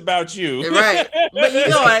 $2 about you. Right. But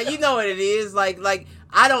you know what it is. Like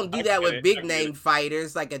I don't do that with big name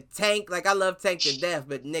fighters. Like a Tank. Like, I love Tank to death,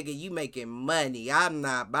 but nigga, you making money. I'm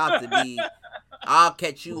not about to be. I'll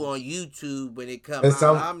catch you on YouTube when it comes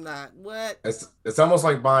out. I'm not. What? It's almost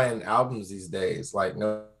like buying albums these days. Like,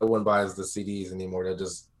 no one buys the CDs anymore. They're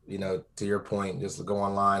just, to your point, just go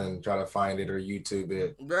online and try to find it or YouTube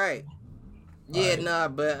it. Right. Yeah, right.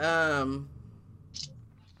 But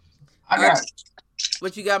I got.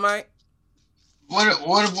 What you got, Mike?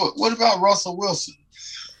 What about Russell Wilson?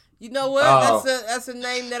 You know what? That's a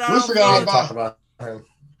name that I don't forgot about. Talk about him.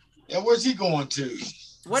 Yeah, where's he going to?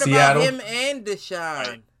 What Seattle. about him and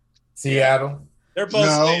Deshaun? Seattle. They're both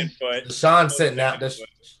staying put. Deshaun's sitting out. I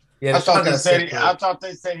thought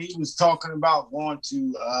they said he was talking about going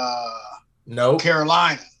to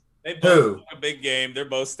Carolina. They both took a big game. They're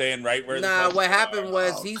both staying right where. What happened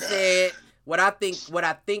was he said. What I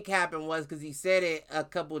think happened was, because he said it a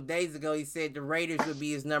couple of days ago, he said the Raiders would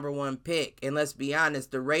be his number 1 pick. And let's be honest,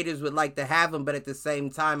 the Raiders would like to have him, but at the same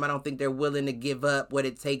time, I don't think they're willing to give up what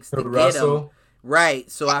it takes to get him. Right.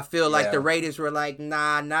 So I feel like the Raiders were like,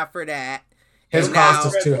 nah, not for that. His cost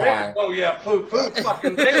is too high. Oh, yeah,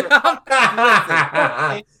 fucking David.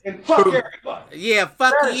 And fuck everybody. Yeah,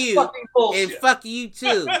 fuck you. And fuck you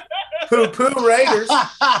too. Poo Raiders.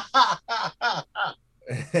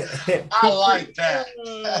 I like that.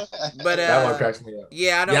 But that one cracks me up.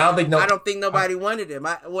 Yeah, I don't think nobody wanted him.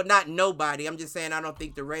 Not nobody. I'm just saying I don't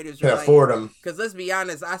think the Raiders can afford him. Because let's be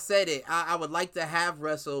honest, I said it. I would like to have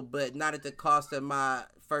Russell, but not at the cost of my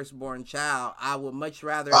firstborn child. I would much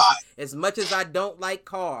rather, as much as I don't like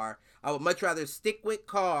Carr, I would much rather stick with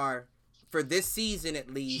Carr for this season at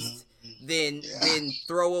least than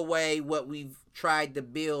throw away what we've tried to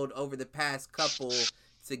build over the past couple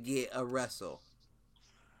to get a Russell.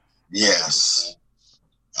 Yes,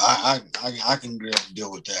 I can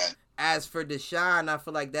deal with that. As for Deshaun, I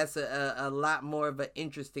feel like that's a lot more of an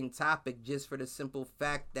interesting topic, just for the simple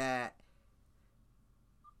fact that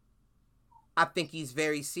I think he's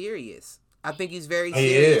very serious. I think he's very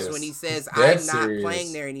serious when he says, I'm not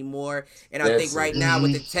playing there anymore. And I think right now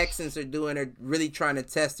what the Texans are doing are really trying to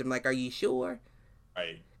test him. Like, are you sure?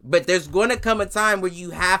 Right. But there's going to come a time where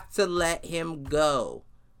you have to let him go.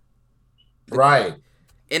 Right.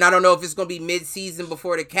 And I don't know if it's going to be mid-season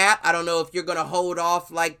before the cap. I don't know if you're going to hold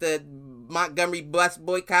off like the Montgomery bus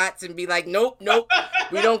boycotts and be like, nope,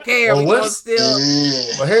 we don't care. Well, we going still.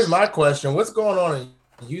 Well, here's my question. What's going on in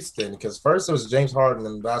Houston? Because first it was James Harden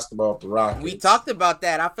in basketball with the Rockets. We talked about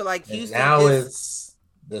that. I feel like Houston. And now it's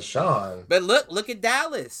Deshaun. But look at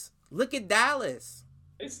Dallas. Look at Dallas.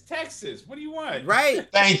 It's Texas. What do you want? Right.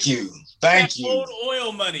 Thank you. Old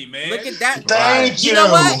oil money, man. Look at that. Thank you. You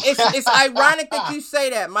know what? It's ironic that you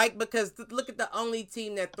say that, Mike, because look at the only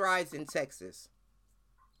team that thrives in Texas.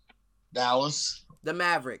 Dallas. The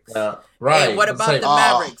Mavericks. Right. And what about the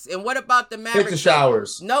Mavericks? And what about the Mavericks? Hit the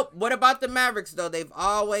showers. Nope. What about the Mavericks, though? They've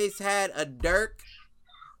always had a Dirk,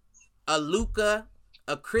 a Luka,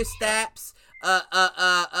 a Kristaps,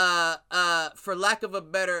 for lack of a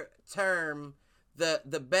better term,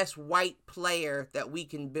 the best white player that we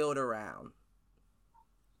can build around.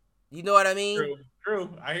 You know what I mean? True.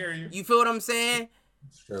 I hear you. You feel what I'm saying?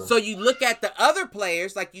 True. So you look at the other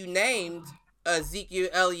players, like you named, Ezekiel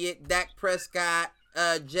Elliott, Dak Prescott,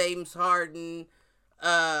 James Harden,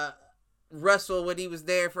 Russell when he was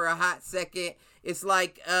there for a hot second. It's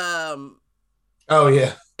like, oh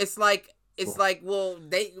yeah. It's like, well,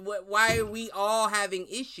 why are we all having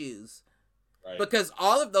issues? Right. Because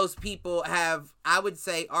all of those people have, I would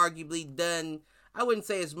say, arguably done, I wouldn't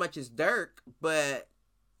say as much as Dirk, but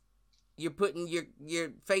you're putting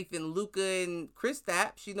your faith in Luka and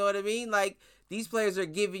Kristaps, you know what I mean? Like, these players are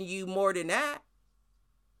giving you more than that.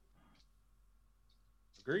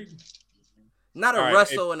 Agreed. Not a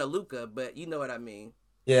Russell and a Luka, but you know what I mean.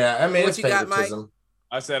 Yeah, I mean, what it's you got, Mike?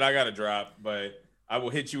 I said I got to drop, but I will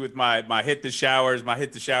hit you with my hit the showers. My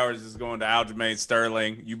hit the showers is going to Aljamain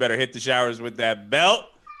Sterling. You better hit the showers with that belt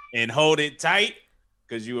and hold it tight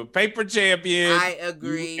because you a paper champion. I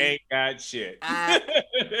agree. You ain't got shit. I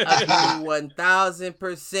agree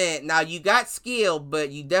 1,000%. Now, you got skill, but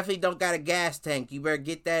you definitely don't got a gas tank. You better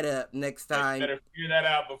get that up next time. They better figure that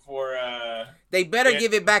out before. They better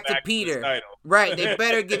give it back to Peter. Right. They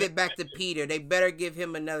better give it back to Peter. They better give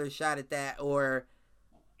him another shot at that or.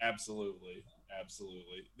 Absolutely.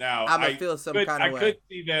 Now I'm gonna feel some kind of way. I could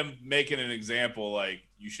see them making an example like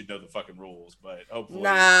you should know the fucking rules, but hopefully.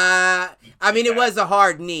 Nah, I mean it was a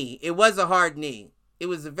hard knee. It was a hard knee. It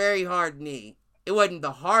was a very hard knee. It wasn't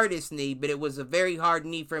the hardest knee, but it was a very hard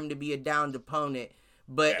knee for him to be a downed opponent.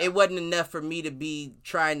 But it wasn't enough for me to be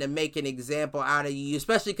trying to make an example out of you,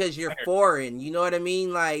 especially because you're foreign. You know what I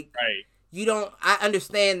mean? Like, you don't. I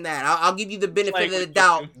understand that. I'll give you the benefit of the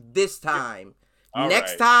doubt this time.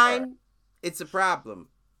 Next time. It's a problem.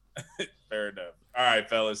 Fair enough. All right,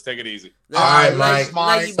 fellas, take it easy. All right, Mike.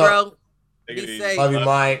 Love you, bro. Take it easy. Safe. Love you,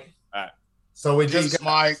 Mike. All right. So we just got,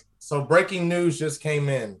 Mike. So breaking news just came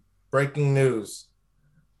in. Breaking news.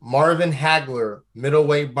 Marvin Hagler,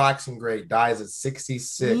 middleweight boxing grade, dies at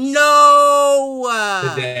 66. No.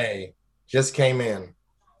 Today. Just came in.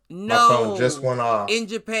 No. My phone just went off. In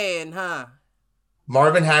Japan, huh?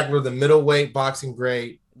 Marvin Hagler, the middleweight boxing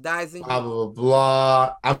grade, dies in blah, blah,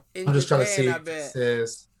 blah. I'm just trying to see if it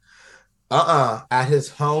says at his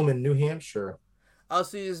home in New Hampshire. Oh,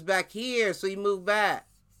 so he was back here, so he moved back.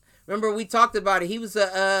 Remember we talked about it. He was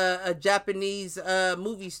a Japanese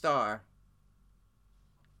movie star.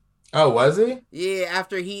 Oh, was he? Yeah,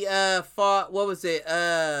 after he fought, what was it?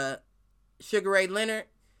 Sugar Ray Leonard,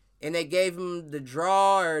 and they gave him the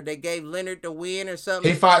draw, or they gave Leonard the win or something.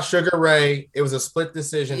 He fought Sugar Ray. It was a split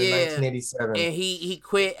decision in 1987. And he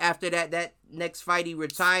quit after that next fight. He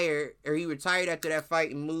retired after that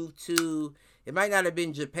fight and moved to, it might not have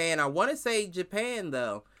been Japan. I want to say Japan,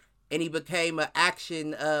 though. And he became an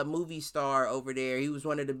action movie star over there. He was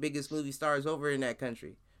one of the biggest movie stars over in that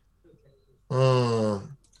country.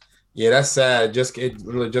 Yeah, that's sad. It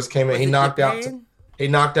really just came in. He knocked out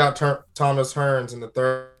Thomas Hearns in the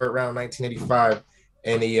third round, 1985,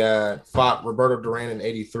 and he fought Roberto Duran in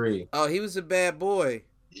 83. Oh, he was a bad boy.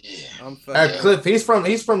 Yeah. Cliff, he's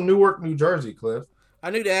from Newark, New Jersey. Cliff, I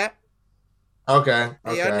knew that. Okay.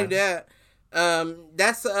 Yeah, I knew that.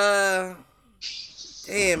 That's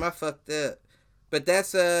damn, I fucked up. But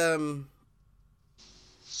that's damn,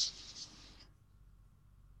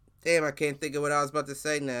 I can't think of what I was about to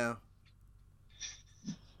say now.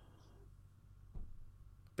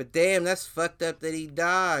 But damn, that's fucked up that he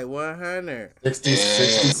died. 100.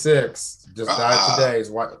 66. Just died today. His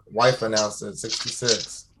wife announced it.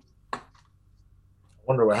 66. I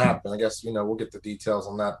wonder what happened. I guess, we'll get the details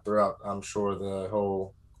on that throughout, I'm sure, the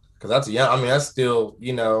whole, because that's young. I mean, that's still,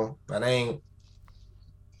 that ain't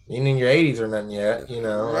in your 80s or nothing yet,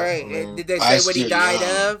 Right. I mean, did they say what he died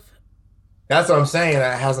of? That's what I'm saying.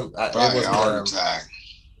 It wasn't heart attack.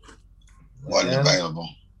 Wasn't available.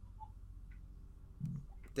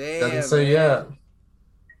 Damn. Doesn't say man. yet.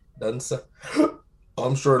 Doesn't say.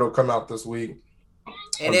 I'm sure it'll come out this week.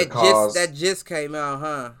 And that just came out,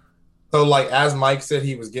 huh? So like as Mike said,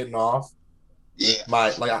 he was getting off. Yeah.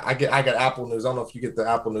 I got Apple News. I don't know if you get the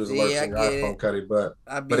Apple News alerts on your iPhone, Cuddy, but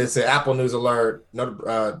it said Apple News alert.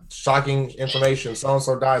 Shocking information. So and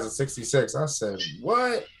so dies at 66. I said,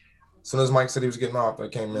 what? As soon as Mike said he was getting off,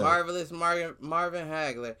 that came in. Marvelous Marvin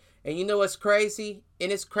Hagler. And you know what's crazy?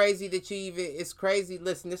 And it's crazy that it's crazy.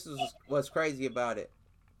 Listen, this is what's crazy about it.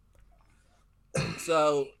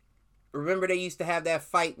 So, remember they used to have that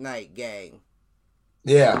Fight Night gang?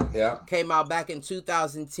 Yeah. Came out back in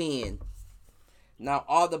 2010. Now,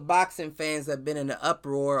 all the boxing fans have been in an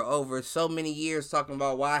uproar over so many years talking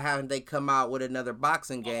about why haven't they come out with another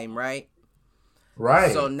boxing game, right?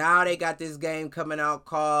 Right. So now they got this game coming out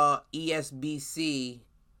called ESBC,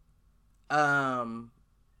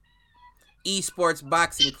 Esports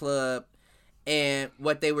Boxing Club. And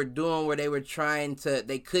what they were doing where they were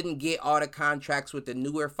they couldn't get all the contracts with the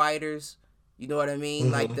newer fighters. You know what I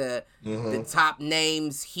mean? Mm-hmm. Like the top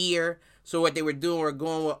names here. So what they were doing were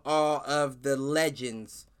going with all of the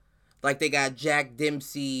legends. Like they got Jack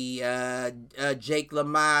Dempsey, Jake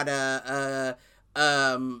LaMotta,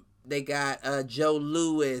 they got Joe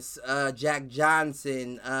Louis, Jack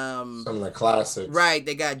Johnson. Some of the classics. Right,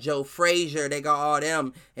 they got Joe Frazier, they got all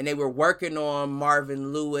them. And they were working on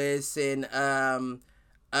Marvin Lewis and Marvin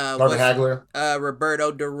Hagler.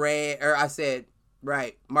 Roberto Duran,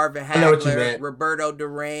 Marvin Hagler, Roberto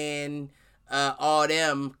Duran, all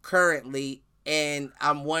them currently. And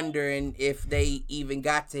I'm wondering if they even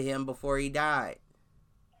got to him before he died.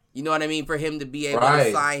 You know what I mean? For him to be able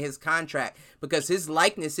to sign his contract. Because his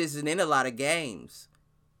likeness isn't in a lot of games.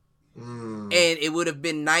 And it would have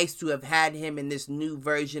been nice to have had him in this new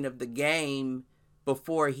version of the game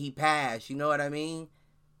before he passed. You know what I mean?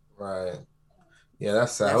 Right. Yeah,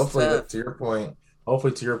 that's sad. Hopefully, to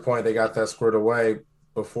your point, they got that squared away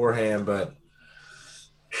beforehand. But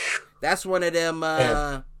that's one of them.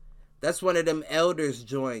 That's one of them elders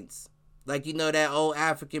joints. Like, you know that old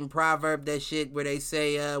African proverb, that shit where they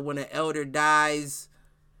say when an elder dies,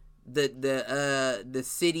 the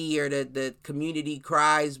city or the community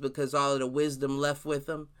cries because all of the wisdom left with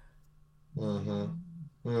them.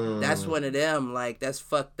 That's one of them. Like, that's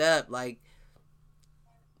fucked up. Like,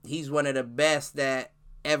 he's one of the best that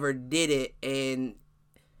ever did it, and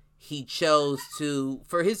he chose to,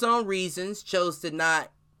 for his own reasons, chose to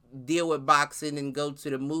not deal with boxing and go to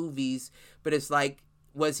the movies. But it's like,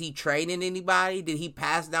 was he training anybody? Did he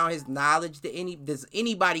pass down his knowledge to does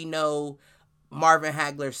anybody know Marvin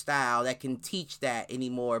Hagler's style that can teach that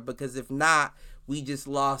anymore? Because if not, we just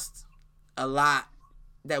lost a lot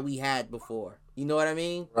that we had before. You know what I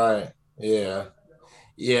mean? Right. Yeah.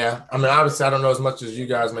 I mean, obviously, I don't know as much as you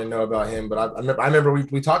guys may know about him, but I remember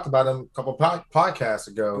we talked about him a couple podcasts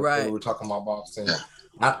ago. Right. When we were talking about boxing.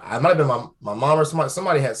 I might have been my mom or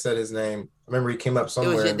somebody had said his name. I remember he came up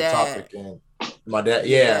somewhere in the topic, and my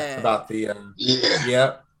dad, about the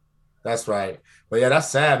that's right. But yeah, that's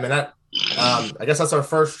sad, man. I guess that's our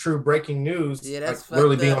first true breaking news. Yeah, that's like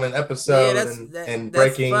really being up. on an episode and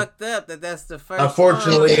breaking. That's fucked up. That's the first.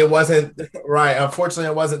 Unfortunately, it wasn't right.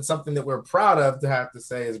 Unfortunately, it wasn't something that we're proud of to have to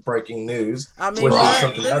say is breaking news. I mean,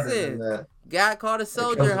 listen, God called a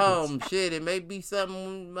soldier home. Shit, it may be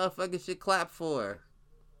something motherfuckers should clap for.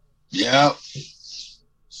 Yep.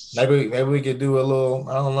 Maybe we could do a little,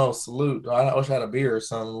 I don't know, salute. I wish I had a beer or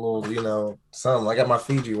something, a little, something. I got my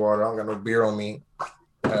Fiji water. I don't got no beer on me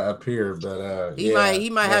up here, but he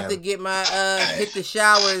might have to get my hit the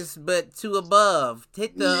showers, but to above.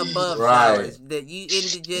 Hit the above showers that you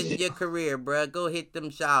ended your career, bro. Go hit them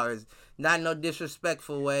showers. Not no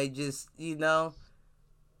disrespectful way, just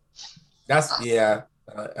That's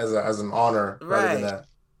as an honor, rather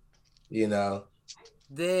than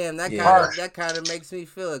Damn, that kind of makes me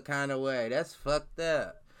feel a kind of way. That's fucked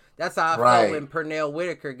up. That's how I felt when Pernell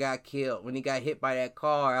Whitaker got killed. When he got hit by that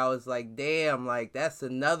car, I was like, damn, like that's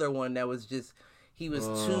another one that was just, he was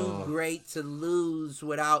too great to lose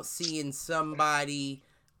without seeing somebody,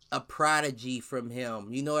 a prodigy from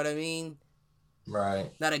him. You know what I mean?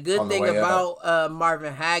 Right. Now, the good thing about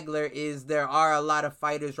Marvin Hagler is there are a lot of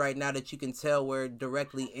fighters right now that you can tell were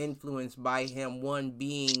directly influenced by him. One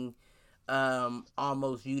being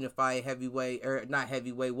almost unified heavyweight, or not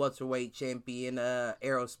heavyweight, welterweight champion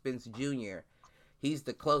Errol Spence Jr. He's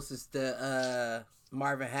the closest to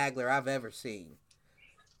Marvin Hagler I've ever seen.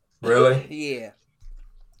 Really? Yeah.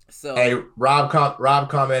 So hey, Rob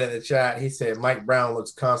commented in the chat. He said Mike Brown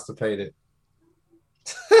looks constipated.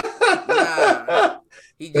 Nah,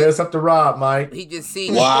 It's up to Rob, Mike. He just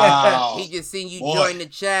seen Wow. He just seen you Boy. join the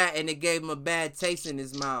chat, and it gave him a bad taste in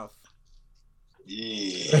his mouth.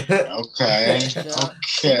 Yeah. Okay.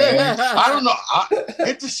 Okay. I don't know.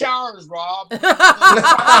 Hit the showers, Rob.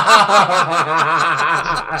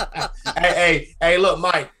 hey, look,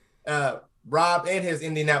 Mike. Rob and his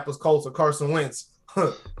Indianapolis Colts or Carson Wentz.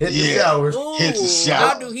 Hit the showers. Ooh, Hit the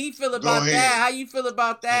showers. How do he feel about that? How you feel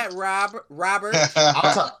about that, Robert?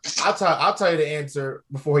 I'll tell you the answer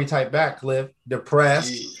before he typed back, Cliff.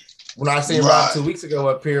 Depressed. Yeah. When I seen Rob 2 weeks ago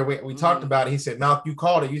up here, we talked about it. He said, "Malk, you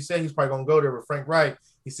called it. You said he's probably gonna go there with Frank Wright."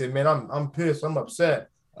 He said, "Man, I'm pissed. I'm upset."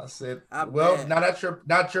 I said, "Well, now that's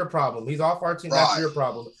not your problem. He's off our team. Right. That's your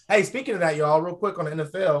problem." Hey, speaking of that, y'all, real quick on the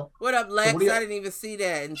NFL. What up, Lex? I didn't even see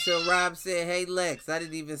that until Rob said, "Hey, Lex." I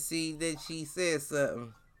didn't even see that she said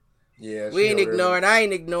something. Yeah, we ain't ignoring. I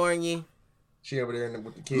ain't ignoring you. She over there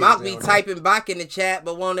with the kids. Might be typing back in the chat,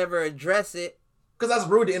 but won't ever address it. Because that's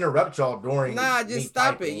rude to interrupt y'all during. Nah, just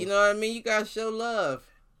stop typing. It. You know what I mean? You gotta show love.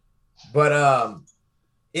 But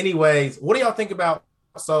anyways, what do y'all think about?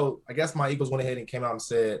 So I guess my Eagles went ahead and came out and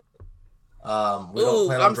said, I'm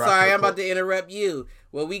sorry, I'm about to interrupt you.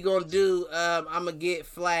 What we gonna do? I'm gonna get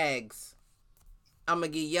flags. I'm gonna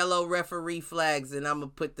get yellow referee flags, and I'm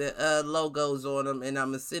gonna put the logos on them, and I'm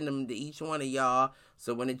gonna send them to each one of y'all.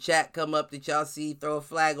 So when the chat come up that y'all see, throw a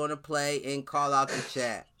flag on the play and call out the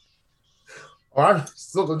chat. All right,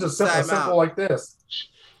 so just simple like this.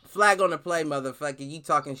 Flag on the play, motherfucker. You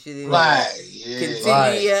talking shit? Flag,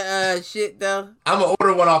 Continue your shit though. I'm gonna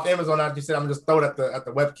order one off Amazon. After you said I'm gonna just throw it at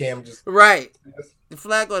the webcam. Just right. The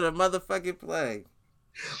flag on the motherfucking play.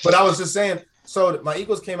 But I was just saying. So my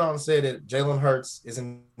Eagles came out and said that Jalen Hurts is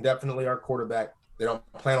indefinitely our quarterback. They don't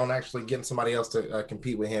plan on actually getting somebody else to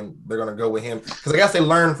compete with him. They're gonna go with him because I guess they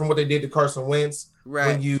learned from what they did to Carson Wentz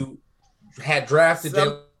when you had drafted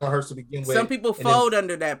Jalen Hurts to begin with. Some people fold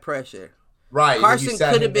under that pressure. Right. Carson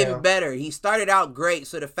could have been better. He started out great.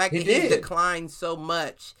 So the fact that he declined so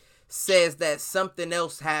much says that something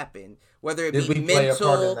else happened. Whether it be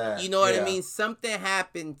mental, you know what I mean? Something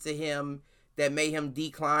happened to him that made him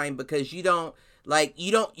decline because you're not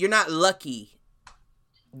lucky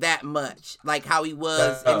that much like how he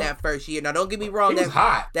was in that first year. Now don't get me wrong,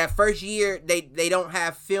 that first year they don't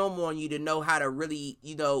have film on you to know how to really,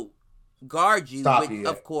 guard you,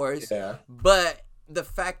 of course. Yeah. But the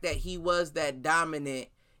fact that he was that dominant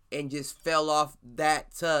and just fell off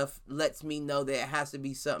that tough lets me know that it has to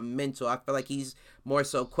be something mental. I feel like he's more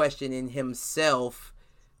so questioning himself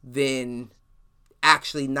than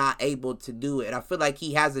actually not able to do it. I feel like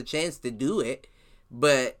he has a chance to do it,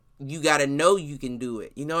 but you got to know you can do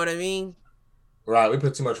it. You know what I mean? Right. We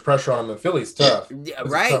put too much pressure on him, and Philly's tough. Yeah,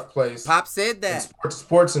 right. Tough place. Pop said that.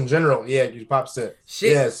 Sports in general. Yeah, Pop said.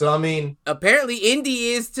 Shit. Yeah, so I mean. Apparently Indy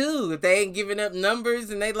is too. If they ain't giving up numbers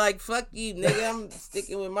and they like, fuck you, nigga, I'm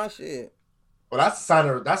sticking with my shit. Well, that's a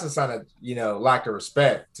sign of, lack of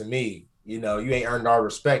respect to me. You ain't earned our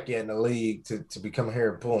respect yet in the league to become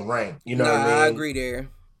here and pull rank. You know what I mean? I agree there.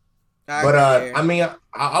 I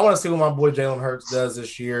want to see what my boy Jalen Hurts does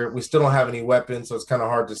this year. We still don't have any weapons, so it's kind of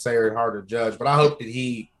hard to say or hard to judge. But I hope that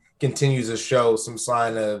he continues to show some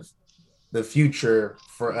sign of the future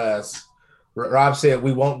for us. Rob said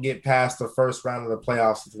we won't get past the first round of the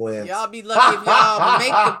playoffs with wins. Y'all be lucky if y'all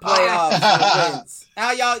make the playoffs with wins.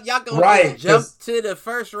 How y'all gonna jump to the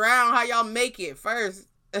first round? How y'all make it first?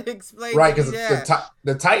 Explain. Right, because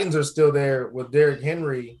the Titans are still there with Derrick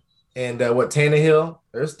Henry. And Tannehill,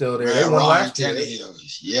 they're still there. They won last year.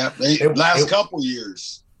 Yep, last couple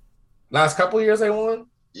years. Last couple years they won?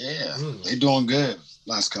 Yeah, they're doing good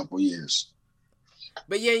last couple years.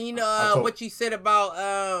 But yeah, what you said about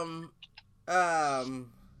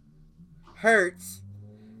Hurts,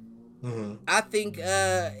 I think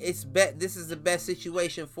this is the best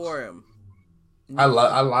situation for him. I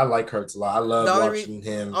like Hurts a lot. I love watching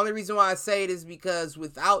him. The only reason why I say it is because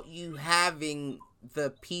without you having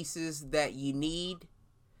the pieces that you need,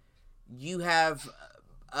 you have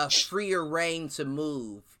a freer reign to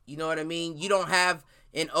move. You know what I mean? You don't have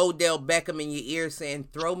an Odell Beckham in your ear saying,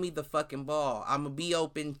 throw me the fucking ball. I'm going to be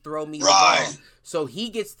open, throw me the ball. So he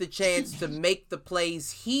gets the chance to make the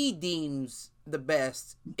plays he deems the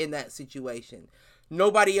best in that situation.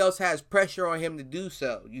 Nobody else has pressure on him to do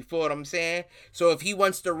so. You feel what I'm saying? So if he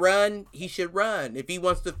wants to run, he should run. If he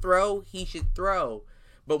wants to throw, he should throw.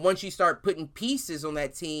 But once you start putting pieces on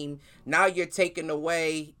that team, now you're taking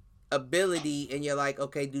away ability and you're like,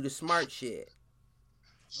 okay, do the smart shit.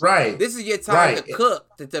 Right. This is your time to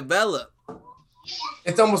cook, to develop.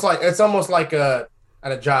 It's almost like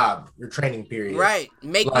at a job, your training period. Right.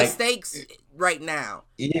 Make mistakes right now.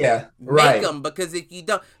 Yeah. Make them, because if you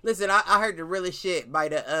don't listen, I heard the realest shit by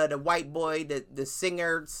the white boy, the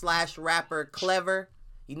singer / rapper Clever.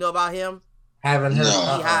 You know about him? Haven't heard. He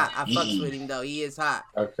hot. I fucks with him though. He is hot.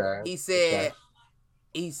 Okay. He said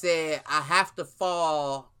I have to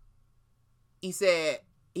fall. He said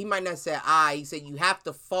he might not say he said you have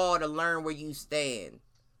to fall to learn where you stand.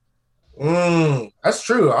 That's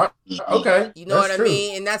true. Okay. You know what I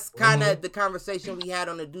mean? And that's kind of the conversation we had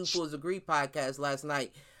on the Do Fools Agree podcast last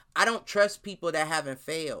night. I don't trust people that haven't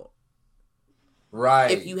failed.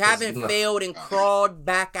 Right. If you haven't failed and crawled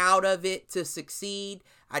back out of it to succeed,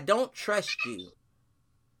 I don't trust you.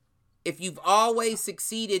 If you've always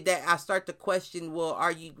succeeded, that I start to question,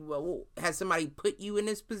 has somebody put you in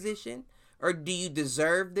this position? Or do you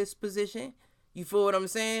deserve this position? You feel what I'm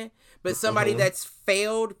saying? But somebody that's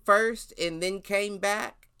failed first and then came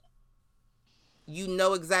back, you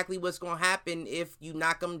know exactly what's going to happen if you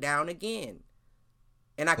knock them down again.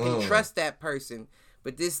 And I can trust that person.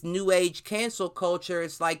 But this new age cancel culture,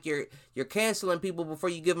 it's like you're canceling people before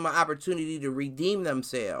you give them an opportunity to redeem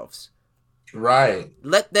themselves. Right.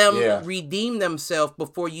 Let them redeem themselves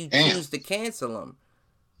before you choose to cancel them.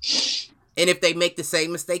 And if they make the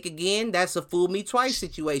same mistake again, that's a fool me twice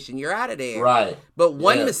situation. You're out of there. Right. But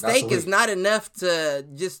one mistake is not enough to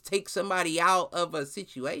just take somebody out of a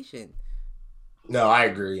situation. No, I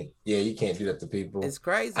agree. Yeah, you can't do that to people. It's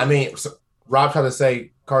crazy. I mean, Rob tried to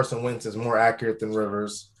say Carson Wentz is more accurate than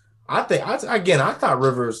Rivers. I thought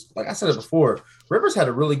Rivers, like I said it before, Rivers had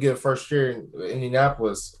a really good first year in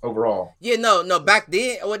Indianapolis overall. Yeah, no, back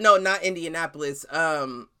then. Well, no, not Indianapolis.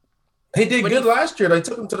 He did good last year. They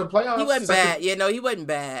took him to the playoffs. He wasn't bad. Yeah, no, he wasn't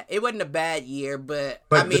bad. It wasn't a bad year, but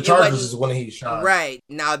I mean, the Chargers is when he shot. Right.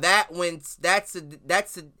 Now that Wentz, that's a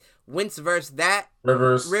Wentz versus that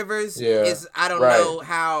Rivers is I don't know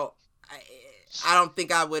how. I don't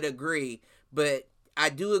think I would agree, but I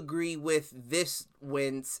do agree with this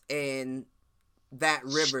Wentz and that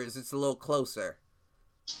Rivers. It's a little closer.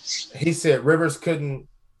 He said Rivers couldn't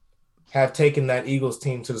have taken that Eagles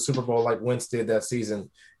team to the Super Bowl like Wentz did that season.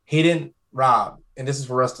 He didn't, Rob, and this is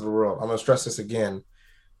for the rest of the world. I'm going to stress this again.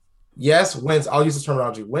 Yes, Wentz, I'll use this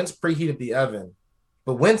terminology. Wentz preheated the oven,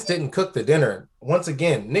 but Wentz didn't cook the dinner. Once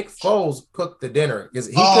again, Nick Foles cooked the dinner. He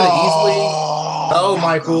could have easily. Oh,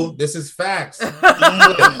 Michael, this is facts. Cliff.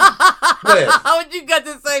 What you got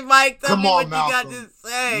to say, Mike? Tell me what Malcolm. You got to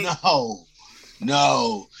say.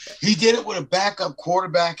 No. He did it with a backup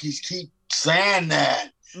quarterback. He keep saying that.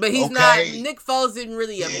 But he's not. Nick Foles isn't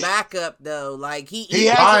really a backup though. Like he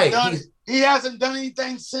hasn't done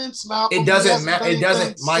anything since, Malcolm. It doesn't matter. It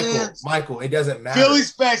doesn't, Michael. It doesn't matter. Philly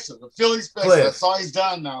special. Cliff. That's all he's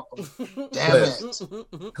done, Malcolm. Damn it,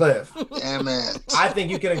 Cliff. Damn it. I think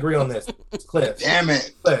you can agree on this, Cliff. Damn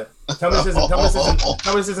it, Cliff. Tell me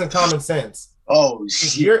this isn't common sense. Oh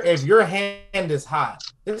shit! If your hand is hot,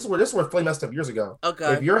 this is where Philly messed up years ago.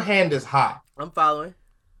 Okay. If your hand is hot, I'm following.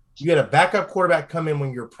 You had a backup quarterback come in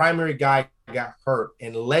when your primary guy got hurt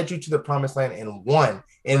and led you to the promised land and won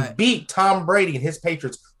and beat Tom Brady and his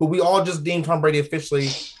Patriots, who we all just deemed Tom Brady officially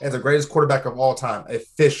as the greatest quarterback of all time.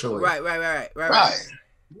 Officially. Right.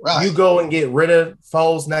 You go and get rid of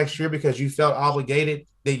Foles next year because you felt obligated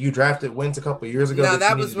that you drafted Wentz a couple of years ago. No,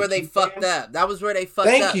 that was where they fucked up. That was where they fucked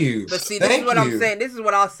up. Thank you. But see, this is what I'm saying. This is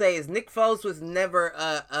what I'll say is Nick Foles was never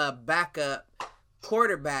a backup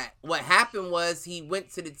quarterback. What happened was he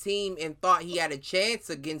went to the team and thought he had a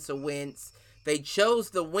chance against a Wentz. They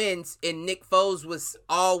chose the Wentz, and Nick Foles was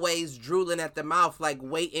always drooling at the mouth like,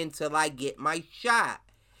 wait until I get my shot.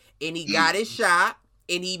 And he got his shot,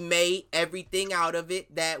 and he made everything out of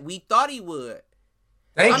it that we thought he would.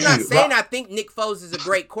 I'm not saying I think Nick Foles is a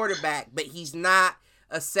great quarterback, but he's not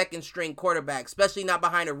a second-string quarterback, especially not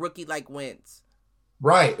behind a rookie like Wentz.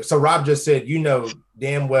 Right. So Rob just said,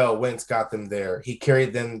 damn well Wentz got them there. He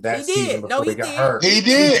carried them that season before they got hurt. He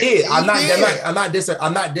did. I'm not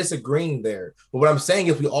disagreeing there. But what I'm saying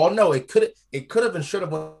is we all know it could have and should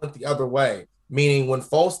have went the other way. Meaning when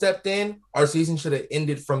Foles stepped in, our season should have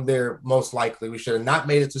ended from there most likely. We should have not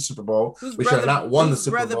made it to Super Bowl. We should have not won the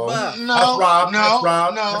Super Bowl. That's Rob. No,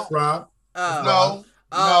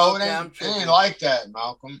 it ain't like that,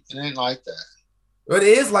 Malcolm. It ain't like that. But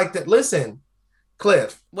it is like that. Listen,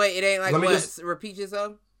 Cliff. Wait, it ain't like what? Repeat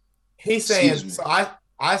yourself. He's saying. So I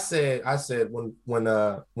said when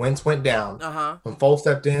Wentz went down, when Foles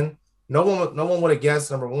stepped in, no one would have guessed.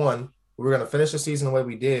 Number one, we were gonna finish the season the way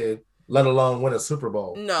we did, let alone win a Super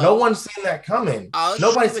Bowl. No one's seen that coming.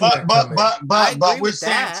 Nobody's seen that coming. But we're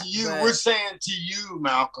saying to you, we're saying to you,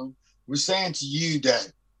 Malcolm, we're saying to you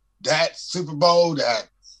that Super Bowl, that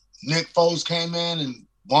Nick Foles came in and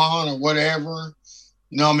won or whatever.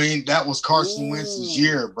 You know what I mean? That was Carson Wentz's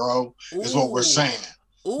year, bro, is what we're saying.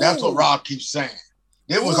 That's what Rob keeps saying.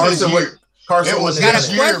 It was his year. It was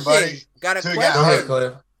his year, buddy. Got a question. Go ahead,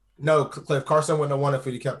 Cliff. No, Cliff, Carson wouldn't have won if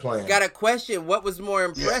he kept playing. Got a question. What was more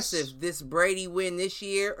impressive, this Brady win this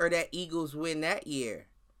year or that Eagles win that year?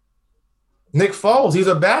 Nick Foles, he's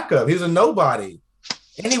a backup. He's a nobody.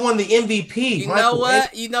 And he won the MVP. You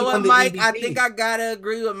know what, Mike? I think I got to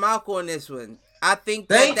agree with Malcolm on this one. I think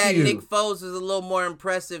that Nick Foles is a little more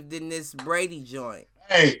impressive than this Brady joint.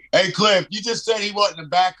 Hey, Cliff, you just said he wasn't a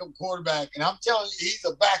backup quarterback, and I'm telling you, he's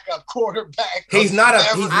a backup quarterback. Hey, because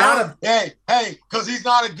he's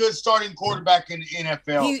not a good starting quarterback in the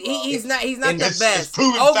NFL. He's not the best. It's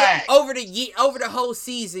proven fact. Over the whole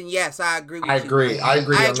season. Yes, I agree with you. I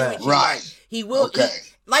agree on that. Right. He will. Okay.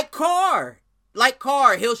 Like Carr,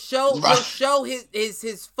 he'll show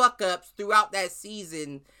his fuck ups throughout that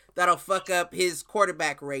season. That'll fuck up his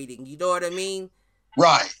quarterback rating. You know what I mean?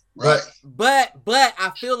 Right. But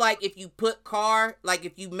I feel like if you put Carr, like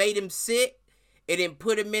if you made him sit and then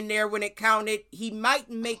put him in there when it counted, he might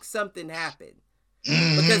make something happen.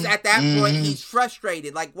 Because at that point, he's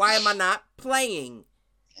frustrated. Like, why am I not playing?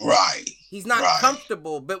 Right. He's not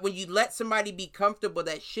comfortable. But when you let somebody be comfortable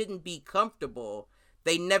that shouldn't be comfortable,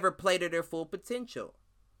 they never play to their full potential.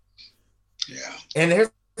 Yeah. And here's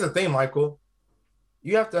the thing, Michael.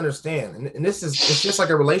 You have to understand, and it's just like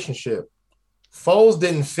a relationship. Foles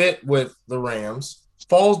didn't fit with the Rams.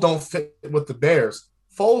 Foles don't fit with the Bears.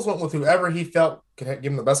 Foles went with whoever he felt could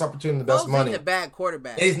give him the best opportunity, the best money. He's a bad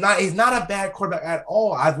quarterback. He's not a bad quarterback at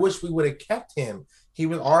all. I wish we would have kept him. He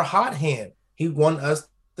was our hot hand. He won us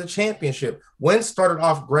the championship. Wentz started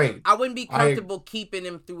off great. I wouldn't be comfortable keeping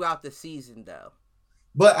him throughout the season, though.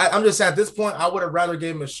 But I'm just at this point, I would have rather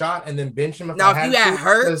gave him a shot and then bench him. If you had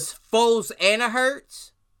Hurts, Foles, and a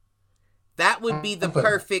Hurts, that would be the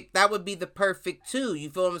perfect. That would be the perfect two. You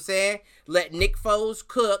feel what I'm saying? Let Nick Foles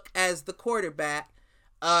cook as the quarterback.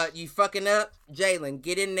 You fucking up, Jalen.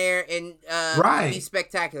 Get in there and be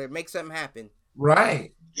spectacular. Make something happen.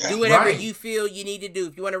 Right. Do whatever you feel you need to do.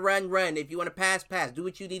 If you want to run. If you want to pass. Do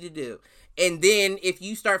what you need to do. And then if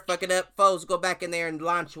you start fucking up, Foles, go back in there and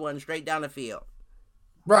launch one straight down the field.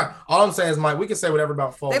 Right. All I'm saying is, Mike, we can say whatever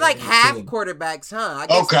about Foles. They like half quarterbacks, huh? I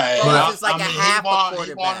guess Foles is like a half a quarterback.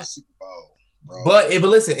 He won a Super Bowl, bro. But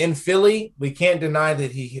listen, in Philly, we can't deny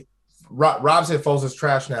that Rob said Foles is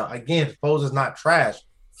trash now. Again, Foles is not trash.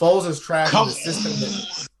 Foles is trash in the system.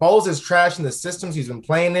 Foles is trash in the systems he's been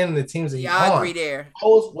playing in and the teams that he's on. I agree there.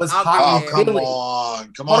 Foles was hot in Philly.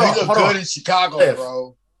 Come on. He looked good in Chicago,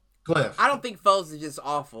 bro. Cliff. I don't think Foles is just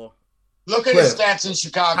awful. Look at his stats in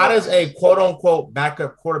Chicago. How does a quote-unquote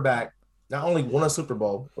backup quarterback not only win a Super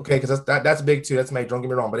Bowl, okay, because that's big too. That's major. Don't get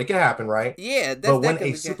me wrong, but it can happen, right? Yeah, but win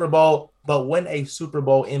a Super Bowl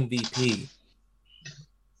MVP.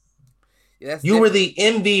 Yeah, you were the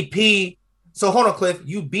MVP. So hold on, Cliff.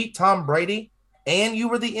 You beat Tom Brady, and you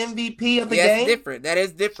were the MVP of the game. That's different. That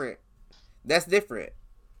is different. That's different.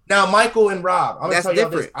 Now, Michael and Rob, I'm gonna tell you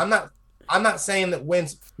different. This. I'm not saying that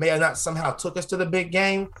Wentz may have not somehow took us to the big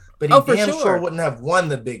game, but he damn sure wouldn't have won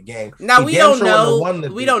the big game. Now we don't know.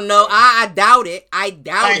 We don't know. I doubt it. I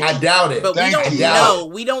doubt it. But we don't know.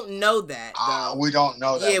 We don't know that. We don't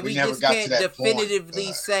know that. Yeah, we never just got can't to that definitively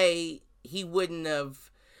point. say he wouldn't have,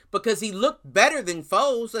 because he looked better than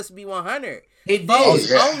Foles. Let's be 100.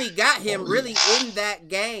 Foles only got him really in that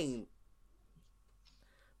game,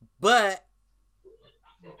 but.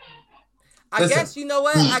 I guess you know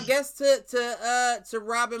what? I guess to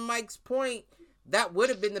Rob and Mike's point, that would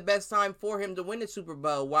have been the best time for him to win the Super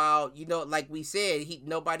Bowl. While like we said,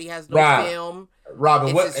 nobody has no film. Rob,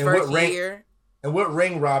 and what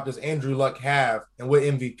ring Rob does Andrew Luck have, and what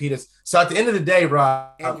MVP does? So at the end of the day, Rob,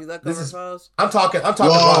 Andrew Luck over Foles? I'm talking.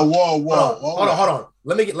 Whoa! Hold on.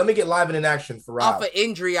 Let me get live and in action for Rob. Off of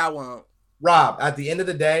injury, I won't. Rob, at the end of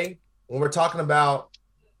the day, when we're talking about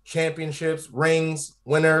championships, rings,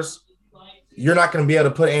 winners, you're not going to be able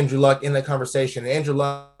to put Andrew Luck in the conversation. Andrew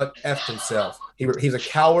Luck effed himself. He's a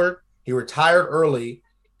coward. He retired early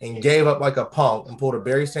and gave up like a punk and pulled a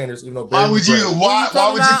Barry Sanders. Even though why would you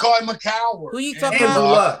call him a coward? Who you talking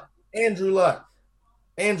about? Andrew Luck.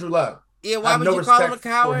 Yeah, why would you call him a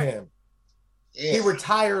coward? Yeah. He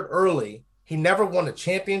retired early. He never won a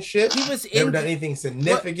championship. He was never done anything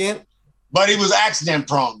significant. But he was accident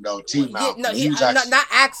prone though, too. Not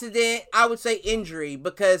accident. I would say injury,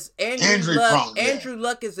 because Andrew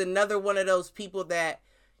Luck is another one of those people that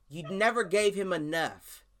you never gave him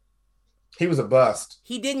enough. He was a bust.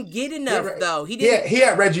 He didn't get enough though. He didn't. He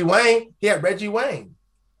had Reggie Wayne.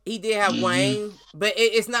 He did have Wayne, but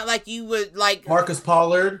it's not like you would like Marcus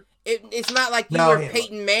Pollard. It's not like you were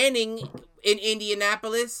Peyton Manning in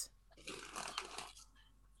Indianapolis.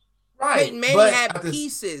 Right. Peyton Manning had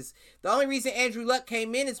pieces. The only reason Andrew Luck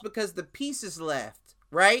came in is because the pieces left,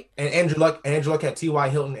 right? And Andrew Luck had T.Y.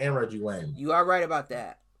 Hilton and Reggie Wayne. You are right about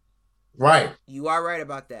that. Right. You are right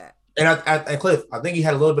about that. And Cliff, I think he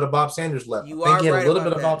had a little bit of Bob Sanders left. You are right about that. He had a little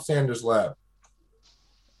bit of Bob Sanders left.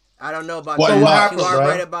 I don't know about that. You happens, are bro?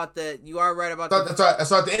 right about that. You are right about that. That's right.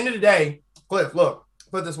 So at the end of the day, Cliff, look,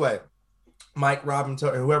 put it this way. Mike, Rob, and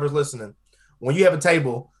whoever's listening, when you have a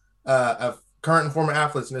table of current and former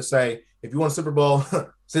athletes and they say, if you want a Super Bowl,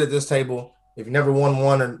 sit at this table. If you never won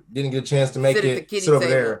one or didn't get a chance to make sit over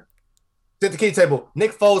there. Sit at the kiddie table.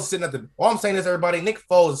 Nick Foles is sitting at the. All I'm saying is, everybody, Nick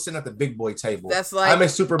Foles is sitting at the big boy table. That's like I'm a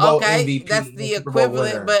Super Bowl MVP. That's the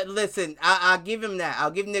equivalent. But listen, I'll give him that.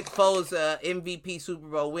 I'll give Nick Foles a MVP Super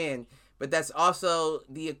Bowl win. But that's also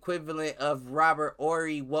the equivalent of Robert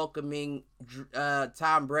Horry welcoming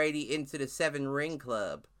Tom Brady into the 7-ring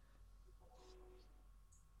club.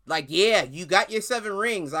 Like, yeah, you got your 7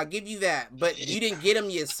 rings. I'll give you that. But you didn't get them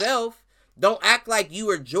yourself. Don't act like you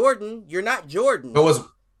were Jordan. You're not Jordan. But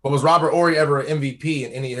was Robert Horry ever an MVP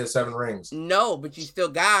in any of his 7 rings? No, but you still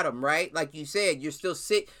got him, right? Like you said, you're still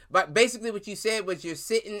But basically what you said was you're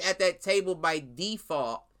sitting at that table by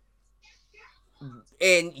default.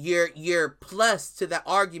 And your plus to the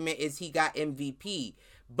argument is he got MVP.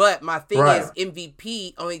 But my thing is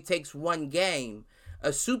MVP only takes 1 game.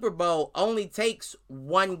 A Super Bowl only takes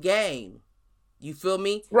 1 game. You feel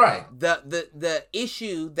me? Right. The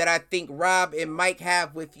issue that I think Rob and Mike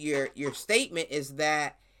have with your statement is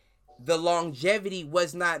that the longevity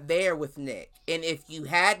was not there with Nick. And if you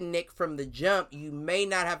had Nick from the jump, you may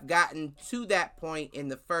not have gotten to that point in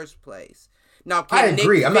the first place. Now, can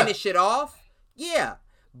Nick finish it off? Yeah.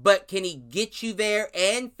 But can he get you there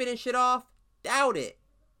and finish it off? Doubt it.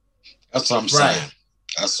 That's what I'm saying.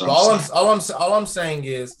 That's what all I'm saying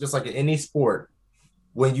is, just like in any sport,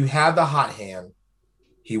 when you have the hot hand,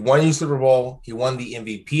 he won you Super Bowl, he won the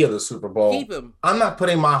MVP of the Super Bowl. Keep him. I'm not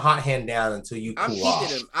putting my hot hand down until you cool off. I'm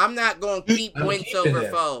keeping him. I'm not going to keep Wentz over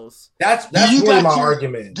Foles. That's really my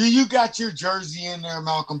argument. Do you got your jersey in there,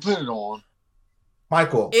 Malcolm? Put it on.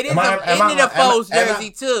 Michael. It is a Foles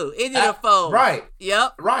jersey too. It is a Foles. Right.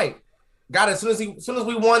 Yep. Right. Got it. As soon as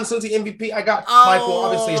we won, since the MVP, I got Michael.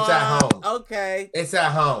 Obviously, it's at home. Okay. It's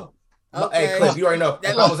at home. Okay. Hey, Cliff, you already know.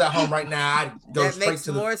 If I was at home right now, I'd go straight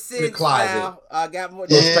to the closet. Now. I got more.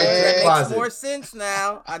 Go straight to the closet. Makes more sense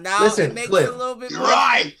now. Now listen, it makes Cliff, a little bit more.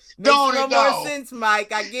 Right. Don't it more sense,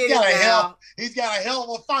 Mike? I get it now. He's got a hell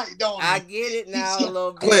of a fight, don't he? I get it now a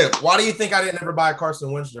little bit. Cliff, why do you think I didn't ever buy a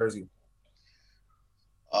Carson Wentz jersey?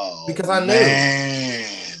 Oh, because I knew. Man.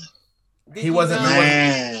 He wasn't.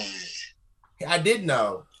 I did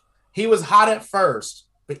know. He was hot at first.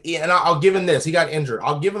 And I'll give him this. He got injured.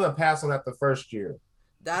 I'll give him a pass on that the first year.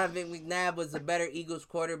 Donovan McNabb was a better Eagles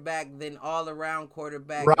quarterback than all-around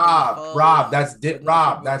quarterback. Rob,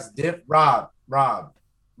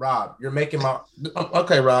 you're making my...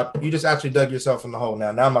 Okay, Rob, you just actually dug yourself in the hole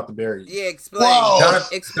now. Now I'm about to bury you. Yeah, explain.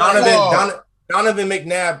 Donovan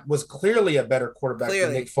McNabb was clearly a better quarterback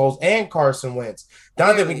than Nick Foles and Carson Wentz.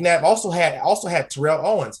 Donovan McNabb also had Terrell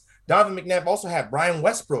Owens. Donovan McNabb also had Brian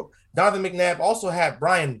Westbrook. Donovan McNabb also had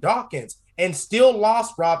Brian Dawkins and still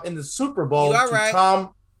lost, Rob, in the Super Bowl to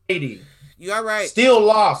Tom Brady. You are right. Still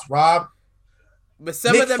lost, Rob. But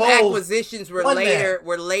some of them acquisitions were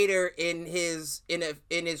later in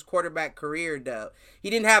his quarterback career, though. He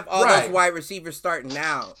didn't have all those wide receivers starting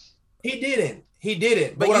out. He didn't.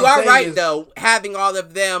 But you are right, though, having all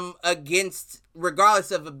of them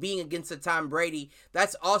regardless of being against a Tom Brady,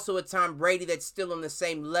 that's also a Tom Brady that's still on the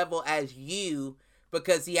same level as you,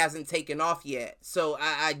 because he hasn't taken off yet. So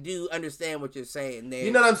I do understand what you're saying there.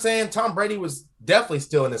 You know what I'm saying? Tom Brady was definitely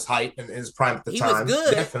still in his height and in his prime at the time. He was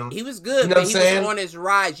good. Definitely. He was good, you know but he was on his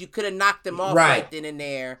rise. You could have knocked him off right then and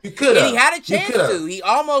there. You could have. He had a chance to. He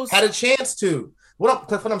almost had a chance to. What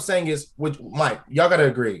I'm saying is, Mike, y'all got to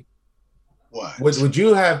agree. What? Would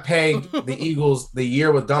you have pegged the Eagles the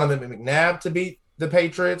year with Donovan McNabb to beat the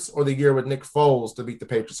Patriots, or the year with Nick Foles to beat the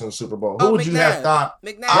Patriots in the Super Bowl? Who would you have thought?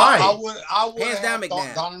 McNabb. I would hands down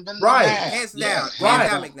McNabb. Donovan right. Hands down. Right.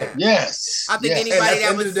 Hands down McNabb. Yes. I think anybody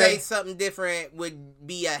that would say something different would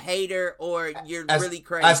be a hater, or you're really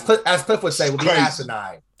crazy. As Cliff would say, would be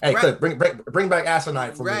asinine. Hey, Cliff, bring back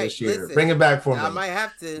asinine for me this year. Listen, bring it back for me. I might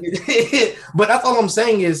have to. But that's all I'm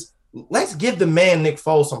saying is, let's give the man Nick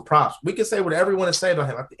Foles some props. We can say whatever we want to say about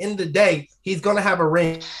him. At the end of the day, he's going to have a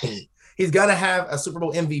ring. He's going to have a Super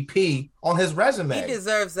Bowl MVP on his resume. He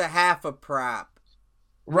deserves a half a prop.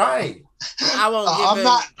 Right. I won't give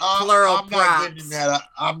him plural I'm props. not giving him that.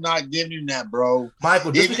 I'm not giving him that, bro.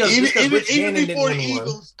 Michael, just because Rich Gannon before the didn't win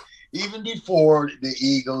Eagles, even before the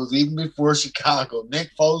Eagles, even before Chicago, Nick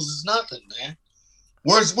Foles is nothing, man.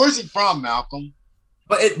 Where's he from, Malcolm?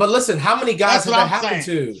 But listen, how many guys have that happened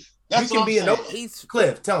to? That's you can be saying.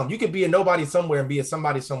 Cliff, tell him you can be a nobody somewhere and be a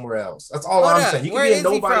somebody somewhere else. That's all Hold I'm up. saying. You can Where be a is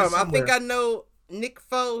nobody he from? somewhere. I think I know Nick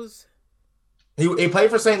Foles. He played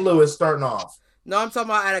for St. Louis starting off. No, I'm talking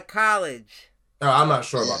about out of college. No, I'm not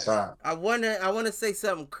sure about that. I want to say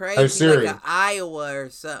something crazy like an Iowa or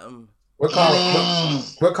something. What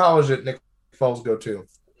college did Nick Foles go to?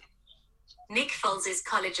 Nick Foles'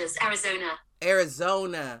 college is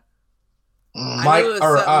Arizona. Mike I knew it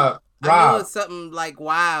Rob. was something like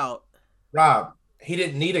wild. Rob, he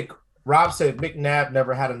didn't need a. Rob said McNabb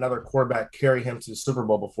never had another quarterback carry him to the Super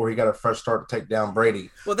Bowl before he got a fresh start to take down Brady.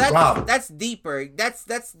 Well, that's deeper. That's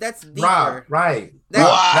deeper. Rob, right?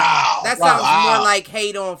 That sounds more like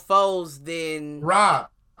hate on Foles than Rob.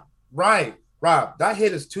 Right, Rob. That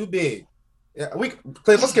hit is too big. Yeah,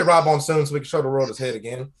 let's get Rob on soon so we can show the world his head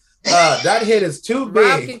again. That hit is too big.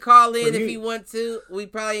 Rob can call in if he wants to. We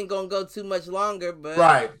probably ain't gonna go too much longer, but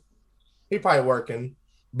right. He probably working,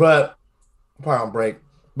 but probably on break.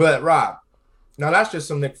 But Rob, now that's just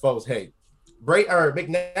some Nick Foles hate.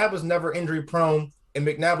 McNabb was never injury prone, and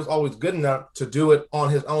McNabb was always good enough to do it on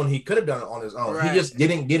his own. He could have done it on his own. Right. He just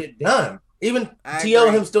didn't get it done. Even TL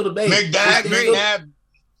and him still debate.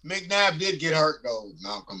 McNabb did get hurt though,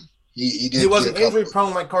 Malcolm. He did. He wasn't injury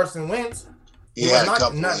prone like Carson Wentz. He had a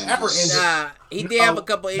couple not ever injured. Nah, he did have a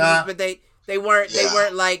couple injuries, but they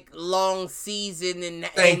weren't like long season and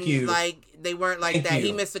like they weren't like that.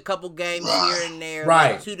 He missed a couple games here and there,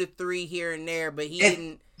 like 2 to 3 here and there, but he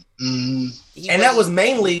didn't. That was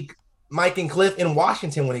mainly Mike and Cliff in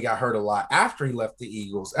Washington when he got hurt a lot after he left the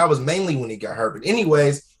Eagles. That was mainly when he got hurt. But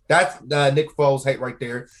anyways, that's Nick Foles hate right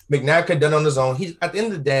there. McNabb could have done it on his own. He at the end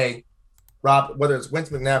of the day, Rob, whether it's Wentz,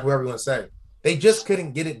 McNabb, whoever you want to say, they just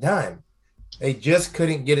couldn't get it done. They just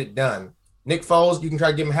couldn't get it done. Nick Foles, you can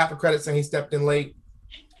try to give him half the credit saying he stepped in late.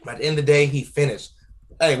 But at the end of the day, he finished.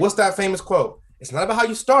 Hey, what's that famous quote? It's not about how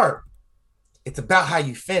you start. It's about how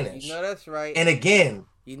you finish. You know that's right. And again,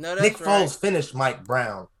 Nick Foles finished Mike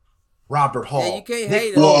Brown, Robert Hall. Yeah, you can't Nick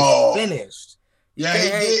hate Foles finished. Yeah,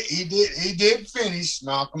 he did finish.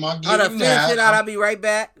 Malcolm, I'll give him finish it out. I'll be right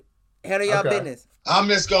back. Handle y'all business. I'm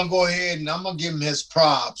just gonna go ahead and I'm gonna give him his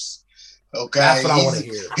props. Okay, that's what I want to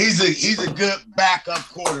hear. He's a good backup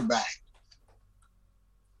quarterback.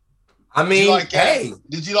 I mean,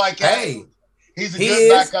 did you like that? Hey, he's a good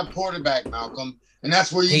backup quarterback, Malcolm, and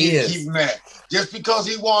that's where you need to keep him at. Just because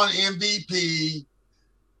he won MVP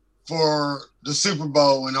for the Super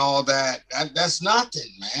Bowl and all that, that's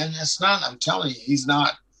nothing, man. That's not. I'm telling you, he's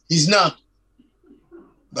not. He's nothing.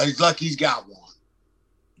 But he's lucky he's got one.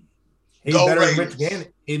 He's better than Rich Gannon.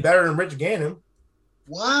 He's better than Rich Gannon.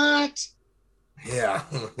 What? Yeah,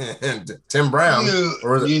 Tim Brown,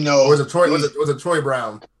 or was it Troy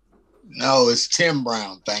Brown? No, it's Tim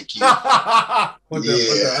Brown. Thank you.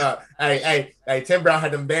 Hey, Tim Brown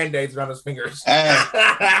had them Band-Aids around his fingers. Hey,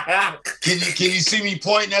 can you see me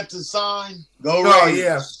pointing at the sign? Go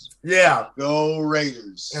Raiders. Yeah. Go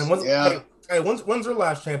Raiders. And when's their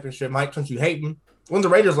last championship, Mike? Since you hate them, when's the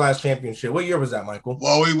Raiders' last championship? What year was that, Michael?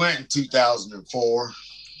 Well, we went in 2004.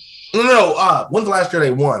 No. When's the last year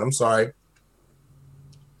they won? I'm sorry.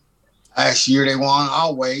 Last year they won.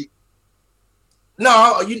 I'll wait.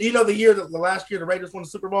 No, you know the last year the Raiders won the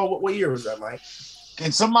Super Bowl. What year was that, Mike?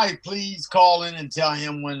 Can somebody please call in and tell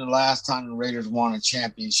him when the last time the Raiders won a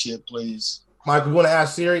championship, please? Mike, we want to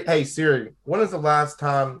ask Siri. Hey, Siri, when is the last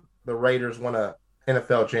time the Raiders won a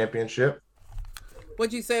NFL championship?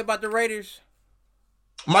 What'd you say about the Raiders?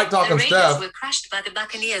 Mike talking stuff. The Raiders were crushed by the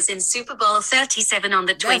Buccaneers in Super Bowl 37 on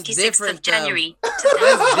the 26th of January. That's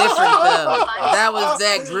different, though. That was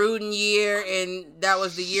that Gruden year, and that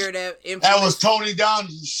was the year that was Tony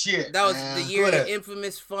Dungy's shit. That was the year of the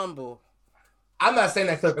infamous fumble. I'm not saying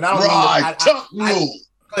that, Cliff, and I don't mean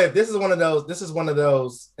Cliff, this is one of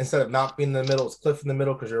those. Instead of not being in the middle, it's Cliff in the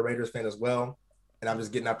middle because you're a Raiders fan as well, and I'm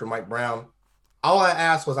just getting after Mike Brown. All I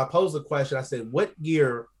asked was, I posed the question. I said, what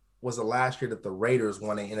year was the last year that the Raiders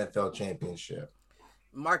won an NFL championship?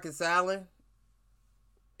 Marcus Allen.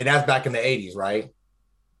 And that's back in the 80s, right?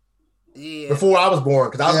 Yeah. Before I was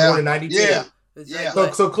born, because I was born in 92.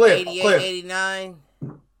 Yeah. So Cliff. 89.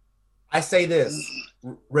 I say this.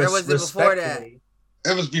 Where was it before that?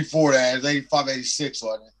 It was before that. It was 85, 86,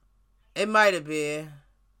 wasn't it? It might have been.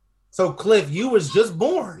 So, Cliff, you was just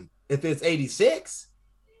born if it's 86.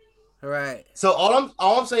 Right. So all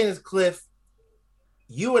I'm saying is, Cliff,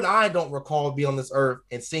 you and I don't recall being on this earth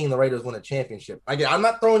and seeing the Raiders win a championship. Again, I'm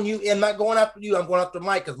not throwing you in, I'm not going after you. I'm going after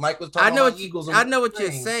Mike because Mike was talking about Eagles. I know what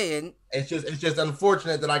you're saying. It's just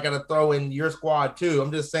unfortunate that I got to throw in your squad too.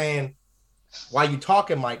 I'm just saying, why you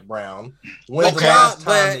talking, Mike Brown? When's the last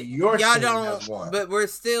time that your team has won? But we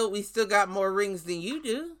still got more rings than you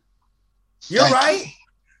do. You're right.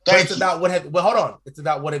 But it's about hold on. It's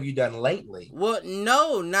about what have you done lately? Well,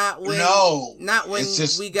 not when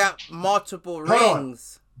we got multiple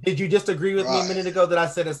rings. Did you just agree with me a minute ago that I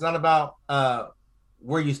said it's not about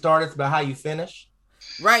where you start, it's about how you finish?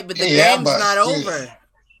 Right, but the game's not over.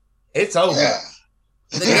 It's over. Yeah.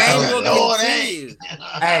 The game will continue.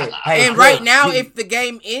 Hey, and right now, if the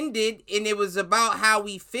game ended and it was about how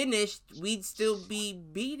we finished, we'd still be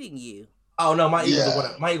beating you. Oh no, my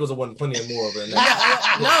Eagles are winning plenty of more over there.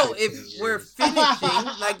 No, if we're finishing,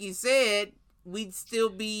 like you said, we'd still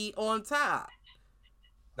be on top.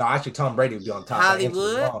 No, actually, Tom Brady would be on top.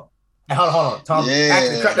 Hollywood. Hey, hold on, Tom.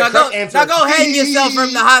 Yeah. Now go hang yourself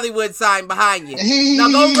from the Hollywood sign behind you. Now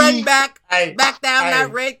go run back down that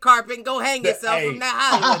red carpet and go hang yourself from that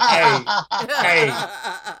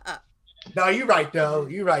Hollywood. No, you're right though.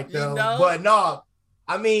 But no.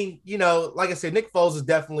 I mean, like I said, Nick Foles is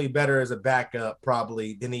definitely better as a backup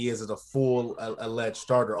probably than he is as a full alleged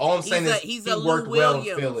starter. All I'm saying is he worked well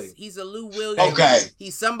in Philly. He's a Lou Williams. Okay.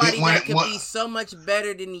 He's somebody that could be so much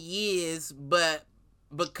better than he is, but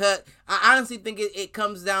because I honestly think it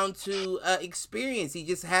comes down to experience. He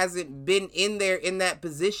just hasn't been in that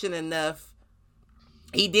position enough.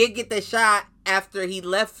 He did get the shot after he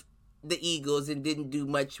left the Eagles and didn't do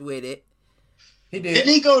much with it. He did.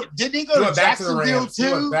 Didn't he go to Jacksonville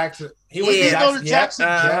too? He went to go to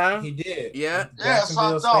Jacksonville. Yeah, he did. Yeah.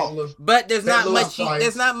 Jacksonville, St. Louis. But there's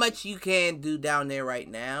not much you can do down there right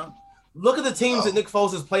now. Look at the teams that Nick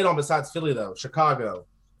Foles has played on besides Philly though. Chicago,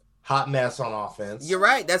 hot mess on offense. You're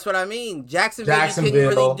right. That's what I mean. Jacksonville. Couldn't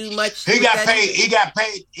really do much. He got paid. He got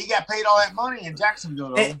paid all that money in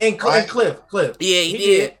Jacksonville. Though, and Cliff. Yeah, he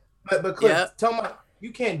did. But Cliff, tell Mike,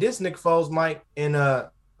 you can't diss Nick Foles, Mike, in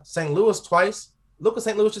St. Louis twice. Look what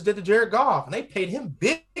St. Louis just did to Jared Goff, and they paid him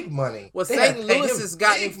big money. Well, St. Louis has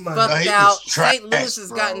gotten fucked out. St. Louis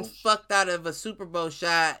has gotten fucked out of a Super Bowl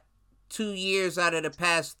shot 2 years out of the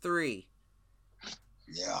past 3.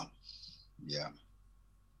 Yeah.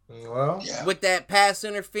 Well, with that pass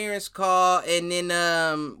interference call, and then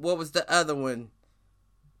what was the other one?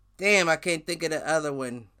 Damn, I can't think of the other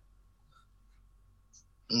one.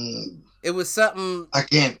 It was something. I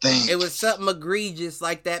can't think. It was something egregious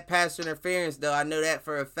like that pass interference, though. I know that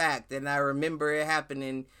for a fact, and I remember it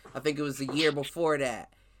happening. I think it was the year before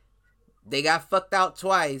that. They got fucked out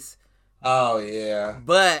twice. Oh yeah.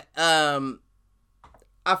 But I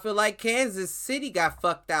feel like Kansas City got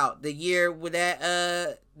fucked out the year with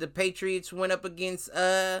that the Patriots went up against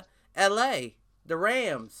LA, the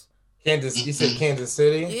Rams. You said Kansas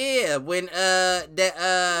City? Yeah, when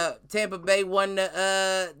Tampa Bay won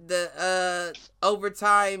the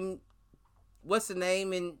overtime, what's the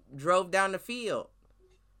name, and drove down the field.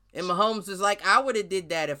 And Mahomes was like, I would have did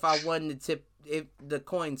that if I won the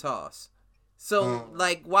coin toss. So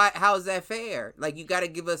like, why? How is that fair? Like, you got to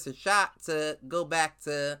give us a shot to go back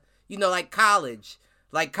to, like college.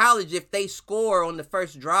 Like college, if they score on the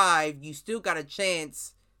first drive, you still got a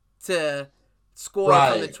chance to score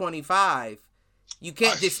from the 25. You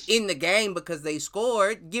can't just end the game because they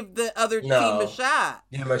scored. Give the other team a shot.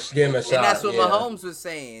 Give him a shot. And that's what Mahomes was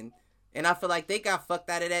saying. And I feel like they got fucked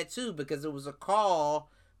out of that too, because it was a call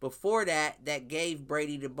before that gave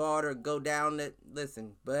Brady the ball to go down the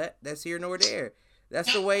listen. But that's here nor there.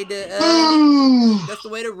 That's the way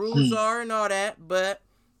the rules are and all that. But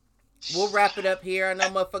we'll wrap it up here. I know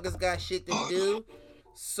motherfuckers got shit to do.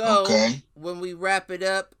 So, when we wrap it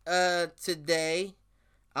up today,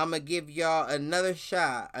 I'm going to give y'all another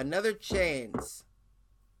shot, another chance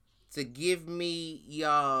to give me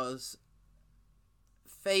y'all's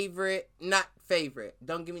favorite, not favorite.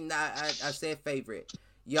 Don't give me, I said favorite.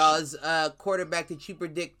 Y'all's quarterback that you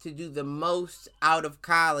predict to do the most out of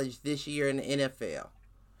college this year in the NFL.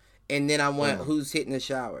 And then I want who's hitting the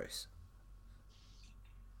showers.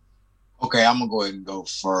 Okay, I'm going to go ahead and go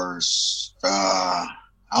first.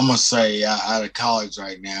 I'm going to say out of college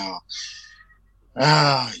right now,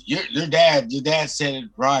 your dad said it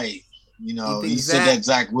right. He said that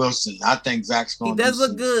Zach Wilson. I think Zach's going to He does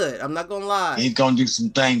look good. I'm not going to lie. He's going to do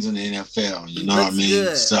some things in the NFL. You know what I mean?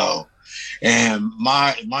 Good. So, and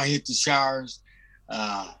my hit the showers,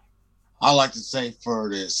 I like to say for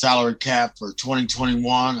the salary cap for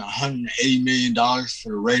 2021, $180 million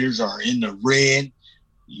for the Raiders are in the red.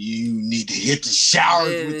 You need to hit the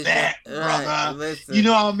showers with that, brother. Listen. You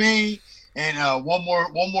know what I mean? And one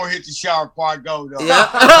more hit the shower before I go though.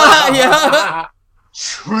 Yeah. Yeah.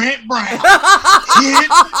 Trent Brown hit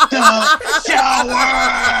the shower.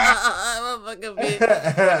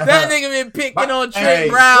 That nigga been picking on Trent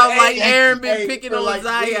Brown like Aaron been picking on like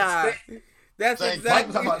Zion. That's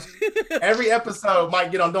exactly. Every episode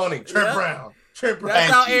might get on Donnie. Trent Brown. That's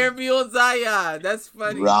how Aaron be on Zion. That's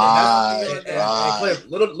funny. Right. Hey, Cliff,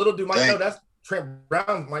 little do Mike know that's Trent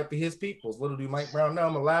Brown might be his people's. Little do Mike Brown know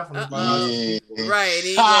I'm gonna laugh when he's right. And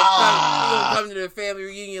he gonna come to the family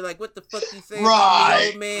reunion like, what the fuck you saying about me,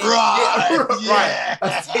 old man? Right.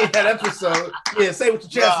 I see that episode. Yeah, say with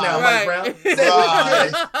your chest now, Mike Brown. Say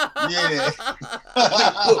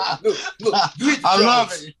Look, I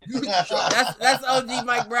love it. That's OG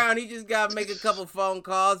Mike Brown. He just gotta make a couple phone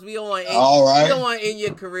calls. We don't want right. We don't want to end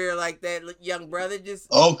your career like that, young brother.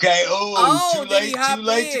 Just okay. Too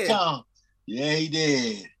late to come. Yeah, he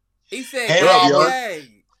did. He said, "Hey, Robert,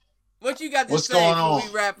 hey, what you got to what's say going before on? we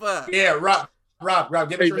wrap up?" Yeah, Rob,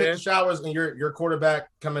 give us your hit the showers and your quarterback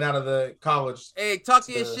coming out of the college. Hey, talk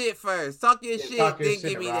your shit first. Talk your shit, then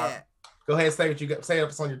give me Rob. that. Go ahead, say what you got. Say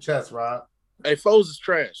it on your chest, Rob. Hey, Foles is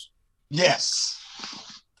trash. Yes.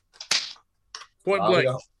 Point blank.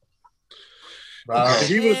 Rob. If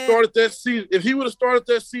he would have started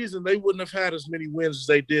that season, they wouldn't have had as many wins as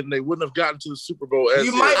they did, and they wouldn't have gotten to the Super Bowl.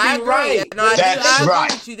 You might be right. No, I agree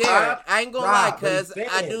right. with you there. I ain't gonna lie, cuz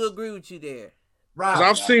I do agree with you there. Rob,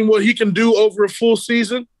 I've seen what he can do over a full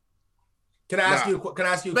season. Can I ask you a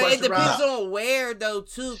question? But it depends on where though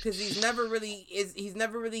too, because he's never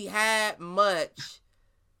really had much.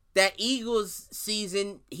 That Eagles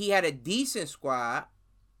season, he had a decent squad.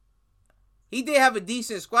 He did have a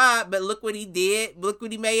decent squad, but look what he did. Look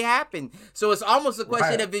what he made happen. So it's almost a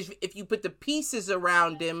question of if you put the pieces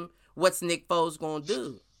around him, what's Nick Foles going to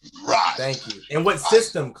do? Right. Thank you. And what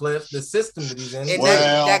system, Cliff? The system that he's in. And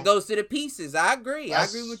that goes to the pieces. I agree. I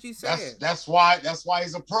agree with what you said. That's why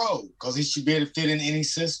he's a pro, because he should be able to fit in any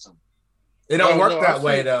system. It don't work that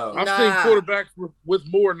way, though. I've seen quarterbacks with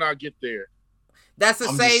more not get there. That's the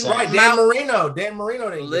same. Right, Dan Marino didn't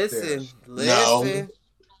listen. get there. No.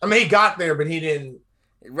 I mean, he got there, but he didn't.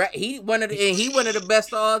 Right, he one of the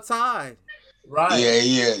best of all time. Right. Yeah,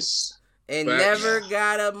 he is. And never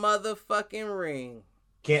got a motherfucking ring.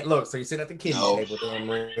 Can't look. So you sit at the kiddie table, Dan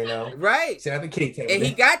Marino. Right. Sit at the kiddie table. And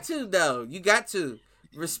he got to though. You got to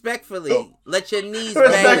respectfully let your knees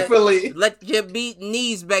let your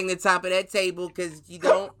knees bang the top of that table, because you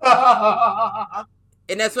don't.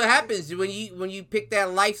 And that's what happens when you pick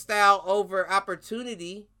that lifestyle over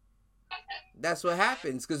opportunity. That's what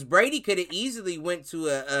happens, because Brady could have easily went to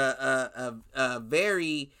a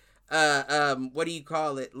very what do you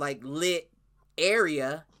call it, like lit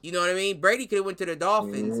area. You know what I mean? Brady could have went to the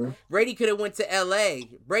Dolphins. Mm-hmm. Brady could have went to LA.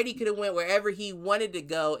 Brady could have went wherever he wanted to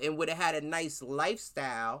go and would have had a nice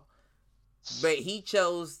lifestyle. But he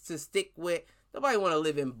chose to stick with. Nobody want to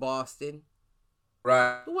live in Boston.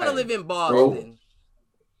 Right. Who want to live in Boston?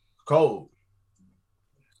 Cold.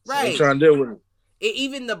 Right. I'm trying to deal with it.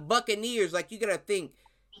 Even the Buccaneers, like, you gotta think,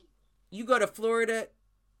 you go to Florida,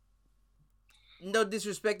 no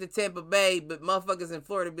disrespect to Tampa Bay, but motherfuckers in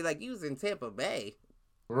Florida be like, you was in Tampa Bay.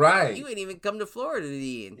 Right. You ain't even come to Florida then.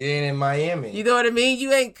 You ain't in Miami. You know what I mean?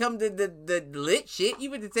 You ain't come to the lit shit.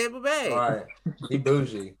 You went to Tampa Bay. Right. He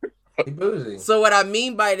bougie. So what I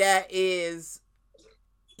mean by that is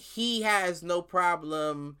he has no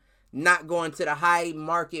problem not going to the high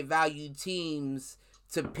market value teams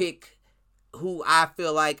to pick who I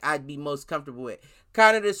feel like I'd be most comfortable with.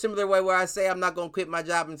 Kind of the similar way where I say I'm not going to quit my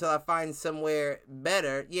job until I find somewhere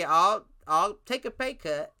better. Yeah, I'll take a pay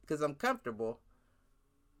cut because I'm comfortable.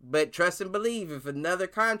 But trust and believe, if another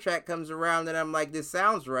contract comes around and I'm like, this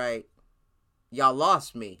sounds right, y'all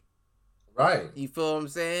lost me. Right. You feel what I'm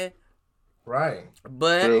saying? Right.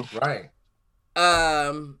 But true. Right.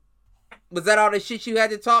 Was that all the shit you had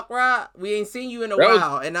to talk, Rob? We ain't seen you in a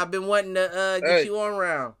while, and I've been wanting to get you on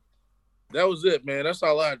round. That was it, man. That's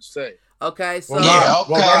all I had to say. Okay, so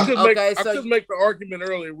I could make the argument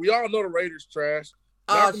earlier. We all know the Raiders trash.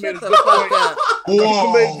 Oh, shut the fuck up.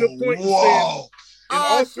 Whoa. In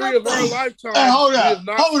all three of our lifetimes, hey, hold up.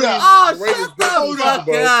 Oh, shut the fuck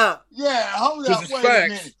up. Yeah, hold up. Wait facts. a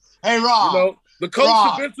minute. Hey, Rob. You know, the coach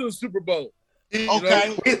have been to the Super Bowl.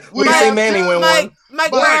 Okay. We say Manny win one.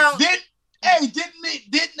 Mike Brown. Didn't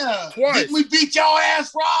we beat y'all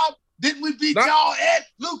ass, Rob? Didn't we beat y'all at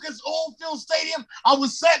Lucas Oilfield Stadium? I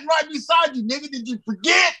was sitting right beside you, nigga. Did you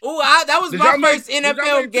forget? Ooh, that was my first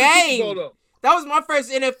NFL game. That was my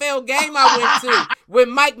first NFL game I went to when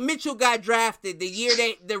Mike Mitchell got drafted. The year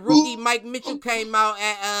that the rookie Mike Mitchell came out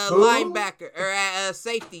at linebacker or at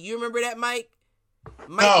safety. You remember that, Mike?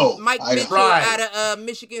 Mike Mitchell out of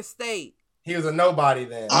Michigan State. He was a nobody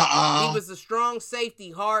then. He was a strong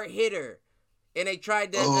safety, hard hitter. And they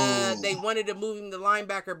tried to, they wanted to move him to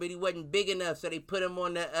linebacker, but he wasn't big enough, so they put him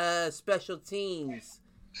on the special teams.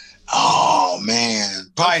 Oh,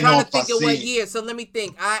 man. Probably I'm trying to think of what year. So let me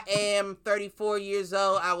think. I am 34 years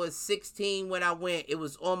old. I was 16 when I went. It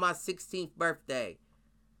was on my 16th birthday.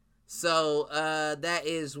 So that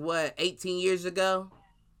is, 18 years ago?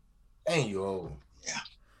 Dang, you old. Yeah.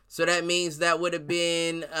 So that means that would have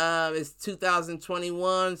been, it's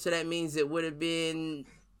 2021, so that means it would have been...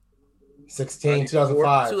 16,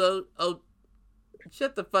 2005.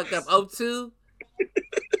 Shut the fuck up. 02?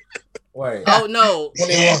 Wait. Oh, no.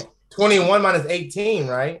 21 minus 18,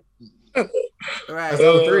 right? Right. That's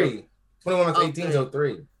 03. 21 minus 18 is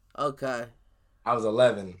 03. Okay. I was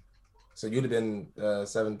 11. So you'd have been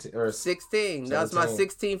 17 or 16. That was my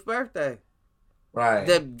 16th birthday. Right.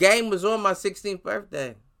 The game was on my 16th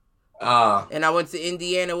birthday. And I went to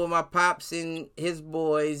Indiana with my pops and his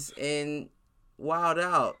boys and wild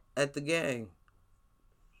out at the game.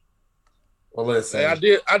 Well, listen.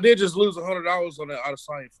 Hey, I did just lose $100 on that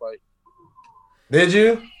Adesanya fight. Did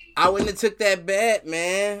you? I wouldn't have took that bet,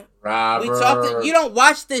 man. Robert. We talked. You don't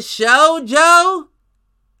watch the show, Joe?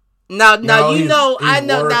 No, you know. I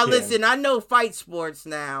know. Working. Now listen, I know fight sports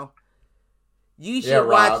now. You should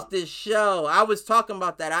watch the show. I was talking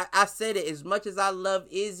about that. I said it. As much as I love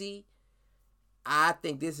Izzy, I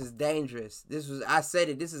think this is dangerous. I said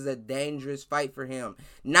it. This is a dangerous fight for him.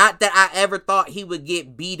 Not that I ever thought he would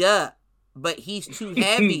get beat up, but he's too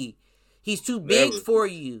heavy. He's too big for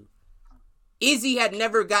you. Izzy had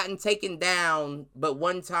never gotten taken down but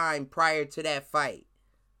one time prior to that fight.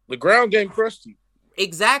 The ground game crushed him.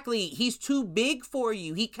 Exactly. He's too big for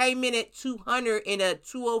you. He came in at 200 in a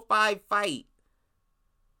 205 fight.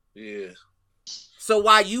 Yeah. So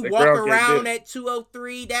while you walk around at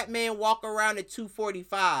 203, that man walk around at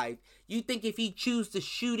 245. You think if he choose to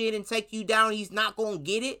shoot it and take you down, he's not going to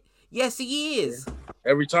get it? Yes, he is.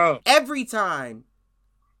 Every time. Every time.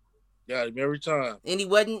 Got him every time. And he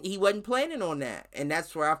wasn't planning on that. And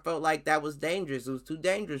that's where I felt like that was dangerous. It was too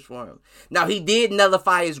dangerous for him. Now, he did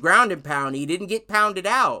nullify his ground and pound. He didn't get pounded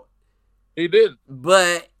out. He did.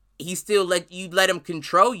 But he still let him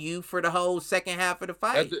control you for the whole second half of the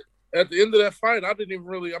fight. At the end of that fight, I didn't even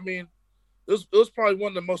really, it was probably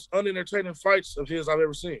one of the most unentertaining fights of his I've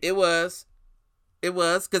ever seen. It was.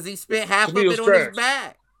 Because he spent half of it on his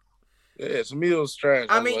back. Yeah, to me it was trash.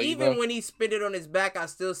 Even when he spent it on his back, I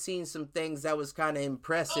still seen some things that was kind of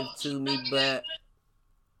impressive to me, but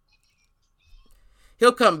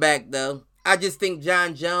he'll come back though. I just think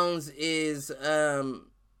John Jones is,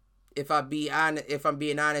 if I'm being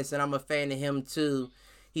honest, and I'm a fan of him too,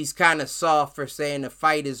 he's kind of soft for saying the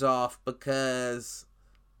fight is off because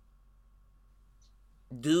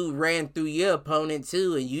dude ran through your opponent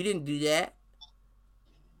too, and you didn't do that.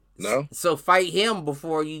 No. So fight him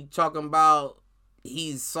before you talking about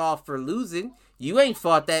he's soft for losing. You ain't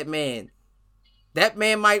fought that man. That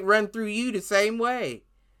man might run through you the same way.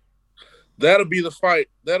 That'll be the fight.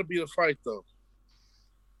 Though.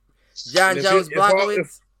 John Jones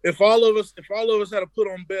Blachowicz. If all of us had to put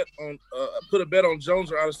a bet on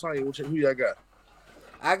Jones or Adesanya, who y'all got?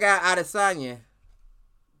 I got Adesanya.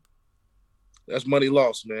 That's money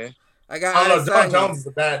lost, man. I don't know. John Jones is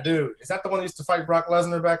a bad dude. Is that the one that used to fight Brock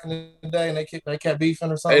Lesnar back in the day and they kept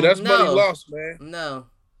beefing or something? Hey, that's money lost, man. No.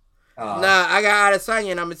 I got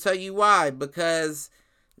Adesanya, and I'm going to tell you why. Because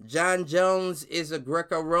John Jones is a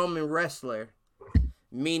Greco-Roman wrestler.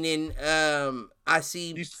 Meaning,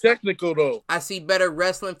 he's technical, though. I see better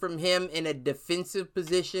wrestling from him in a defensive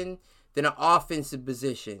position than an offensive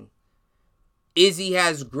position. Izzy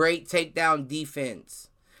has great takedown defense.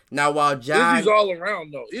 Now, while Izzy's all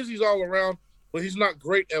around, though. But he's not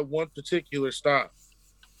great at one particular style.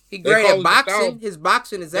 He's great at boxing. His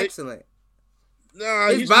boxing is excellent. Nah,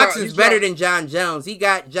 his boxing is better than John Jones. He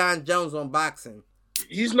got John Jones on boxing.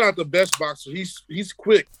 He's not the best boxer. He's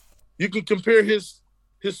quick. You can compare his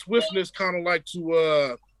swiftness kind of like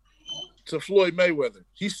to Floyd Mayweather.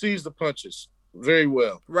 He sees the punches very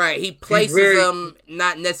well. Right. He places them,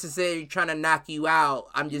 not necessarily trying to knock you out.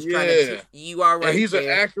 I'm just trying to you are right. And he's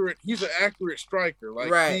there. He's an accurate striker. Like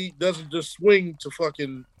right. He doesn't just swing to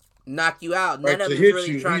fucking knock you out. None of them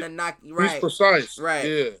really trying to knock you right. He's precise. Right.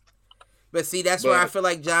 Yeah. But see, that's where I feel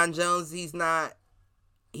like John Jones, he's not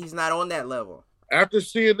on that level. After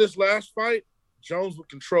seeing this last fight, Jones would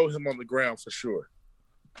control him on the ground for sure.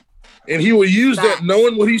 And he would use that,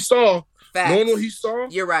 knowing what he saw. Knowing what he saw,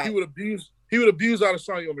 you're right. He would abuse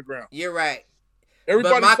Adesanya on the ground. You're right.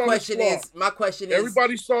 Everybody but my question is,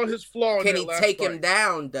 everybody saw his flaw. Can he take him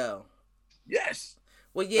down though? Yes.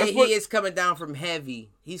 Well, yeah, he is coming down from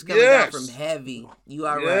heavy. He's coming down from heavy. You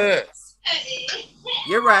are right.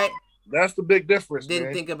 You're right. That's the big difference.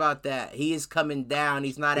 Didn't think about that. He is coming down.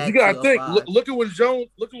 He's not at. You gotta think. Look at when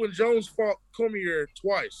Jones fought Cormier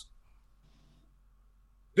twice.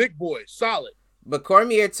 Big boy, solid. But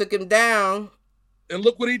Cormier took him down. And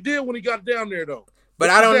look what he did when he got down there, though. But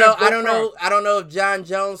I don't know if John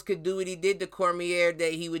Jones could do what he did to Cormier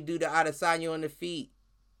that he would do to Adesanya on the feet.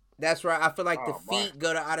 That's right. I feel like the feet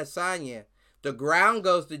go to Adesanya. The ground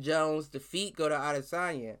goes to Jones. The feet go to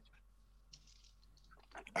Adesanya.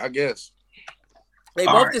 I guess. They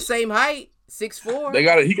both the same height,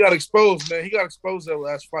 6'4". He got exposed, man. He got exposed that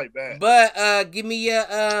last fight bad. But give me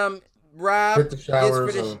your Rob,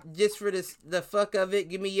 just for the fuck of it,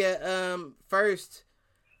 give me your first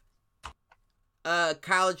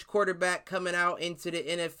college quarterback coming out into the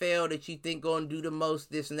NFL that you think gonna do the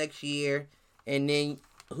most this next year, and then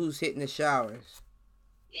who's hitting the showers?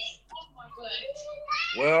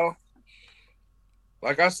 Well,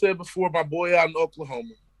 like I said before, my boy out in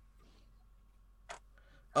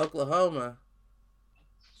Oklahoma.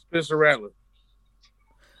 Spencer Rattler.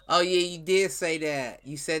 Oh yeah, you did say that.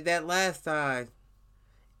 You said that last time.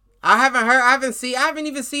 I haven't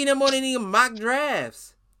even seen him on any mock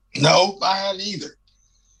drafts. No, I haven't either.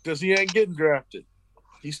 Because he ain't getting drafted.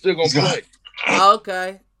 He's still gonna play.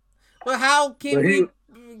 Okay. Well, how can we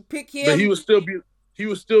pick him? But he would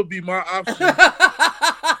still be my option.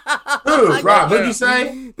 Dude, Rob, what'd you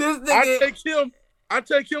say? This nigga. I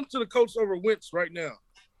take him to the coach over Wentz right now.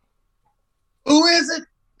 Who is it?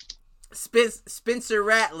 Spencer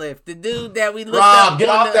Ratliff, the dude that we looked Rob, up. get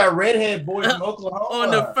off that redhead boy from Oklahoma.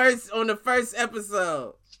 on the first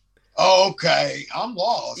episode. Oh, okay, I'm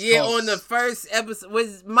lost. Yeah, on the first episode.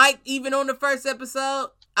 Was Mike even on the first episode?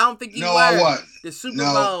 I don't think he was. I wasn't. The Super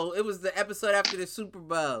Bowl. It was the episode after the Super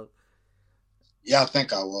Bowl. Yeah, I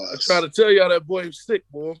think I was. I try to tell y'all that boy's sick,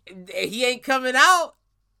 boy. He ain't coming out.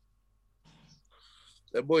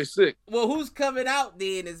 That boy's sick. Well, who's coming out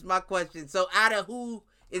then is my question. So out of who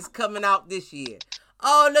is coming out this year?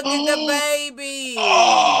 Oh, look at the baby.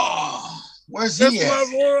 Oh, where's he at?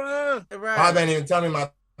 Right. I didn't even tell me my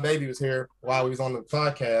baby was here while we was on the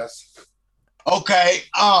podcast. Okay,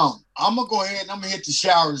 I'm gonna go ahead and I'm gonna hit the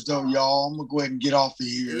showers though, y'all. I'm gonna go ahead and get off of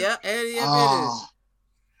here. Yeah, and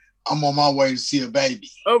I'm on my way to see a baby.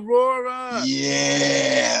 Aurora.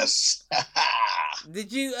 Yes.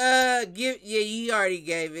 Did you give? Yeah, you already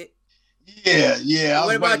gave it. Yeah.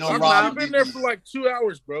 What about you, I've been there for like 2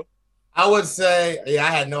 hours, bro. I would say,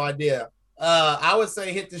 I had no idea. I would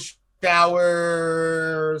say hit the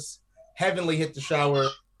showers. Heavenly hit the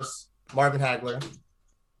showers. Marvin Hagler.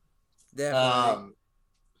 Definitely.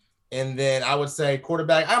 And then I would say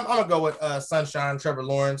quarterback. I'm gonna go with Sunshine, Trevor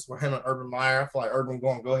Lawrence, with him and Urban Meyer. I feel like Urban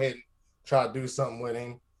going to go ahead and try to do something with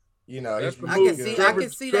him. You know, I can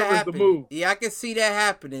see that happening. Yeah, I can see that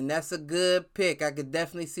happening. That's a good pick. I could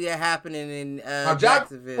definitely see that happening in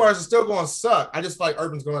Jacksonville. Jaguars are still going to suck. I just feel like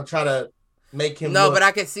Urban's going to try to make him. No, but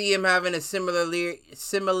I can see him having a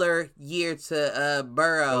similar year to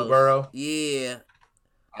Burrow. Burrow. Yeah,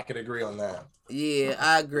 I could agree on that. Yeah,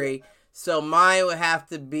 I agree. So mine would have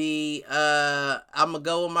to be I'm gonna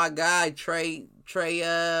go with my guy Trey.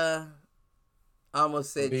 I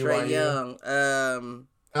almost said BYU. Trey Young.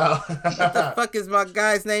 What the fuck is my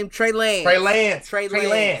guy's name? Trey Lance. Trey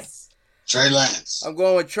Lance. I'm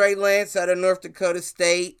going with Trey Lance out of North Dakota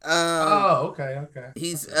State. Okay.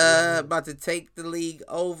 He's about to take the league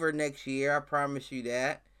over next year. I promise you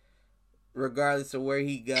that. Regardless of where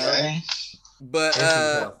he goes. Okay. But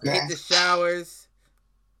hit the showers.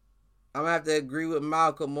 I'm gonna have to agree with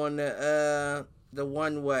Malcolm on the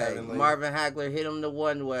one way. Heavenly. Marvin Hagler hit him the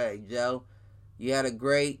one way, Joe. You had a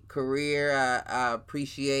great career. I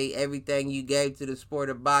appreciate everything you gave to the sport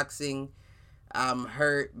of boxing. I'm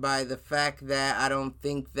hurt by the fact that I don't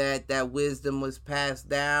think that wisdom was passed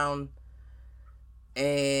down.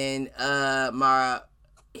 And my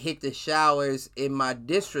hit the showers in my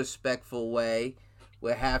disrespectful way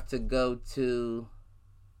would have to go to...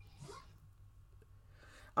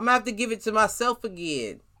 I'm going to have to give it to myself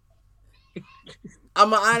again.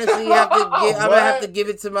 I'm gonna honestly have to give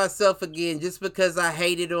it to myself again, just because I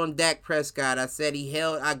hated on Dak Prescott. I said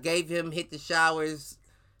I gave him hit the showers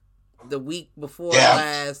the week before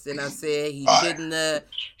last, and I said he shouldn't have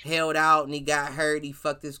held out, and he got hurt. He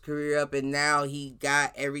fucked his career up, and now he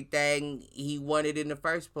got everything he wanted in the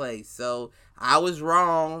first place. So I was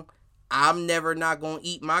wrong. I'm never not gonna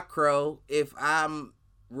eat my crow if I'm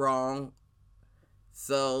wrong.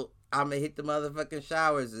 So I'm going to hit the motherfucking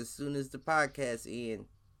showers as soon as the podcast ends.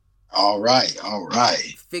 All right.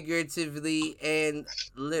 Figuratively and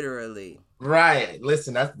literally. Right.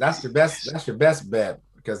 Listen, that's your best bet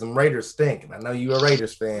because them Raiders stink. And I know you a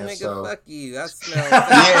Raiders fan. Nigga, so fuck you. I smell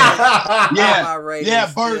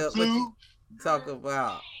yeah, bird flu. Talk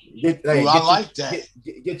about. I like that.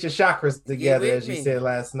 Get your chakras together, as you said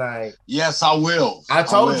last night. Yes, I will. I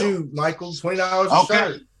told you, Michael, $20 a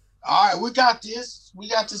shirt. All right, we got this. We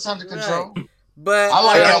got this under control. Right. But I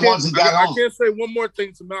like that once he got on. I can't say one more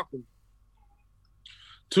thing to Malcolm.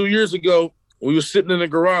 2 years ago, we were sitting in the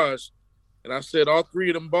garage, and I said all three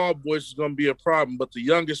of them ball boys is going to be a problem, but the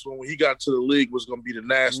youngest one, when he got to the league, was going to be the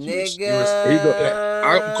nastiest. Nigga.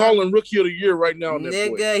 I'm calling rookie of the year right now.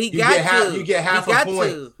 Nigga, you get half a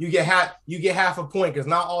point. You get half a point because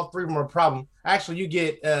not all three of them are a problem. Actually, you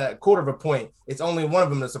get a quarter of a point. It's only one of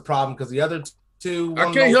them that's a problem because the other two.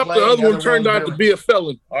 I can't help the other one turned out to be a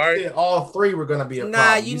felon. All right, all three were going to be a problem.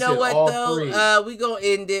 Nah, you know what though? We gonna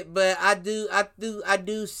end it, but I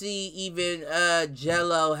do see even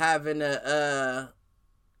Jello having a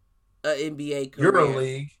NBA career.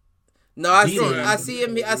 EuroLeague. No, I see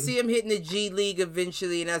him hitting the G League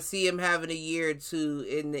eventually, and I see him having a year or two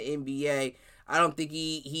in the NBA. I don't think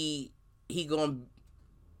he gonna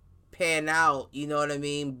pan out. You know what I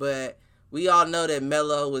mean? But we all know that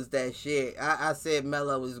Melo was that shit. I said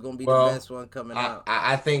Melo was gonna be the best one coming out.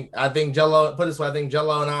 I think Jello. Put it this way, I think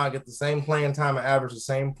Jello and I get the same playing time and average the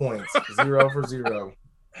same points, 0 for 0.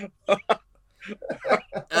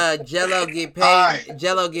 Jello get paid. Right.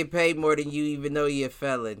 Jello get paid more than you, even though you're a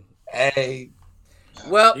felon. Hey.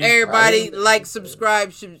 Well, everybody, like,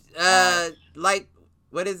 subscribe, like,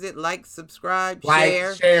 what is it? Like, subscribe,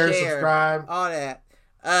 share, subscribe, all that.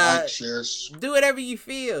 Shares. Do whatever you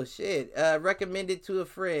feel. Shit. Recommend it to a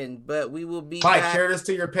friend. But we will be back. Share this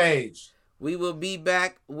to your page. We will be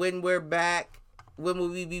back when we're back. When will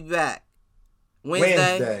we be back?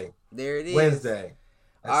 Wednesday. There it is. Wednesday.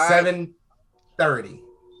 At 7:30.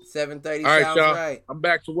 7:30 all right, sounds y'all. right. I'm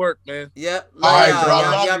back to work, man. Yep. All right,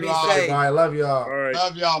 y'all. Y'all be safe. All right, love y'all. All right.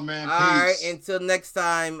 Love y'all, man. All right. Until next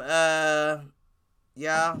time,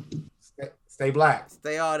 y'all. Stay black.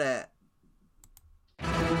 Stay all that.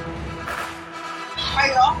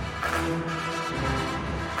 Right, y'all.